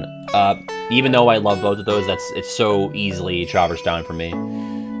KH1. Even though I love both of those, it's so easily Traverse Town for me.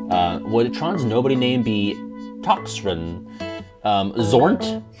 Would Tron's nobody name be Toxrin?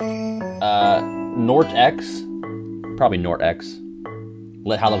 Zornt? Nort X? Probably Nort X.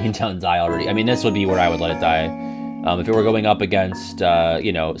 Let Halloween Town die already. I mean, this would be where I would let it die. If it were going up against,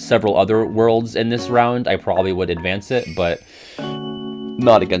 you know, several other worlds in this round, I probably would advance it, but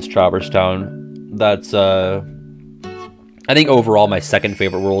not against Traverse Town. That's, I think overall my second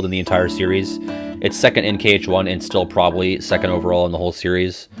favorite world in the entire series. It's second in KH1 and still probably second overall in the whole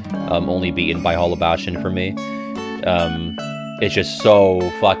series. Only beaten by Hollow Bastion for me. It's just so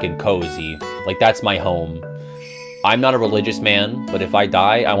fucking cozy. Like, that's my home. I'm not a religious man, but if I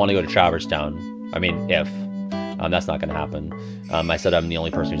die, I want to go to Traverse Town. I mean, if. That's not going to happen. I said I'm the only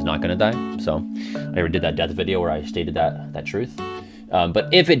person who's not going to die, so I already did that death video where I stated that truth. But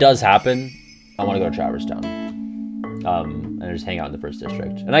if it does happen, I want to go to Traverse Town. And just hang out in the first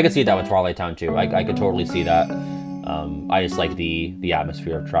district. And I could see that with Twilight Town too. I could totally see that. I just like the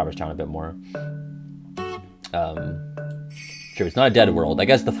atmosphere of Traverse Town a bit more. Sure, it's not a dead world. I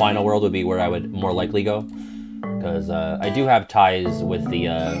guess the final world would be where I would more likely go. Because I do have ties with the...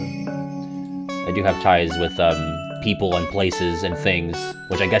 people and places and things,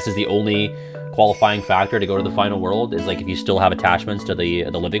 which I guess is the only qualifying factor to go to the final world, is like if you still have attachments to the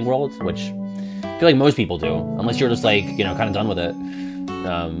living world, which I feel like most people do, unless you're just like, you know, kind of done with it.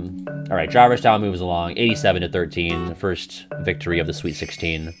 Alright, Traverse Town moves along, 87 to 13, the first victory of the Sweet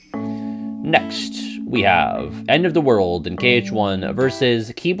 16. Next, we have End of the World in KH1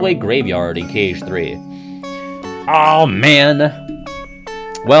 versus Keyblade Graveyard in KH3. Oh, man.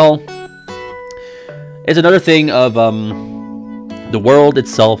 Well, it's another thing of the world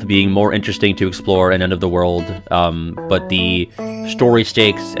itself being more interesting to explore in End of the World, but the story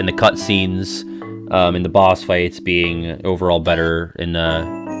stakes and the cutscenes and the boss fights being overall better in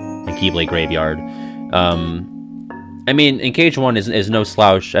Keyblade Graveyard. I mean, in KH1 is no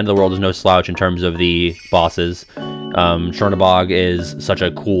slouch. End of the World is no slouch in terms of the bosses. Chernobog is such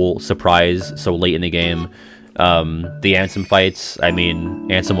a cool surprise so late in the game. The Ansem fights, I mean,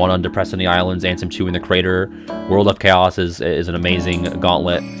 Ansem 1 on Depressing the Islands, Ansem 2 in the Crater, World of Chaos is an amazing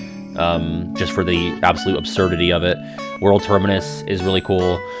gauntlet, just for the absolute absurdity of it. World Terminus is really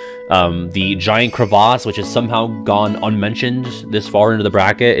cool. The Giant Crevasse, which has somehow gone unmentioned this far into the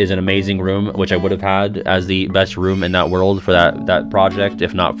bracket, is an amazing room, which I would have had as the best room in that world for that project,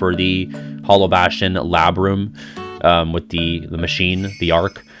 if not for the Hollow Bastion lab room, with the machine, the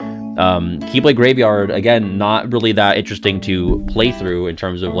Ark. Keyblade Graveyard, again, not really that interesting to play through in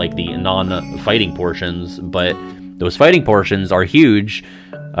terms of like the non-fighting portions, but those fighting portions are huge.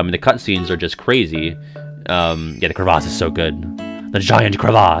 I mean, the cutscenes are just crazy. Yeah, the Crevasse is so good. The Giant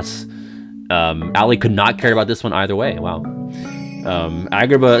Crevasse. Ali could not care about this one either way. Wow.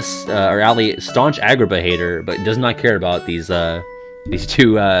 Agrabah, or Ali, staunch Agrabah hater, but does not care about these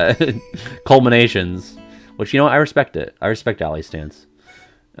two culminations. Which, you know what, I respect it. I respect Ali's stance.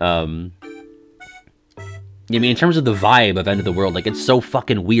 I mean, in terms of the vibe of End of the World, like, it's so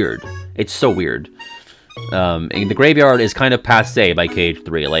fucking weird. It's so weird. And the Graveyard is kind of passé by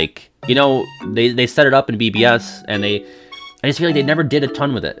KH3. Like, you know, they set it up in BBS, and I just feel like they never did a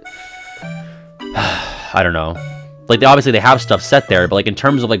ton with it. I don't know. Like, obviously they have stuff set there, but like in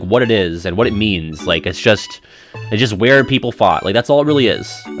terms of like what it is and what it means, like it's just where people fought. Like, that's all it really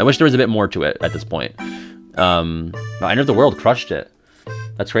is. I wish there was a bit more to it at this point. End of the World crushed it.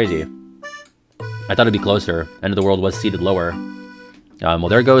 That's crazy. I thought it'd be closer. End of the World was seated lower. Well,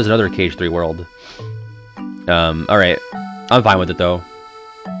 there goes another KH3 world. Alright. I'm fine with it though.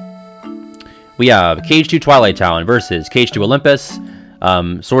 We have KH2 Twilight Town versus KH2 Olympus.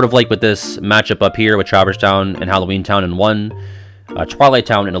 Sort of like with this matchup up here with Traverse Town and Halloween Town in 1. Twilight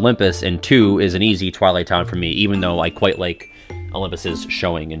Town and Olympus in 2 is an easy Twilight Town for me, even though I quite like Olympus's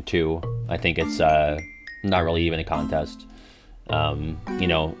showing in 2. I think it's not really even a contest. You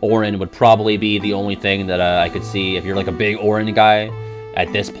know, Auron would probably be the only thing that I could see if you're like a big Auron guy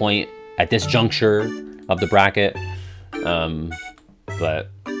at this point, at this juncture of the bracket. But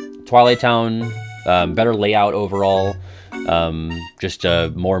Twilight Town, better layout overall, just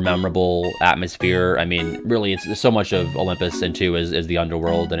a more memorable atmosphere. I mean, really, it's so much of Olympus in 2 is the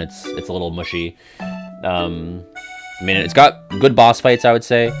underworld, and it's a little mushy. I mean, it's got good boss fights, I would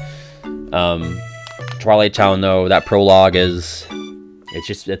say. Twilight Town, though, that prologue it's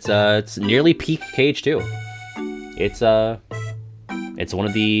nearly peak KH2. It's one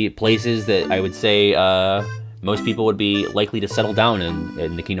of the places that I would say most people would be likely to settle down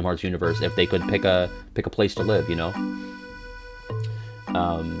in the Kingdom Hearts universe if they could pick a place to live, you know.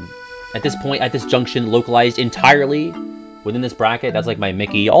 At this point, at this junction, localized entirely within this bracket, that's like my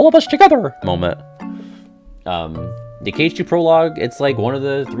Mickey all of us together moment. The KH2 prologue, it's like one of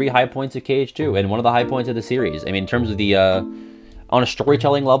the 3 high points of KH2 and one of the high points of the series. I mean, in terms of the on a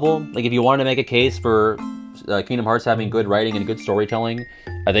storytelling level, like if you wanted to make a case for Kingdom Hearts having good writing and good storytelling,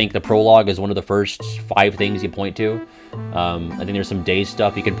 I think the prologue is one of the first 5 things you point to. I think there's some Days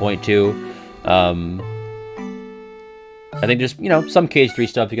stuff you can point to. I think just, you know, some KH3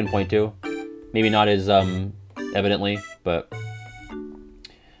 stuff you can point to. Maybe not as evidently, but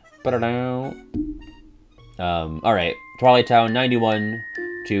I don't know. Alright, Twilight Town, 91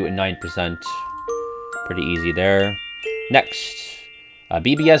 to 9%. Pretty easy there. Next,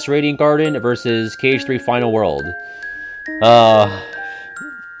 BBS Radiant Garden versus KH3 Final World. I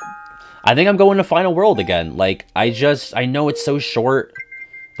think I'm going to Final World again. Like, I know it's so short,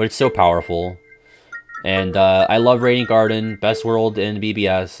 but it's so powerful. And I love Radiant Garden, best world in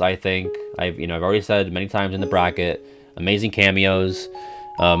BBS, I think. I've already said many times in the bracket, amazing cameos.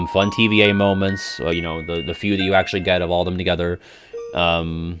 Fun TVA moments, you know, the few that you actually get of all of them together.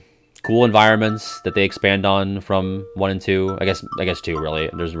 Cool environments that they expand on from 1 and 2. I guess 2,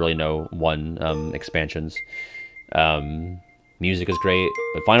 really. There's really no 1 expansions. Music is great,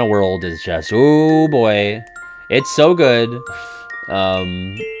 but Final World is just, oh boy, it's so good.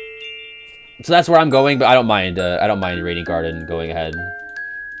 So that's where I'm going, but I don't mind Radiant Garden going ahead.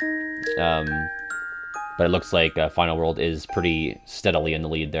 But it looks like Final World is pretty steadily in the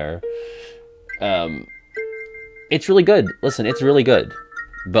lead there. It's really good. Listen, it's really good.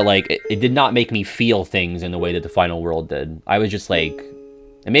 but like it did not make me feel things in the way that the Final World did. I was just like,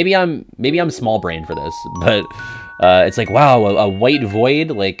 and maybe I'm small brained for this, but it's like, wow, a white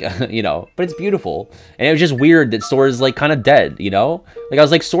void, like you know, but it's beautiful. And it was just weird that Sora's like kind of dead, you know? Like I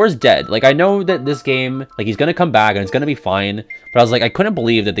was like, Sora's dead. Like I know that this game, like he's gonna come back and it's gonna be fine, but I was like, I couldn't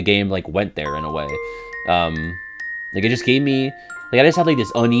believe that the game like went there in a way. Like it just gave me, like I just had like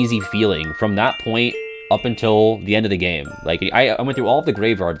this uneasy feeling from that point up until the end of the game. Like I went through all of the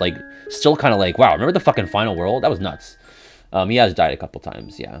graveyard, like still kind of like, wow, remember the fucking Final World? That was nuts. He has died a couple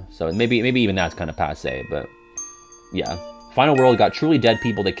times, yeah. So maybe even that's kind of passé, but yeah. Final World got truly dead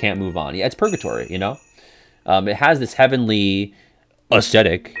people that can't move on. Yeah, it's purgatory, you know? It has this heavenly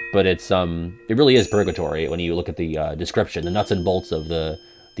aesthetic, but it really is purgatory when you look at the description, the nuts and bolts of the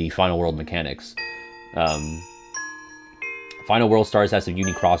Final World mechanics. Final World Stars has some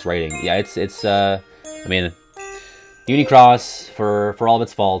Unicross writing. Yeah, I mean, Unicross, for all of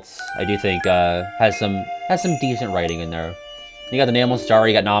its faults, I do think has some decent writing in there. You got the Enamel Star,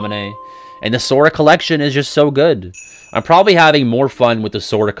 you got Naminé, and the Sora collection is just so good. I'm probably having more fun with the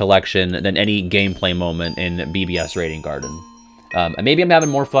Sora collection than any gameplay moment in BBS Raiding Garden. And maybe I'm having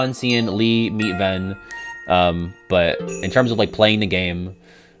more fun seeing Lee meet Ven, but in terms of like playing the game,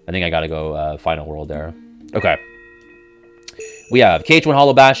 I think I gotta go Final World there. Okay. We have KH1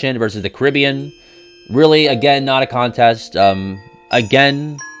 Hollow Bastion versus the Caribbean. Really, again, not a contest.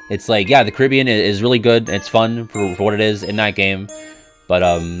 Again, it's like, yeah, the Caribbean is really good. It's fun for what it is in that game. But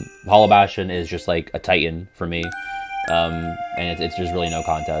Hollow Bastion is just like a titan for me. And it's just really no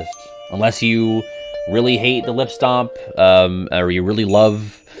contest. Unless you really hate the Lip Stomp, or you really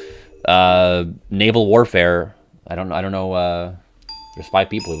love naval warfare. I don't know. There's 5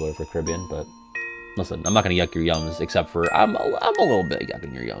 people who voted for Caribbean, but listen, I'm not gonna yuck your yums, except for I'm a little bit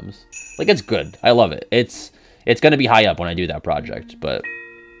yucking your yums. Like, it's good. I love it. It's gonna be high up when I do that project, but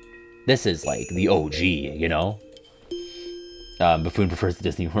this is like the OG, you know? Buffoon prefers the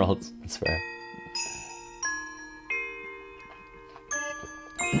Disney worlds. That's fair.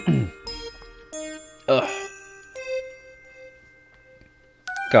 Ugh.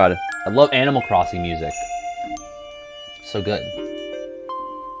 God, I love Animal Crossing music. So good.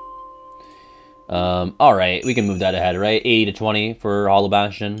 Alright, we can move that ahead, right? 80 to 20 for Hollow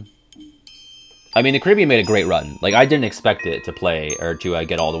Bastion. I mean, the Caribbean made a great run. Like, I didn't expect it to play, or to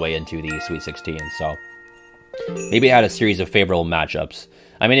get all the way into the Sweet 16, so maybe it had a series of favorable matchups.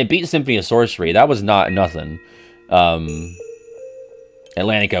 I mean, it beat Symphony of Sorcery. That was not nothing.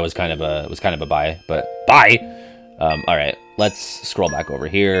 Atlantica was kind of a bye, but bye! Alright, let's scroll back over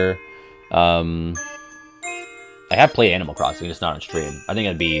here. I have played Animal Crossing, just not on stream. I think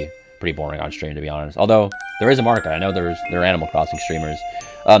it'd be pretty boring on stream, to be honest. Although, there is a market. I know there are Animal Crossing streamers.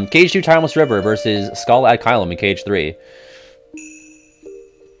 KH2 Timeless River versus Scala Adkylum in KH3.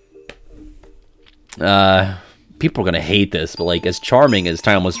 People are gonna hate this, but like, as charming as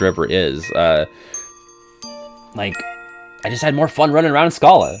Timeless River is, like, I just had more fun running around in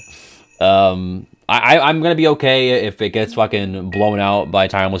Scala. I'm gonna be okay if it gets fucking blown out by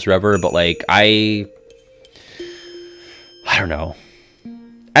Timeless River, but like, I don't know.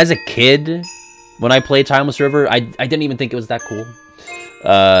 As a kid, when I played Timeless River, I didn't even think it was that cool.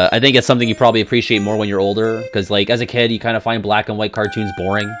 I think it's something you probably appreciate more when you're older, because like, as a kid, you kind of find black and white cartoons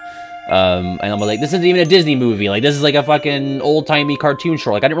boring. And I'm like, this isn't even a Disney movie. Like, this is like a fucking old-timey cartoon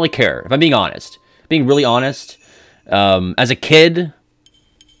show. Like, I didn't really care, if I'm being honest. Being really honest, as a kid,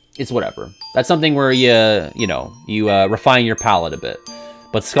 it's whatever. That's something where you refine your palate a bit.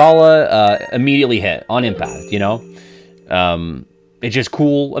 But Scala immediately hit on impact, you know? It's just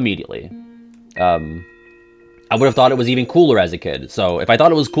cool immediately. I would have thought it was even cooler as a kid. So if I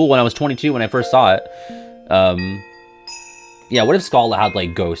thought it was cool when I was 22 when I first saw it, yeah, what if Scala had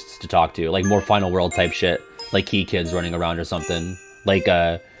like ghosts to talk to, like more Final World type shit, like Key Kids running around or something, like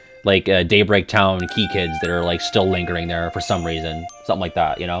Daybreak Town Key Kids that are like still lingering there for some reason, something like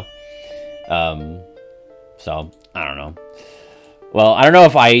that, you know? So I don't know. Well, I don't know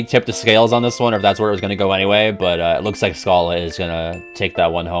if I tipped the scales on this one or if that's where it was going to go anyway, but it looks like Scala is going to take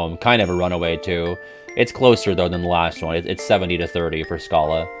that one home. Kind of a runaway, too. It's closer, though, than the last one. It's 70 to 30 for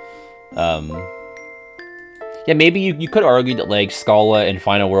Scala. Yeah, maybe you could argue that, like, Scala and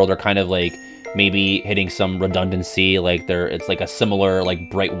Final World are kind of, like, maybe hitting some redundancy. Like, it's, like, a similar, like,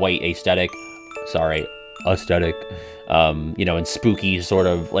 bright white aesthetic. Sorry, aesthetic. You know, and spooky sort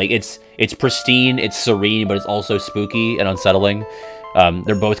of, like, it's pristine, it's serene, but it's also spooky and unsettling.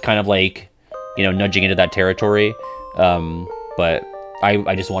 They're both kind of like, you know, nudging into that territory. But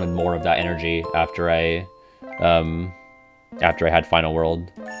I just wanted more of that energy after I had Final World.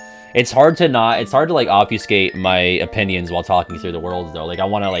 It's hard to like obfuscate my opinions while talking through the worlds though. Like I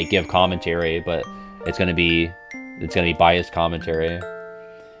want to like give commentary, but it's gonna be biased commentary.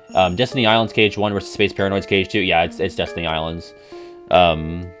 Destiny Islands Cage 1 versus Space Paranoids Cage 2. Yeah, it's Destiny Islands.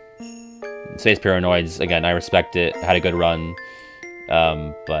 Space Paranoids, again, I respect it. Had a good run.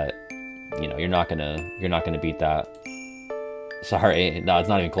 But you know, you're not gonna beat that. Sorry. No, it's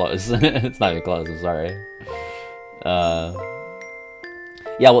not even close. It's not even close, I'm sorry.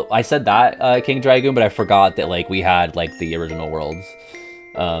 Yeah, well, I said that, King Dragoon, but I forgot that, like, we had, like, the original worlds.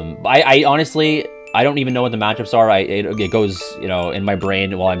 I honestly, I don't even know what the matchups are. It goes, you know, in my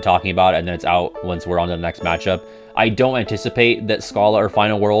brain while I'm talking about it, and then it's out once we're on to the next matchup. I don't anticipate that Scala or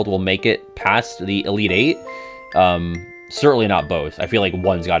Final World will make it past the Elite Eight. Certainly not both. I feel like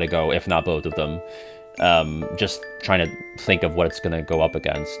one's got to go, if not both of them. Just trying to think of what it's going to go up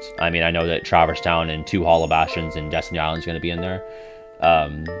against. I mean, I know that Traverse Town and 2 Hollow Bastions and Destiny Island's going to be in there.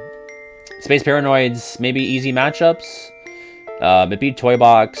 Space Paranoids, maybe easy matchups. It beat Toy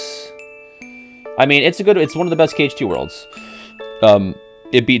Box. I mean, it's one of the best KH2 worlds.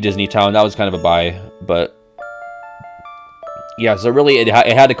 It beat Disney Town. That was kind of a bye, but yeah. So really, it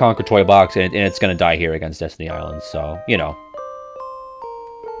had to conquer Toy Box, and it's gonna die here against Destiny Islands. So you know,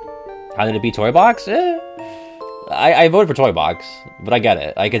 how did it beat Toy Box? I voted for Toy Box, but I get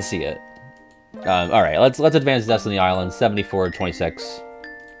it. I can see it. All right, let's advance Destiny Islands 74-26.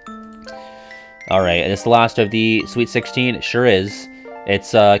 All right, and it's the last of the Sweet 16. It sure is.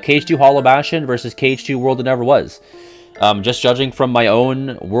 It's KH2 Hollow Bastion versus KH2 World That Never Was. Just judging from my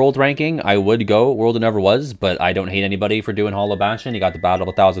own world ranking, I would go World That Never Was, but I don't hate anybody for doing Hollow Bastion. You got the Battle of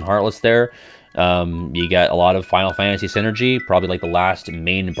 1,000 Heartless there. You get a lot of Final Fantasy synergy, probably like the last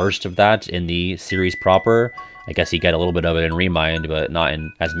main burst of that in the series proper. I guess you get a little bit of it in Remind, but not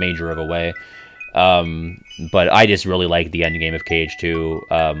in as major of a way. But I just really like the end game of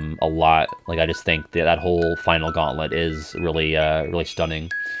KH2 a lot. Like, I just think that whole final gauntlet is really really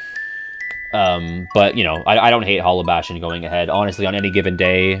stunning. But you know, I don't hate Hollow Bastion going ahead. Honestly, on any given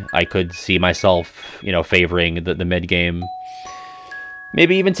day, I could see myself, you know, favoring the mid game.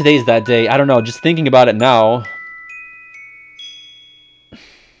 Maybe even today's that day. I don't know. Just thinking about it now,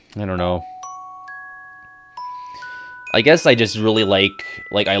 I don't know. I guess I just really like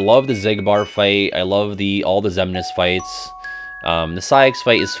I love the Xigbar fight. I love all the Xemnas fights. The Saïx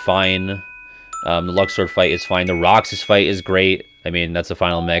fight is fine. The Luxord fight is fine. The Roxas fight is great. I mean, that's a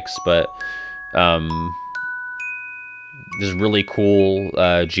final mix, but there's really cool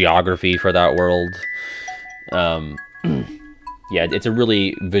geography for that world. Yeah, it's a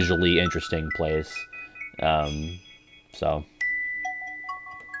really visually interesting place. So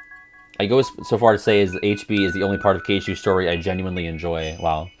I go so far to say is HB is the only part of KH2's story I genuinely enjoy.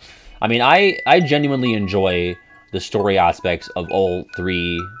 Wow. I mean, I genuinely enjoy the story aspects of all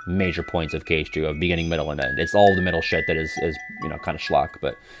 3 major points of KH2, of beginning, middle, and end. It's all the middle shit that is you know, kind of schlock,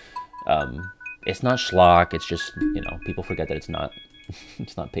 but it's not schlock, it's just, you know, people forget that it's not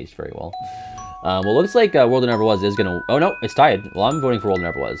it's not paced very well. Well, looks like World That Never Was is gonna... Oh, no, it's tied. Well, I'm voting for World That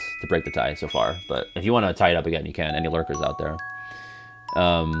Never Was to break the tie so far, but if you want to tie it up again, you can. Any lurkers out there.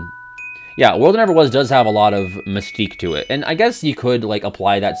 Yeah, World That Never Was does have a lot of mystique to it, and I guess you could, like,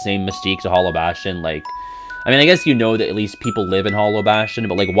 apply that same mystique to Hollow Bastion. Like, I mean, I guess you know that at least people live in Hollow Bastion,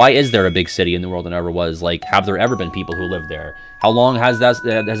 but, like, why is there a big city in the World That Never Was? Like, have there ever been people who live there? How long has this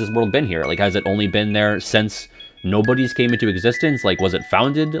world been here? Like, has it only been there since nobody's came into existence? Like, was it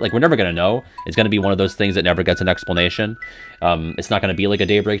founded? Like, we're never gonna know. It's gonna be one of those things that never gets an explanation. It's not gonna be like a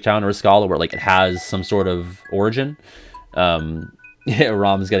Daybreak Town or a Scala where, like, it has some sort of origin. Yeah,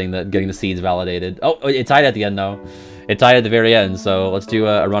 Rom's getting the seeds validated. Oh, it tied at the end though. It tied at the very end, so let's do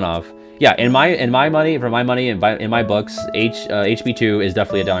a runoff. Yeah, in my money, in my books, HB2 is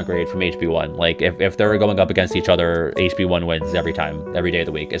definitely a downgrade from HB1. Like, if they're going up against each other, HB1 wins every time, every day of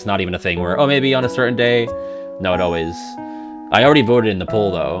the week. It's not even a thing where, oh, maybe on a certain day. No, it always... I already voted in the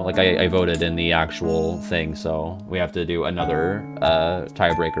poll, though. Like, I voted in the actual thing, so we have to do another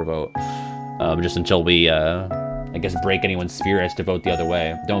tiebreaker vote. Just until we, I guess, break anyone's spirits to vote the other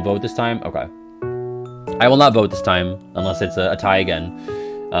way. Don't vote this time? Okay. I will not vote this time, unless it's a tie again.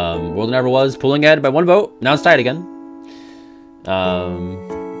 World That Never Was pulling ahead by 1 vote. Now it's tied again.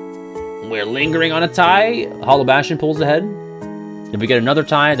 We're lingering on a tie. Hollow Bastion pulls ahead. If we get another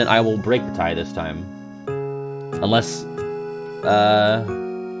tie, then I will break the tie this time. Unless... Oh.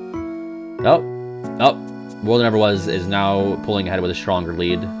 World That Never Was is now pulling ahead with a stronger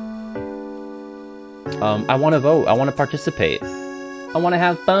lead. I want to vote. I want to participate. I want to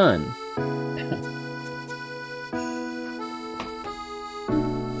have fun.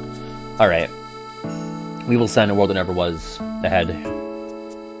 Alright. We will send a World That Never Was ahead.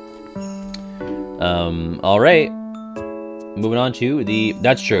 All right. Moving on to the...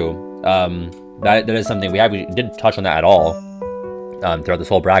 That's true. That is something we didn't touch on that at all throughout this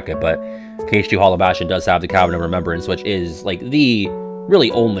whole bracket, but KH2 Hollow Bastion does have the Cavern of Remembrance, which is like the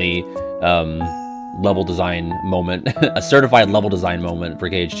really only level design moment, a certified level design moment for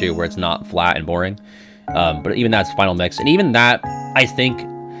KH2 where it's not flat and boring. But even that's final mix, and even that, I think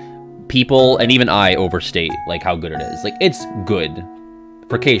people and even I overstate like how good it is. Like, it's good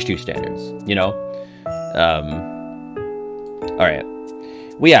for KH2 standards, you know. All right,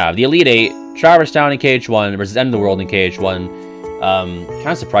 we have the Elite Eight, Traverse Town in KH1 versus End of the World in KH1. Kind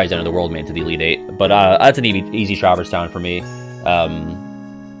of surprised End of the World made to the Elite Eight, but that's an easy Traverse Town for me.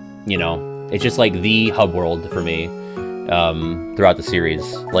 You know, it's just like the hub world for me throughout the series.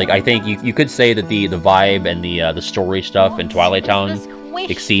 Like, I think you could say that the vibe and the story stuff in Twilight Town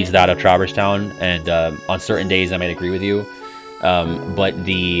exceeds that of Traverse Town, and on certain days I might agree with you. But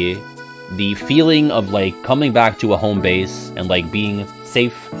the feeling of like coming back to a home base and like being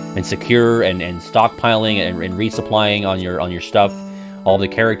safe and secure and stockpiling and resupplying on your stuff, all the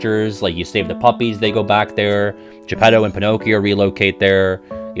characters, like you save the puppies, they go back there, Geppetto and Pinocchio relocate there,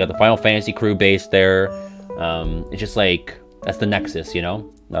 you got the Final Fantasy crew base there. It's just like, that's the nexus, you know.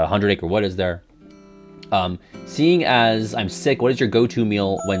 100 Acre Wood is there. Seeing as I'm sick, what is your go-to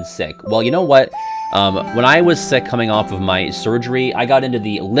meal when sick? Well, you know what? When I was sick coming off of my surgery, I got into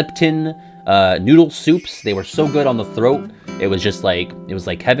the Lipton noodle soups. They were so good on the throat. It was just like, it was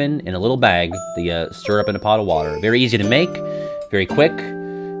like heaven in a little bag. The stir up in a pot of water. Very easy to make, very quick.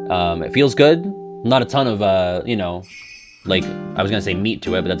 It feels good. Not a ton of, you know, like, I was gonna say meat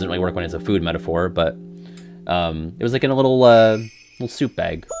to it, but that doesn't really work when it's a food metaphor, but it was like in a little soup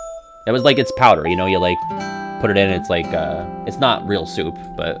bag. It was like, it's powder, you know, you like put it in, it's like, it's not real soup,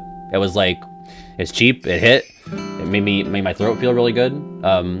 but it was like, it's cheap, it hit, it made my throat feel really good.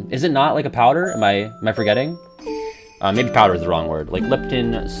 Is it not like a powder? Am I forgetting? Maybe powder is the wrong word. Like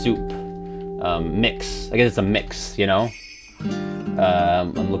Lipton soup mix. I guess it's a mix, you know?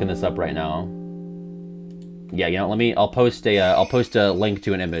 I'm looking this up right now. Yeah, you know, I'll post a link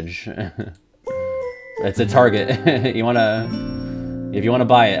to an image. It's a Target. If you wanna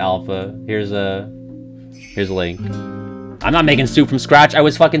buy it, Alpha, here's a link. I'm not making soup from scratch. I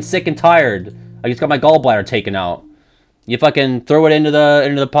was fucking sick and tired. I just got my gallbladder taken out. You fucking throw it into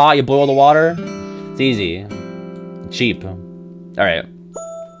the pot, you boil the water. It's easy. Cheap. Alright.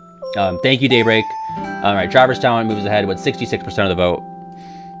 Thank you, Daybreak. Alright, Traverse Town moves ahead with 66% of the vote.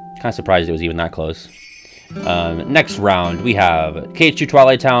 Kinda surprised it was even that close. Next round, we have KH2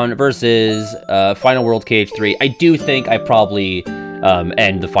 Twilight Town versus Final World KH3. I do think I probably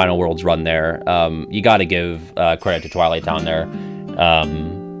end the Final World's run there. You gotta give credit to Twilight Town there.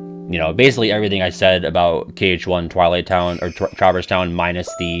 You know, basically everything I said about KH1 Twilight Town, or Traverse Town,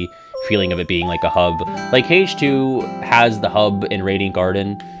 minus the feeling of it being like a hub. Like, KH2 has the hub in Radiant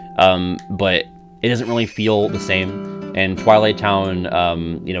Garden, but it doesn't really feel the same. And Twilight Town,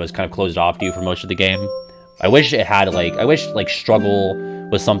 you know, is kind of closed off to you for most of the game. I wish it had, like, Struggle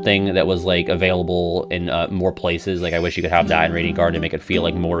was something that was, like, available in more places. Like, I wish you could have that in Radiant Garden to make it feel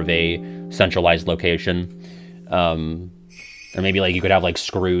like more of a centralized location. Or maybe, like, you could have, like,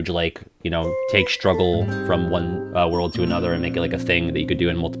 Scrooge, like, you know, take Struggle from one world to another and make it, like, a thing that you could do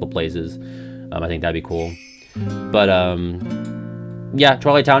in multiple places. I think that'd be cool. But, yeah,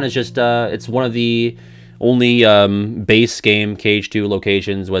 Twilight Town is just, it's one of the only base game KH2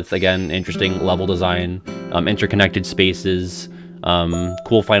 locations with, again, interesting level design, interconnected spaces,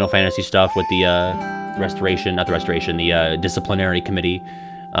 cool Final Fantasy stuff with the the disciplinary committee.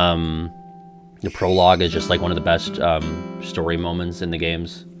 The prologue is just like one of the best story moments in the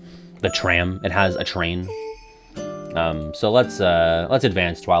games. The tram, it has a train. So let's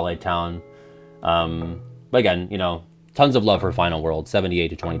advance Twilight Town. But again, you know, tons of love for Final World.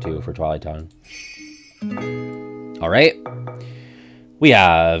 78-22 for Twilight Town. All right. We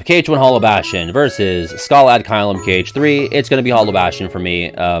have KH1 Hollow Bastion versus Skull Ad Kylum KH3. It's going to be Hollow Bastion for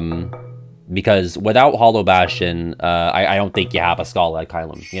me. Because without Hollow Bastion, I don't think you have a Skull Ad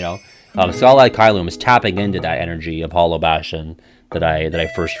Kylum, you know? Skull Ad Kylum is tapping into that energy of Hollow Bastion that I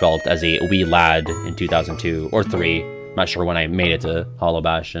first felt as a wee lad in 2002 or 3. I'm not sure when I made it to Hollow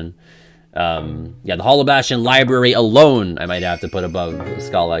Bastion. Yeah, the Hollow Bastion library alone I might have to put above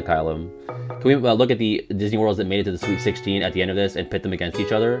Skull Ad Kylum. Can we look at the Disney Worlds that made it to the Sweet 16 at the end of this and pit them against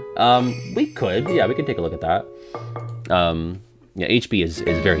each other? We could. Yeah, we could take a look at that. Yeah, HB is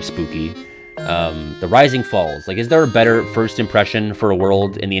very spooky. The Rising Falls. Like, is there a better first impression for a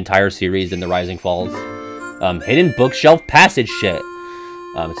world in the entire series than the Rising Falls? Hidden bookshelf passage shit.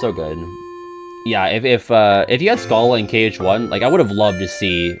 It's so good. yeah, if you had Scala in KH1, like I would have loved to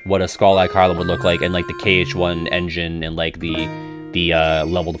see what a Scala like Harlem would look like, and like the KH1 engine and like the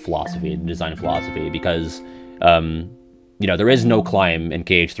leveled philosophy, design philosophy, because you know, there is no climb in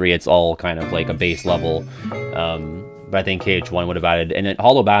KH3. It's all kind of like a base level. But I think KH1 would have added, and then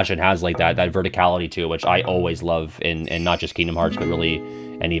Hollow Bastion has like that verticality to it, which I always love in not just Kingdom Hearts, but really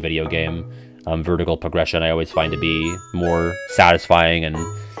any video game. Vertical progression I always find to be more satisfying, and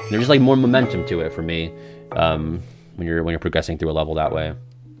there's just like more momentum to it for me when you're progressing through a level that way.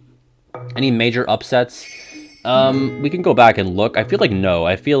 Any major upsets? We can go back and look. I feel like no.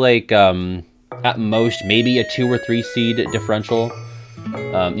 I feel like at most maybe a 2 or 3 seed differential.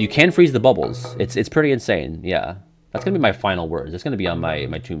 You can freeze the bubbles. It's pretty insane. Yeah. That's going to be my final words. It's going to be on my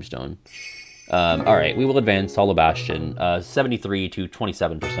tombstone. Alright, we will advance Hollow Bastion. 73 to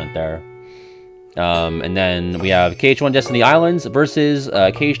 27% there. And then we have KH1 Destiny Islands versus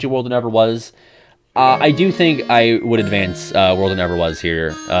KH2 World That Never Was. I do think I would advance World That Never Was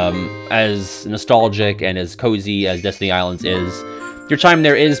here. As nostalgic and as cozy as Destiny Islands is, your time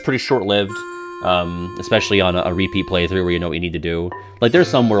there is pretty short-lived. Especially on a repeat playthrough where you know what you need to do. Like, there's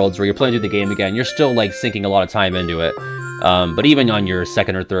some worlds where you're playing through the game again, you're still, like, sinking a lot of time into it. But even on your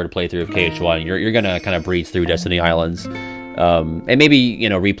second or third playthrough of KH1, you're gonna kind of breeze through Destiny Islands. And maybe, you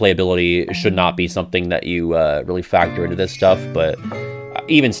know, replayability should not be something that you really factor into this stuff, but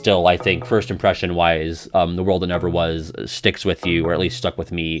even still, I think, first impression-wise, The World That Never Was sticks with you, or at least stuck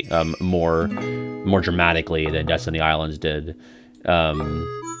with me more dramatically than Destiny Islands did.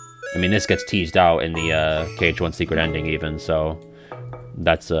 I mean, this gets teased out in the KH1 secret ending even, so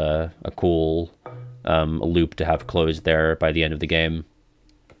that's a cool loop to have closed there by the end of the game.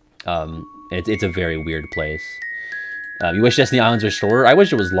 It's a very weird place. You wish Destiny Islands was shorter? I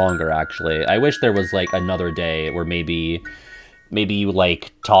wish it was longer, actually. I wish there was, like, another day where maybe you,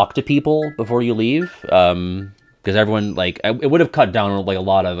 like, talk to people before you leave. Because everyone, like, it would have cut down on, like, a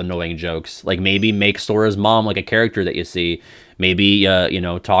lot of annoying jokes. Like, maybe make Sora's mom, like, a character that you see. Maybe, you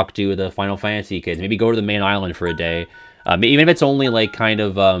know, talk to the Final Fantasy kids. Maybe go to the main island for a day. Even if it's only, like, kind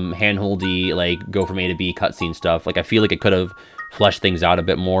of handholdy, like, go from A to B cutscene stuff. Like, I feel like it could have fleshed things out a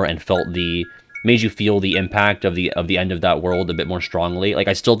bit more and made you feel the impact of the end of that world a bit more strongly. Like,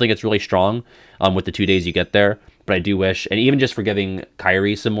 I still think it's really strong with the 2 days you get there. But I do wish, and even just for giving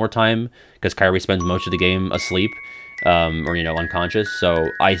Kairi some more time, because Kairi spends most of the game asleep, or, you know, unconscious. So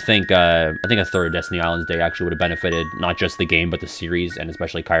I think a third Destiny Islands day actually would have benefited not just the game, but the series, and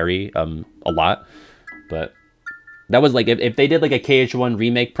especially Kairi, a lot. But that was, like, if they did, like, a KH1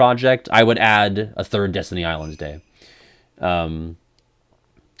 remake project, I would add a third Destiny Islands day.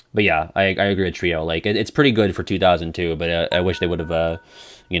 But yeah, I agree with Trio. Like, it's pretty good for 2002, but I wish they would have,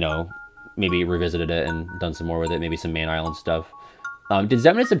 you know, maybe revisited it and done some more with it, maybe some main island stuff. Did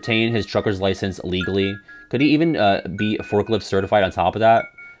Xemnas obtain his trucker's license legally? Could he even be forklift certified on top of that?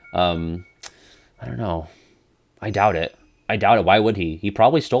 I don't know. I doubt it. Why would he? He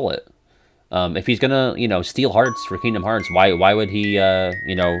probably stole it. If he's gonna, you know, steal hearts for Kingdom Hearts, why would he,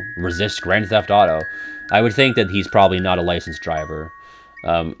 you know, resist Grand Theft Auto? I would think that he's probably not a licensed driver.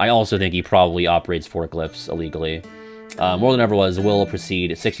 I also think he probably operates forklifts illegally. More Than Ever Was will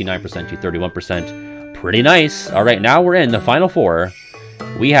proceed 69% to 31%. Pretty nice. All right, now we're in the final 4.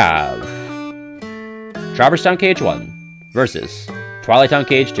 We have Traverse Town KH1 versus Twilight Town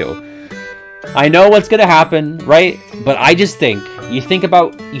KH2. I know what's gonna happen, right? But I just think you think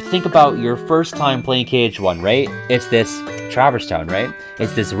about your first time playing KH1, right? It's this Traverse Town, right?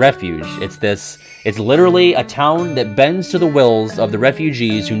 It's this refuge. It's literally a town that bends to the wills of the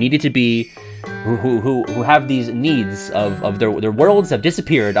refugees who needed to be. Who have these needs of their worlds have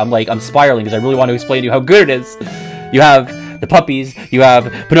disappeared. I'm spiraling because I really want to explain to you how good it is. You have the puppies, you have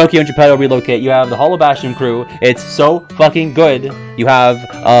Pinocchio and Geppetto relocate, you have the Hollow Bastion crew. It's so fucking good. You have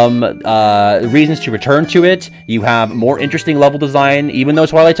reasons to return to it. You have more interesting level design, even though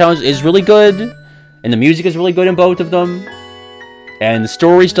Twilight Town is really good, and the music is really good in both of them. And the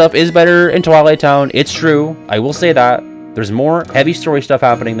story stuff is better in Twilight Town. It's true. I will say that. There's more heavy story stuff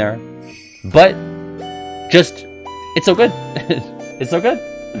happening there. But, it's so good. It's so good.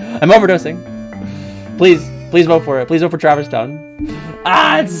 I'm overdosing. Please vote for it. Please vote for Traverse Town.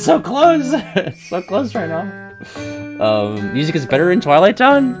 It's so close. It's so close right now. Music is better in Twilight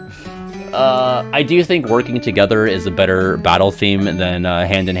Town. I do think working together is a better battle theme than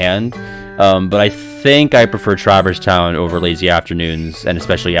hand in hand. But I think I prefer Traverse Town over Lazy Afternoons, and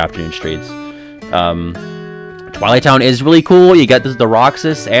especially Afternoon Streets. Twilight Town is really cool. You get the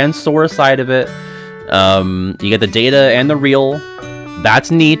Roxas and Sora side of it. You get the data and the real.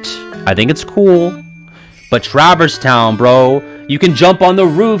 That's neat. I think it's cool. But Traverse Town, bro, You can jump on the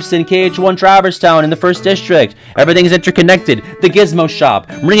roofs in KH1 Traverse Town in the 1st District. Everything's interconnected. The Gizmo Shop,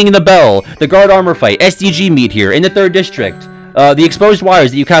 ringing the bell, the guard armor fight, SDG meet here in the 3rd District. The exposed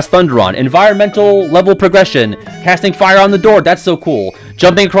wires that you cast thunder on, environmental level progression, casting fire on the door, that's so cool.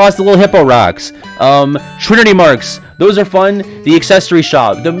 Jumping across the little hippo rocks, Trinity marks, those are fun. The accessory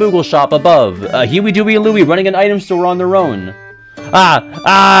shop, the Moogle shop above, Huey, Dewey, and Louie running an item store on their own.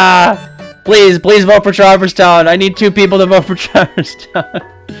 Please vote for Traverse Town. I need 2 people to vote for Traverse Town.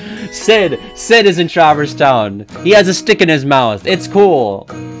 Sid is in Traverse Town. He has a stick in his mouth. It's cool.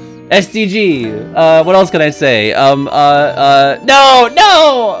 SDG. What else can I say? No!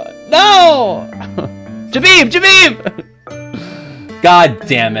 Jabib! God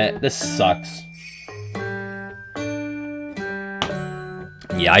damn it. This sucks.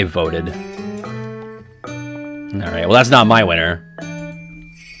 Yeah, I voted. Alright, well that's not my winner.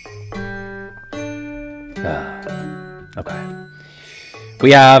 Okay.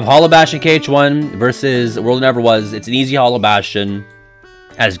 We have Hollow Bastion KH1 versus World That Never Was. It's an easy Hollow Bastion.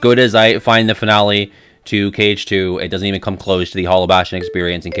 As good as I find the finale to KH2, it doesn't even come close to the Hollow Bastion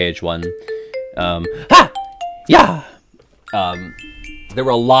experience in KH1. Yeah! There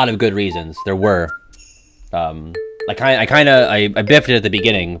were a lot of good reasons. There were. I biffed it at the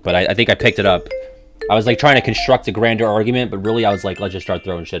beginning, but I think I picked it up. I was like trying to construct a grander argument, but really I was like, let's just start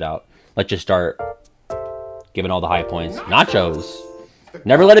throwing shit out. Let's just start giving all the high points. Nachos.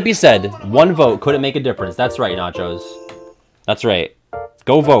 Never let it be said. 1 vote couldn't make a difference. That's right, Nachos. That's right.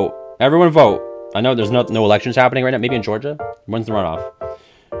 Go vote. Everyone vote. I know there's no elections happening right now. Maybe in Georgia. When's the runoff?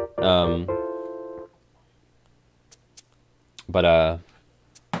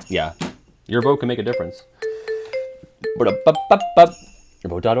 Yeah. Your vote can make a difference.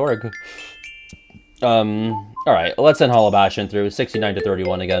 Yourvote.org. Alright, let's send Hollow Bastion through.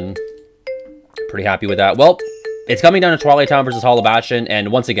 69-31 again. Pretty happy with that. Well, it's coming down to Twilight Town versus Hollow Bastion, and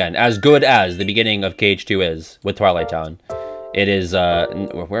once again, as good as the beginning of KH2 is with Twilight Town, it is,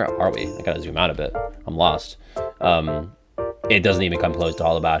 where are we? I gotta zoom out a bit. I'm lost. It doesn't even come close to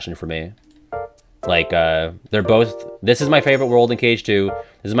Hollow Bastion for me. Like, they're both, this is my favorite world in KH2,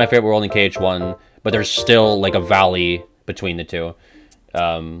 this is my favorite world in KH1, but there's still, like, a valley between the two.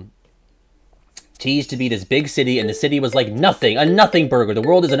 Teased to be this big city, and the city was like nothing, a nothing burger. The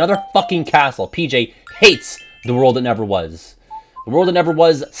world is another fucking castle. PJ hates the world that never was. The world that never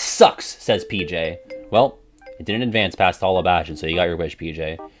was sucks, says PJ. Well, it didn't advance past Hollow Bastion, so you got your wish,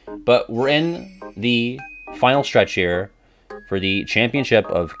 PJ. But we're in the final stretch here for the championship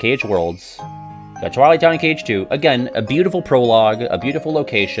of KH Worlds. Got Twilight Town and KH2. Again, a beautiful prologue, a beautiful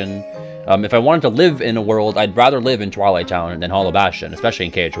location. If I wanted to live in a world, I'd rather live in Twilight Town than Hollow Bastion, especially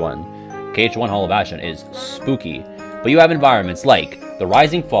in KH1. KH1 Hollow Bastion is spooky. But you have environments like the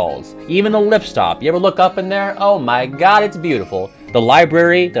Rising Falls, even the Lift Stop. You ever look up in there? Oh my god, it's beautiful. The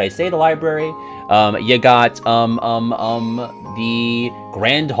library, did I say the library? You got, the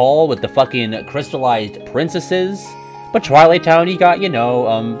Grand Hall with the fucking crystallized princesses. But Twilight Town, you got, you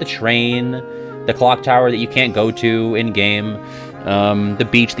know, the train, the clock tower that you can't go to in-game, the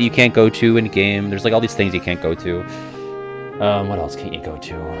beach that you can't go to in-game. There's like all these things you can't go to. What else can't you go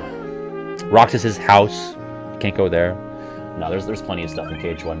to? Roxas's house, can't go there. No, there's plenty of stuff in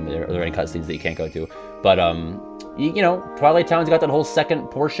KH1. There are any cutscenes that you can't go to. But you know, Twilight Town's got that whole second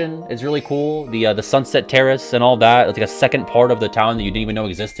portion. It's really cool. The Sunset Terrace and all that. It's like a second part of the town that you didn't even know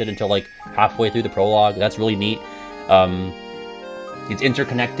existed until like halfway through the prologue. That's really neat. It's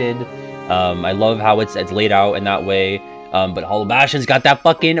interconnected. I love how it's laid out in that way. But Hollow Bastion's got that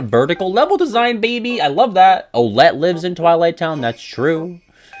fucking vertical level design, baby. I love that. Olette lives in Twilight Town. That's true.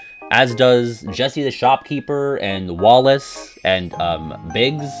 As does Jesse the Shopkeeper and Wallace and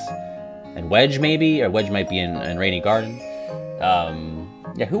Biggs and Wedge maybe, or Wedge might be in Rainy Garden.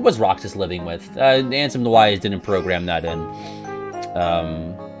 Yeah, who was Roxas living with? Ansem the Wise didn't program that in.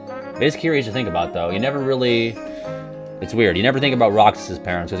 It is curious to think about though. You never really, it's weird. You never think about Roxas's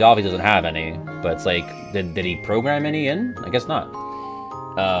parents because he obviously doesn't have any. But it's like, did he program any in? I guess not.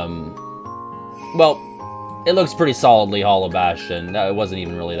 Well. It looks pretty solidly Hollow Bastion. It wasn't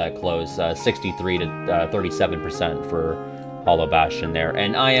even really that close. 63 to 37% for Hollow Bastion there.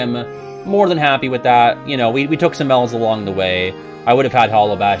 And I am more than happy with that. You know, we took some L's along the way. I would have had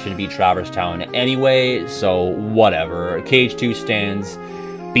Hollow Bastion beat Traverse Town anyway, so whatever. KH2 stands.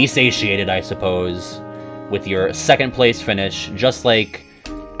 Be satiated, I suppose, with your second place finish, just like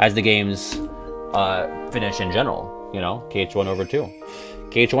as the games finish in general. You know, KH1 over 2.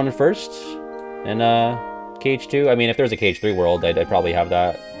 KH1 in first, and KH2. I mean, if there's a KH3 world, I'd probably have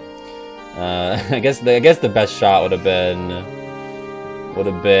that. I guess the best shot would have been would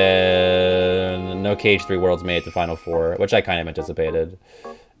have been no Cage 3 Worlds made it to Final Four, which I kind of anticipated.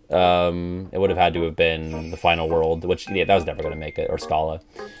 It would have had to have been the Final World, which, yeah, that was never going to make it, or Scala.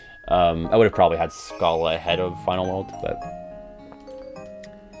 I would have probably had Scala ahead of Final World, but...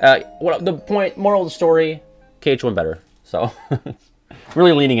 the point, moral of the story, Cage won better, so...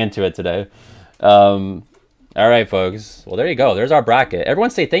 really leaning into it today. Alright, folks. Well, there you go. There's our bracket. Everyone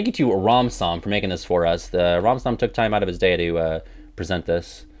say thank you to Ramsam for making this for us. Ramsam took time out of his day to present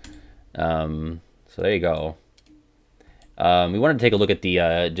this. So there you go. We wanted to take a look at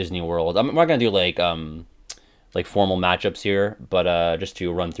the Disney World. I'm not going to do, like formal matchups here, but just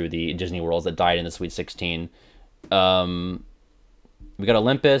to run through the Disney Worlds that died in the Sweet 16. We got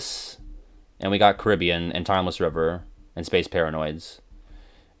Olympus, and we got Caribbean, and Timeless River, and Space Paranoids.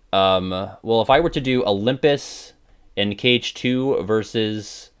 Well, if I were to do Olympus and Cage 2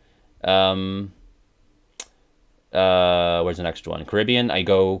 versus, where's the next one? Caribbean, I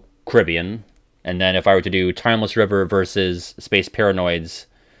go Caribbean. And then if I were to do Timeless River versus Space Paranoids,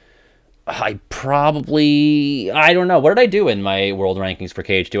 I don't know. What did I do in my world rankings for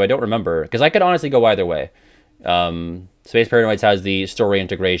Cage 2? I don't remember, because I could honestly go either way. Space Paranoids has the story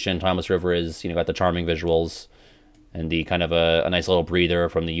integration. Timeless River is, got the charming visuals. And the kind of a nice little breather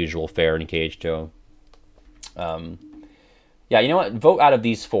from the usual fare in Cage 2. Yeah, you know what? Vote out of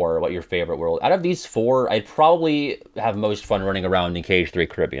these four what your favorite world. Out of these four, I'd probably have most fun running around in Cage 3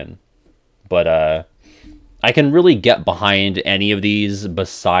 Caribbean. But I can really get behind any of these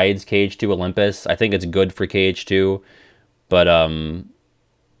besides Cage 2 Olympus. I think it's good for Cage 2. But, I mean,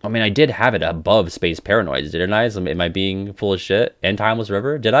 I did have it above Space Paranoids, didn't I? Am I being full of shit? And Timeless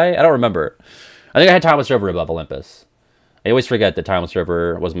River? Did I? I don't remember. I think I had Timeless River above Olympus. I always forget that Timeless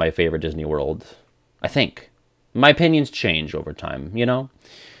River was my favorite Disney World. I think. My opinions change over time,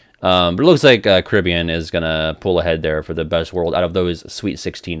 But it looks like Caribbean is going to pull ahead there for the best world out of those Sweet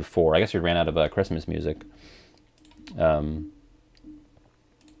 16 4. I guess we ran out of Christmas music. All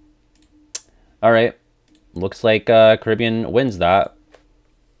right. Looks like Caribbean wins that.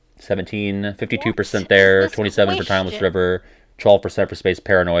 52% there, 27 for Timeless River. 12% for Space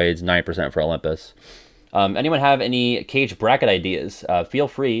Paranoids, 9% for Olympus. Anyone have any Cage bracket ideas? Feel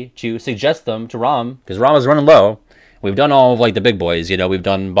free to suggest them to Ram, because Ram is running low. We've done all of the big boys, We've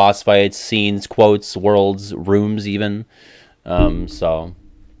done boss fights, scenes, quotes, worlds, rooms, even. So,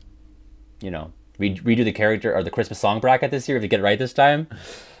 redo the character or the Christmas song bracket this year if you get it right this time.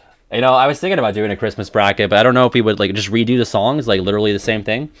 I was thinking about doing a Christmas bracket, but I don't know if we would just redo the songs, literally the same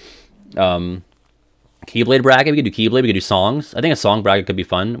thing. Keyblade bracket, we could do Keyblade, we could do songs. I think a song bracket could be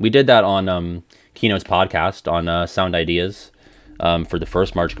fun. We did that on Keynote's podcast on Sound Ideas for the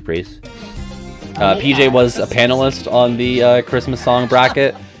first March Caprice. PJ was a panelist on the Christmas song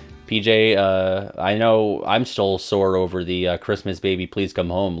bracket. PJ, I know I'm still sore over the Christmas Baby Please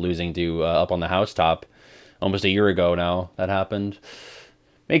Come Home losing to Up on the Housetop. Almost a year ago now that happened.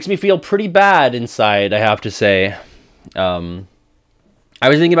 Makes me feel pretty bad inside, I have to say. I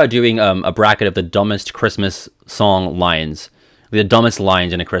was thinking about doing a bracket of the dumbest Christmas song lines. The dumbest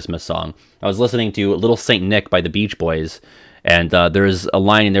lines in a Christmas song. I was listening to Little Saint Nick by the Beach Boys, and there's a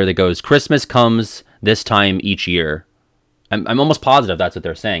line in there that goes, "Christmas comes this time each year." I'm almost positive that's what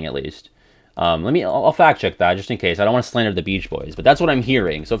they're saying, at least. I'll fact check that just in case. I don't want to slander the Beach Boys, but that's what I'm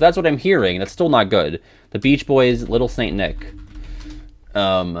hearing. So if that's what I'm hearing, that's still not good. The Beach Boys, Little Saint Nick.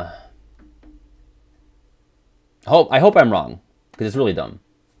 I hope I'm wrong, because it's really dumb.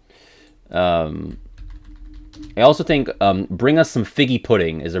 I also think "Bring Us Some Figgy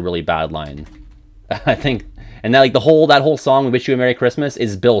Pudding" is a really bad line. I think, and that that whole song, "We Wish You a Merry Christmas,"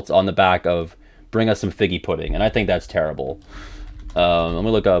 is built on the back of "Bring Us Some Figgy Pudding," and I think that's terrible. Let me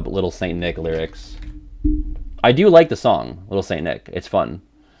look up Little Saint Nick lyrics. I do like the song Little Saint Nick. It's fun.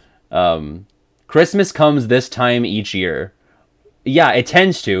 Christmas comes this time each year. Yeah, it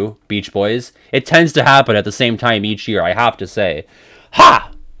tends to, Beach Boys. It tends to happen at the same time each year, I have to say. Ha!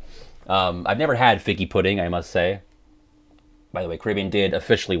 I've never had figgy pudding, I must say. By the way, Caribbean did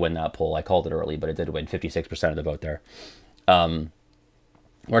officially win that poll. I called it early, but it did win 56% of the vote there.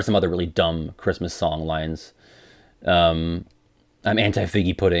 Or some other really dumb Christmas song lines. I'm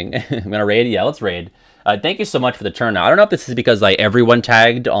anti-figgy pudding. I'm going to raid? Yeah, let's raid. Thank you so much for the turnout. I don't know if this is because everyone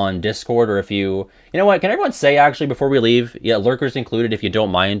tagged on Discord, or if you know what, can everyone say actually before we leave, yeah, lurkers included if you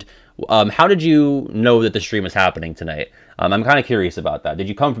don't mind, how did you know that the stream was happening tonight? I'm kind of curious about that. Did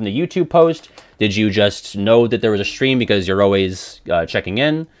you come from the YouTube post? Did you just know that there was a stream because you're always checking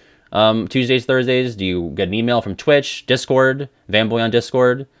in Tuesdays, Thursdays? Do you get an email from Twitch, Discord, Vanboy on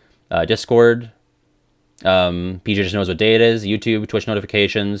Discord, Discord? PJ just knows what day it is. YouTube, Twitch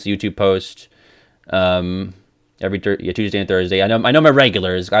notifications, YouTube post. every Tuesday and Thursday. I know my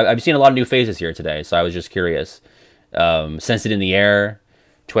regulars. I've seen a lot of new faces here today, so I was just curious. Sense It in the Air,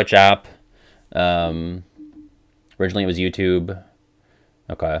 Twitch app. Originally it was YouTube.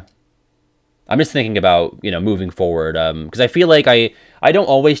 Okay. I'm just thinking about, you know, moving forward, because I feel like I don't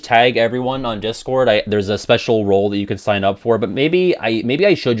always tag everyone on Discord. There's a special role that you can sign up for, but maybe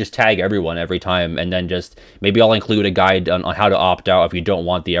I should just tag everyone every time, and then just maybe I'll include a guide on how to opt out if you don't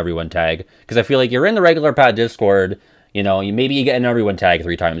want the everyone tag, because I feel like you're in the regular Pat Discord, you know, maybe you get an everyone tag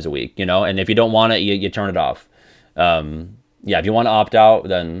 3 times a week, you know, and if you don't want it, you turn it off. Yeah, if you want to opt out,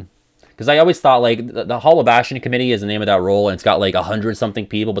 then... Because I always thought, like, the Hollow Bastion Committee is the name of that role, and it's got, like, 100-something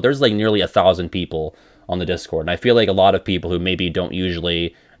people, but there's, like, nearly 1,000 people on the Discord. And I feel like a lot of people who maybe don't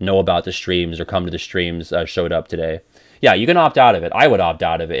usually know about the streams or come to the streams showed up today. Yeah, you can opt out of it. I would opt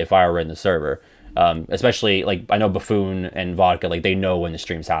out of it if I were in the server. Especially, like, I know Buffoon and Vodka, like, they know when the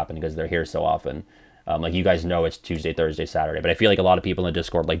streams happen because they're here so often. Like, you guys know it's Tuesday, Thursday, Saturday. But I feel like a lot of people in the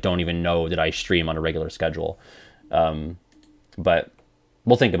Discord, like, don't even know that I stream on a regular schedule. But...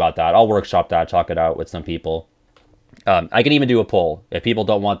 we'll think about that. I'll workshop that, talk it out with some people. I can even do a poll. If people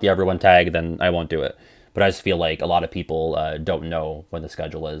don't want the everyone tag, then I won't do it. But I just feel like a lot of people don't know when the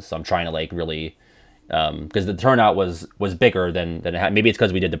schedule is. So I'm trying to, like, really... because the turnout was bigger than it had. Maybe it's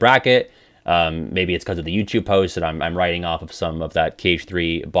because we did the bracket. Maybe it's because of the YouTube post, and I'm writing off of some of that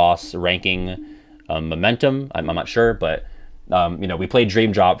KH3 boss ranking momentum. I'm not sure, but, you know, we played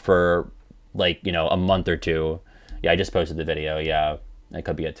Dream Drop for, like, you know, a month or two. Yeah, I just posted the video, yeah. That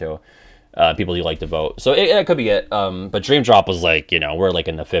could be it too. People do like to vote, so it could be it. But Dream Drop was like, you know, we're like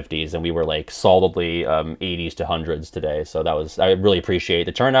in the 50s, and we were like solidly 80s to 100s today. So that was, I really appreciate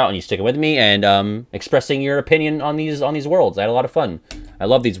the turnout and you sticking with me and expressing your opinion on these worlds. I had a lot of fun. I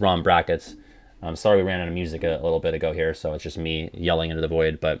love these ROM brackets. I'm sorry we ran out of music a little bit ago here, so it's just me yelling into the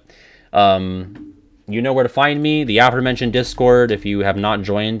void. But you know where to find me. The aforementioned Discord. If you have not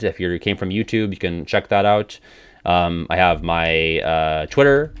joined, if you came from YouTube, you can check that out. I have my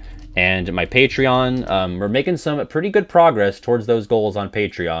Twitter and my Patreon. We're making some pretty good progress towards those goals on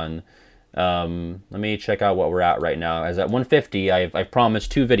Patreon. Let me check out what we're at right now. As at 150, I've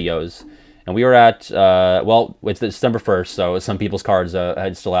promised 2 videos, and we were at well, it's December 1st, so some people's cards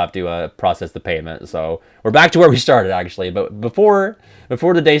I'd still have to process the payment. So we're back to where we started actually. But before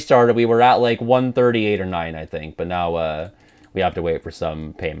the day started, we were at like 138 or 9, I think. But now we have to wait for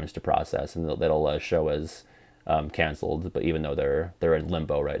some payments to process, and that'll show as canceled, but even though they're in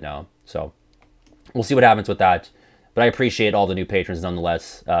limbo right now. So we'll see what happens with that. But I appreciate all the new patrons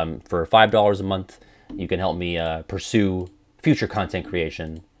nonetheless. For $5 a month, you can help me pursue future content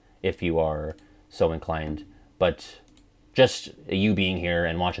creation if you are so inclined. But just you being here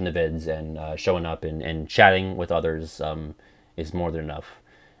and watching the vids and showing up and chatting with others is more than enough.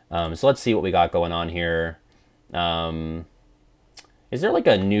 So let's see what we got going on here. Is there like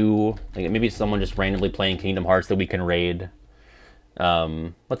a new, like maybe someone just randomly playing Kingdom Hearts that we can raid?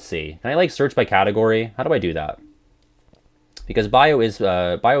 Let's see. Can I like search by category? How do I do that? Because Bio is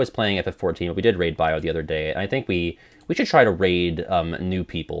playing FF14, but we did raid Bio the other day, and I think we should try to raid new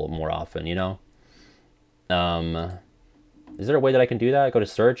people more often, you know? Is there a way that I can do that? Go to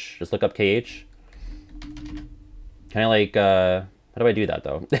search, just look up KH. Can I like, how do I do that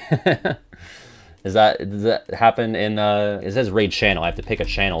though? Does that happen in, it says raid channel. I have to pick a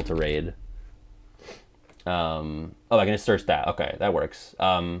channel to raid. Oh, I can just search that. Okay, that works.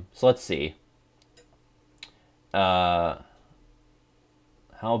 So let's see. How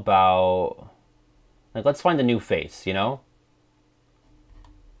about, like, let's find a new face, you know?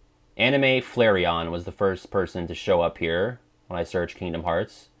 Anime Flareon was the first person to show up here when I searched Kingdom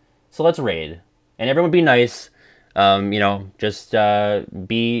Hearts. So let's raid. And everyone be nice. You know, just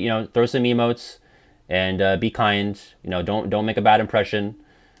be, you know, throw some emotes. And be kind, you know, don't make a bad impression.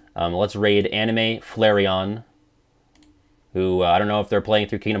 Let's raid Anime Flareon, who I don't know if they're playing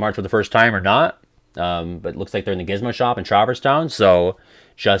through Kingdom Hearts for the first time or not, but it looks like they're in the Gizmo shop in Traverse Town. So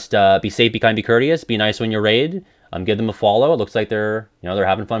just be safe, be kind, be courteous, be nice when you raid. Give them a follow. It looks like they're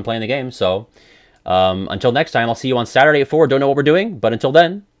having fun playing the game. So until next time, I'll see you on Saturday at 4. Don't know what we're doing, but until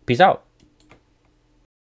then, peace out.